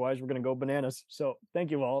 Otherwise, we're going to go bananas. So thank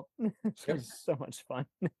you all. It was so much fun.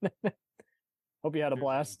 Hope you had a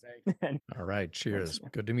blast. All right. Cheers.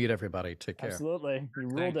 Good to meet everybody. Take care. Absolutely. You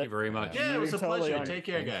ruled Thank it. you very much. Yeah, it was a Totally pleasure. on Take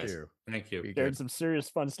it. care, guys. Thank you. Shared some serious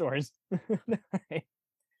fun stories.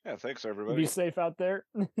 Yeah, thanks everybody. Be safe out there.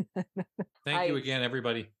 Thank you again,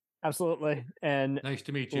 everybody. Absolutely. And nice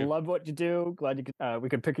to meet you. Love what you do. Glad you could we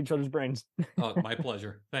could pick each other's brains. Oh, my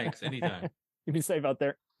pleasure. Thanks. Anytime. You be safe out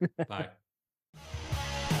there. Bye.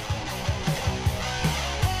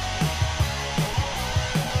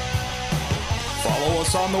 Follow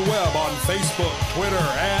us on the web on Facebook, Twitter,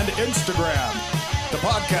 and Instagram. The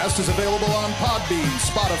podcast is available on Podbean,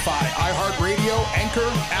 Spotify, iHeartRadio, Anchor,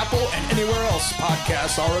 Apple, and anywhere else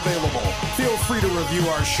podcasts are available. Feel free to review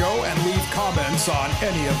our show and leave comments on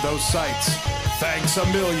any of those sites. Thanks a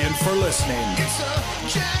million for listening. It's a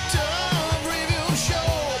jacked up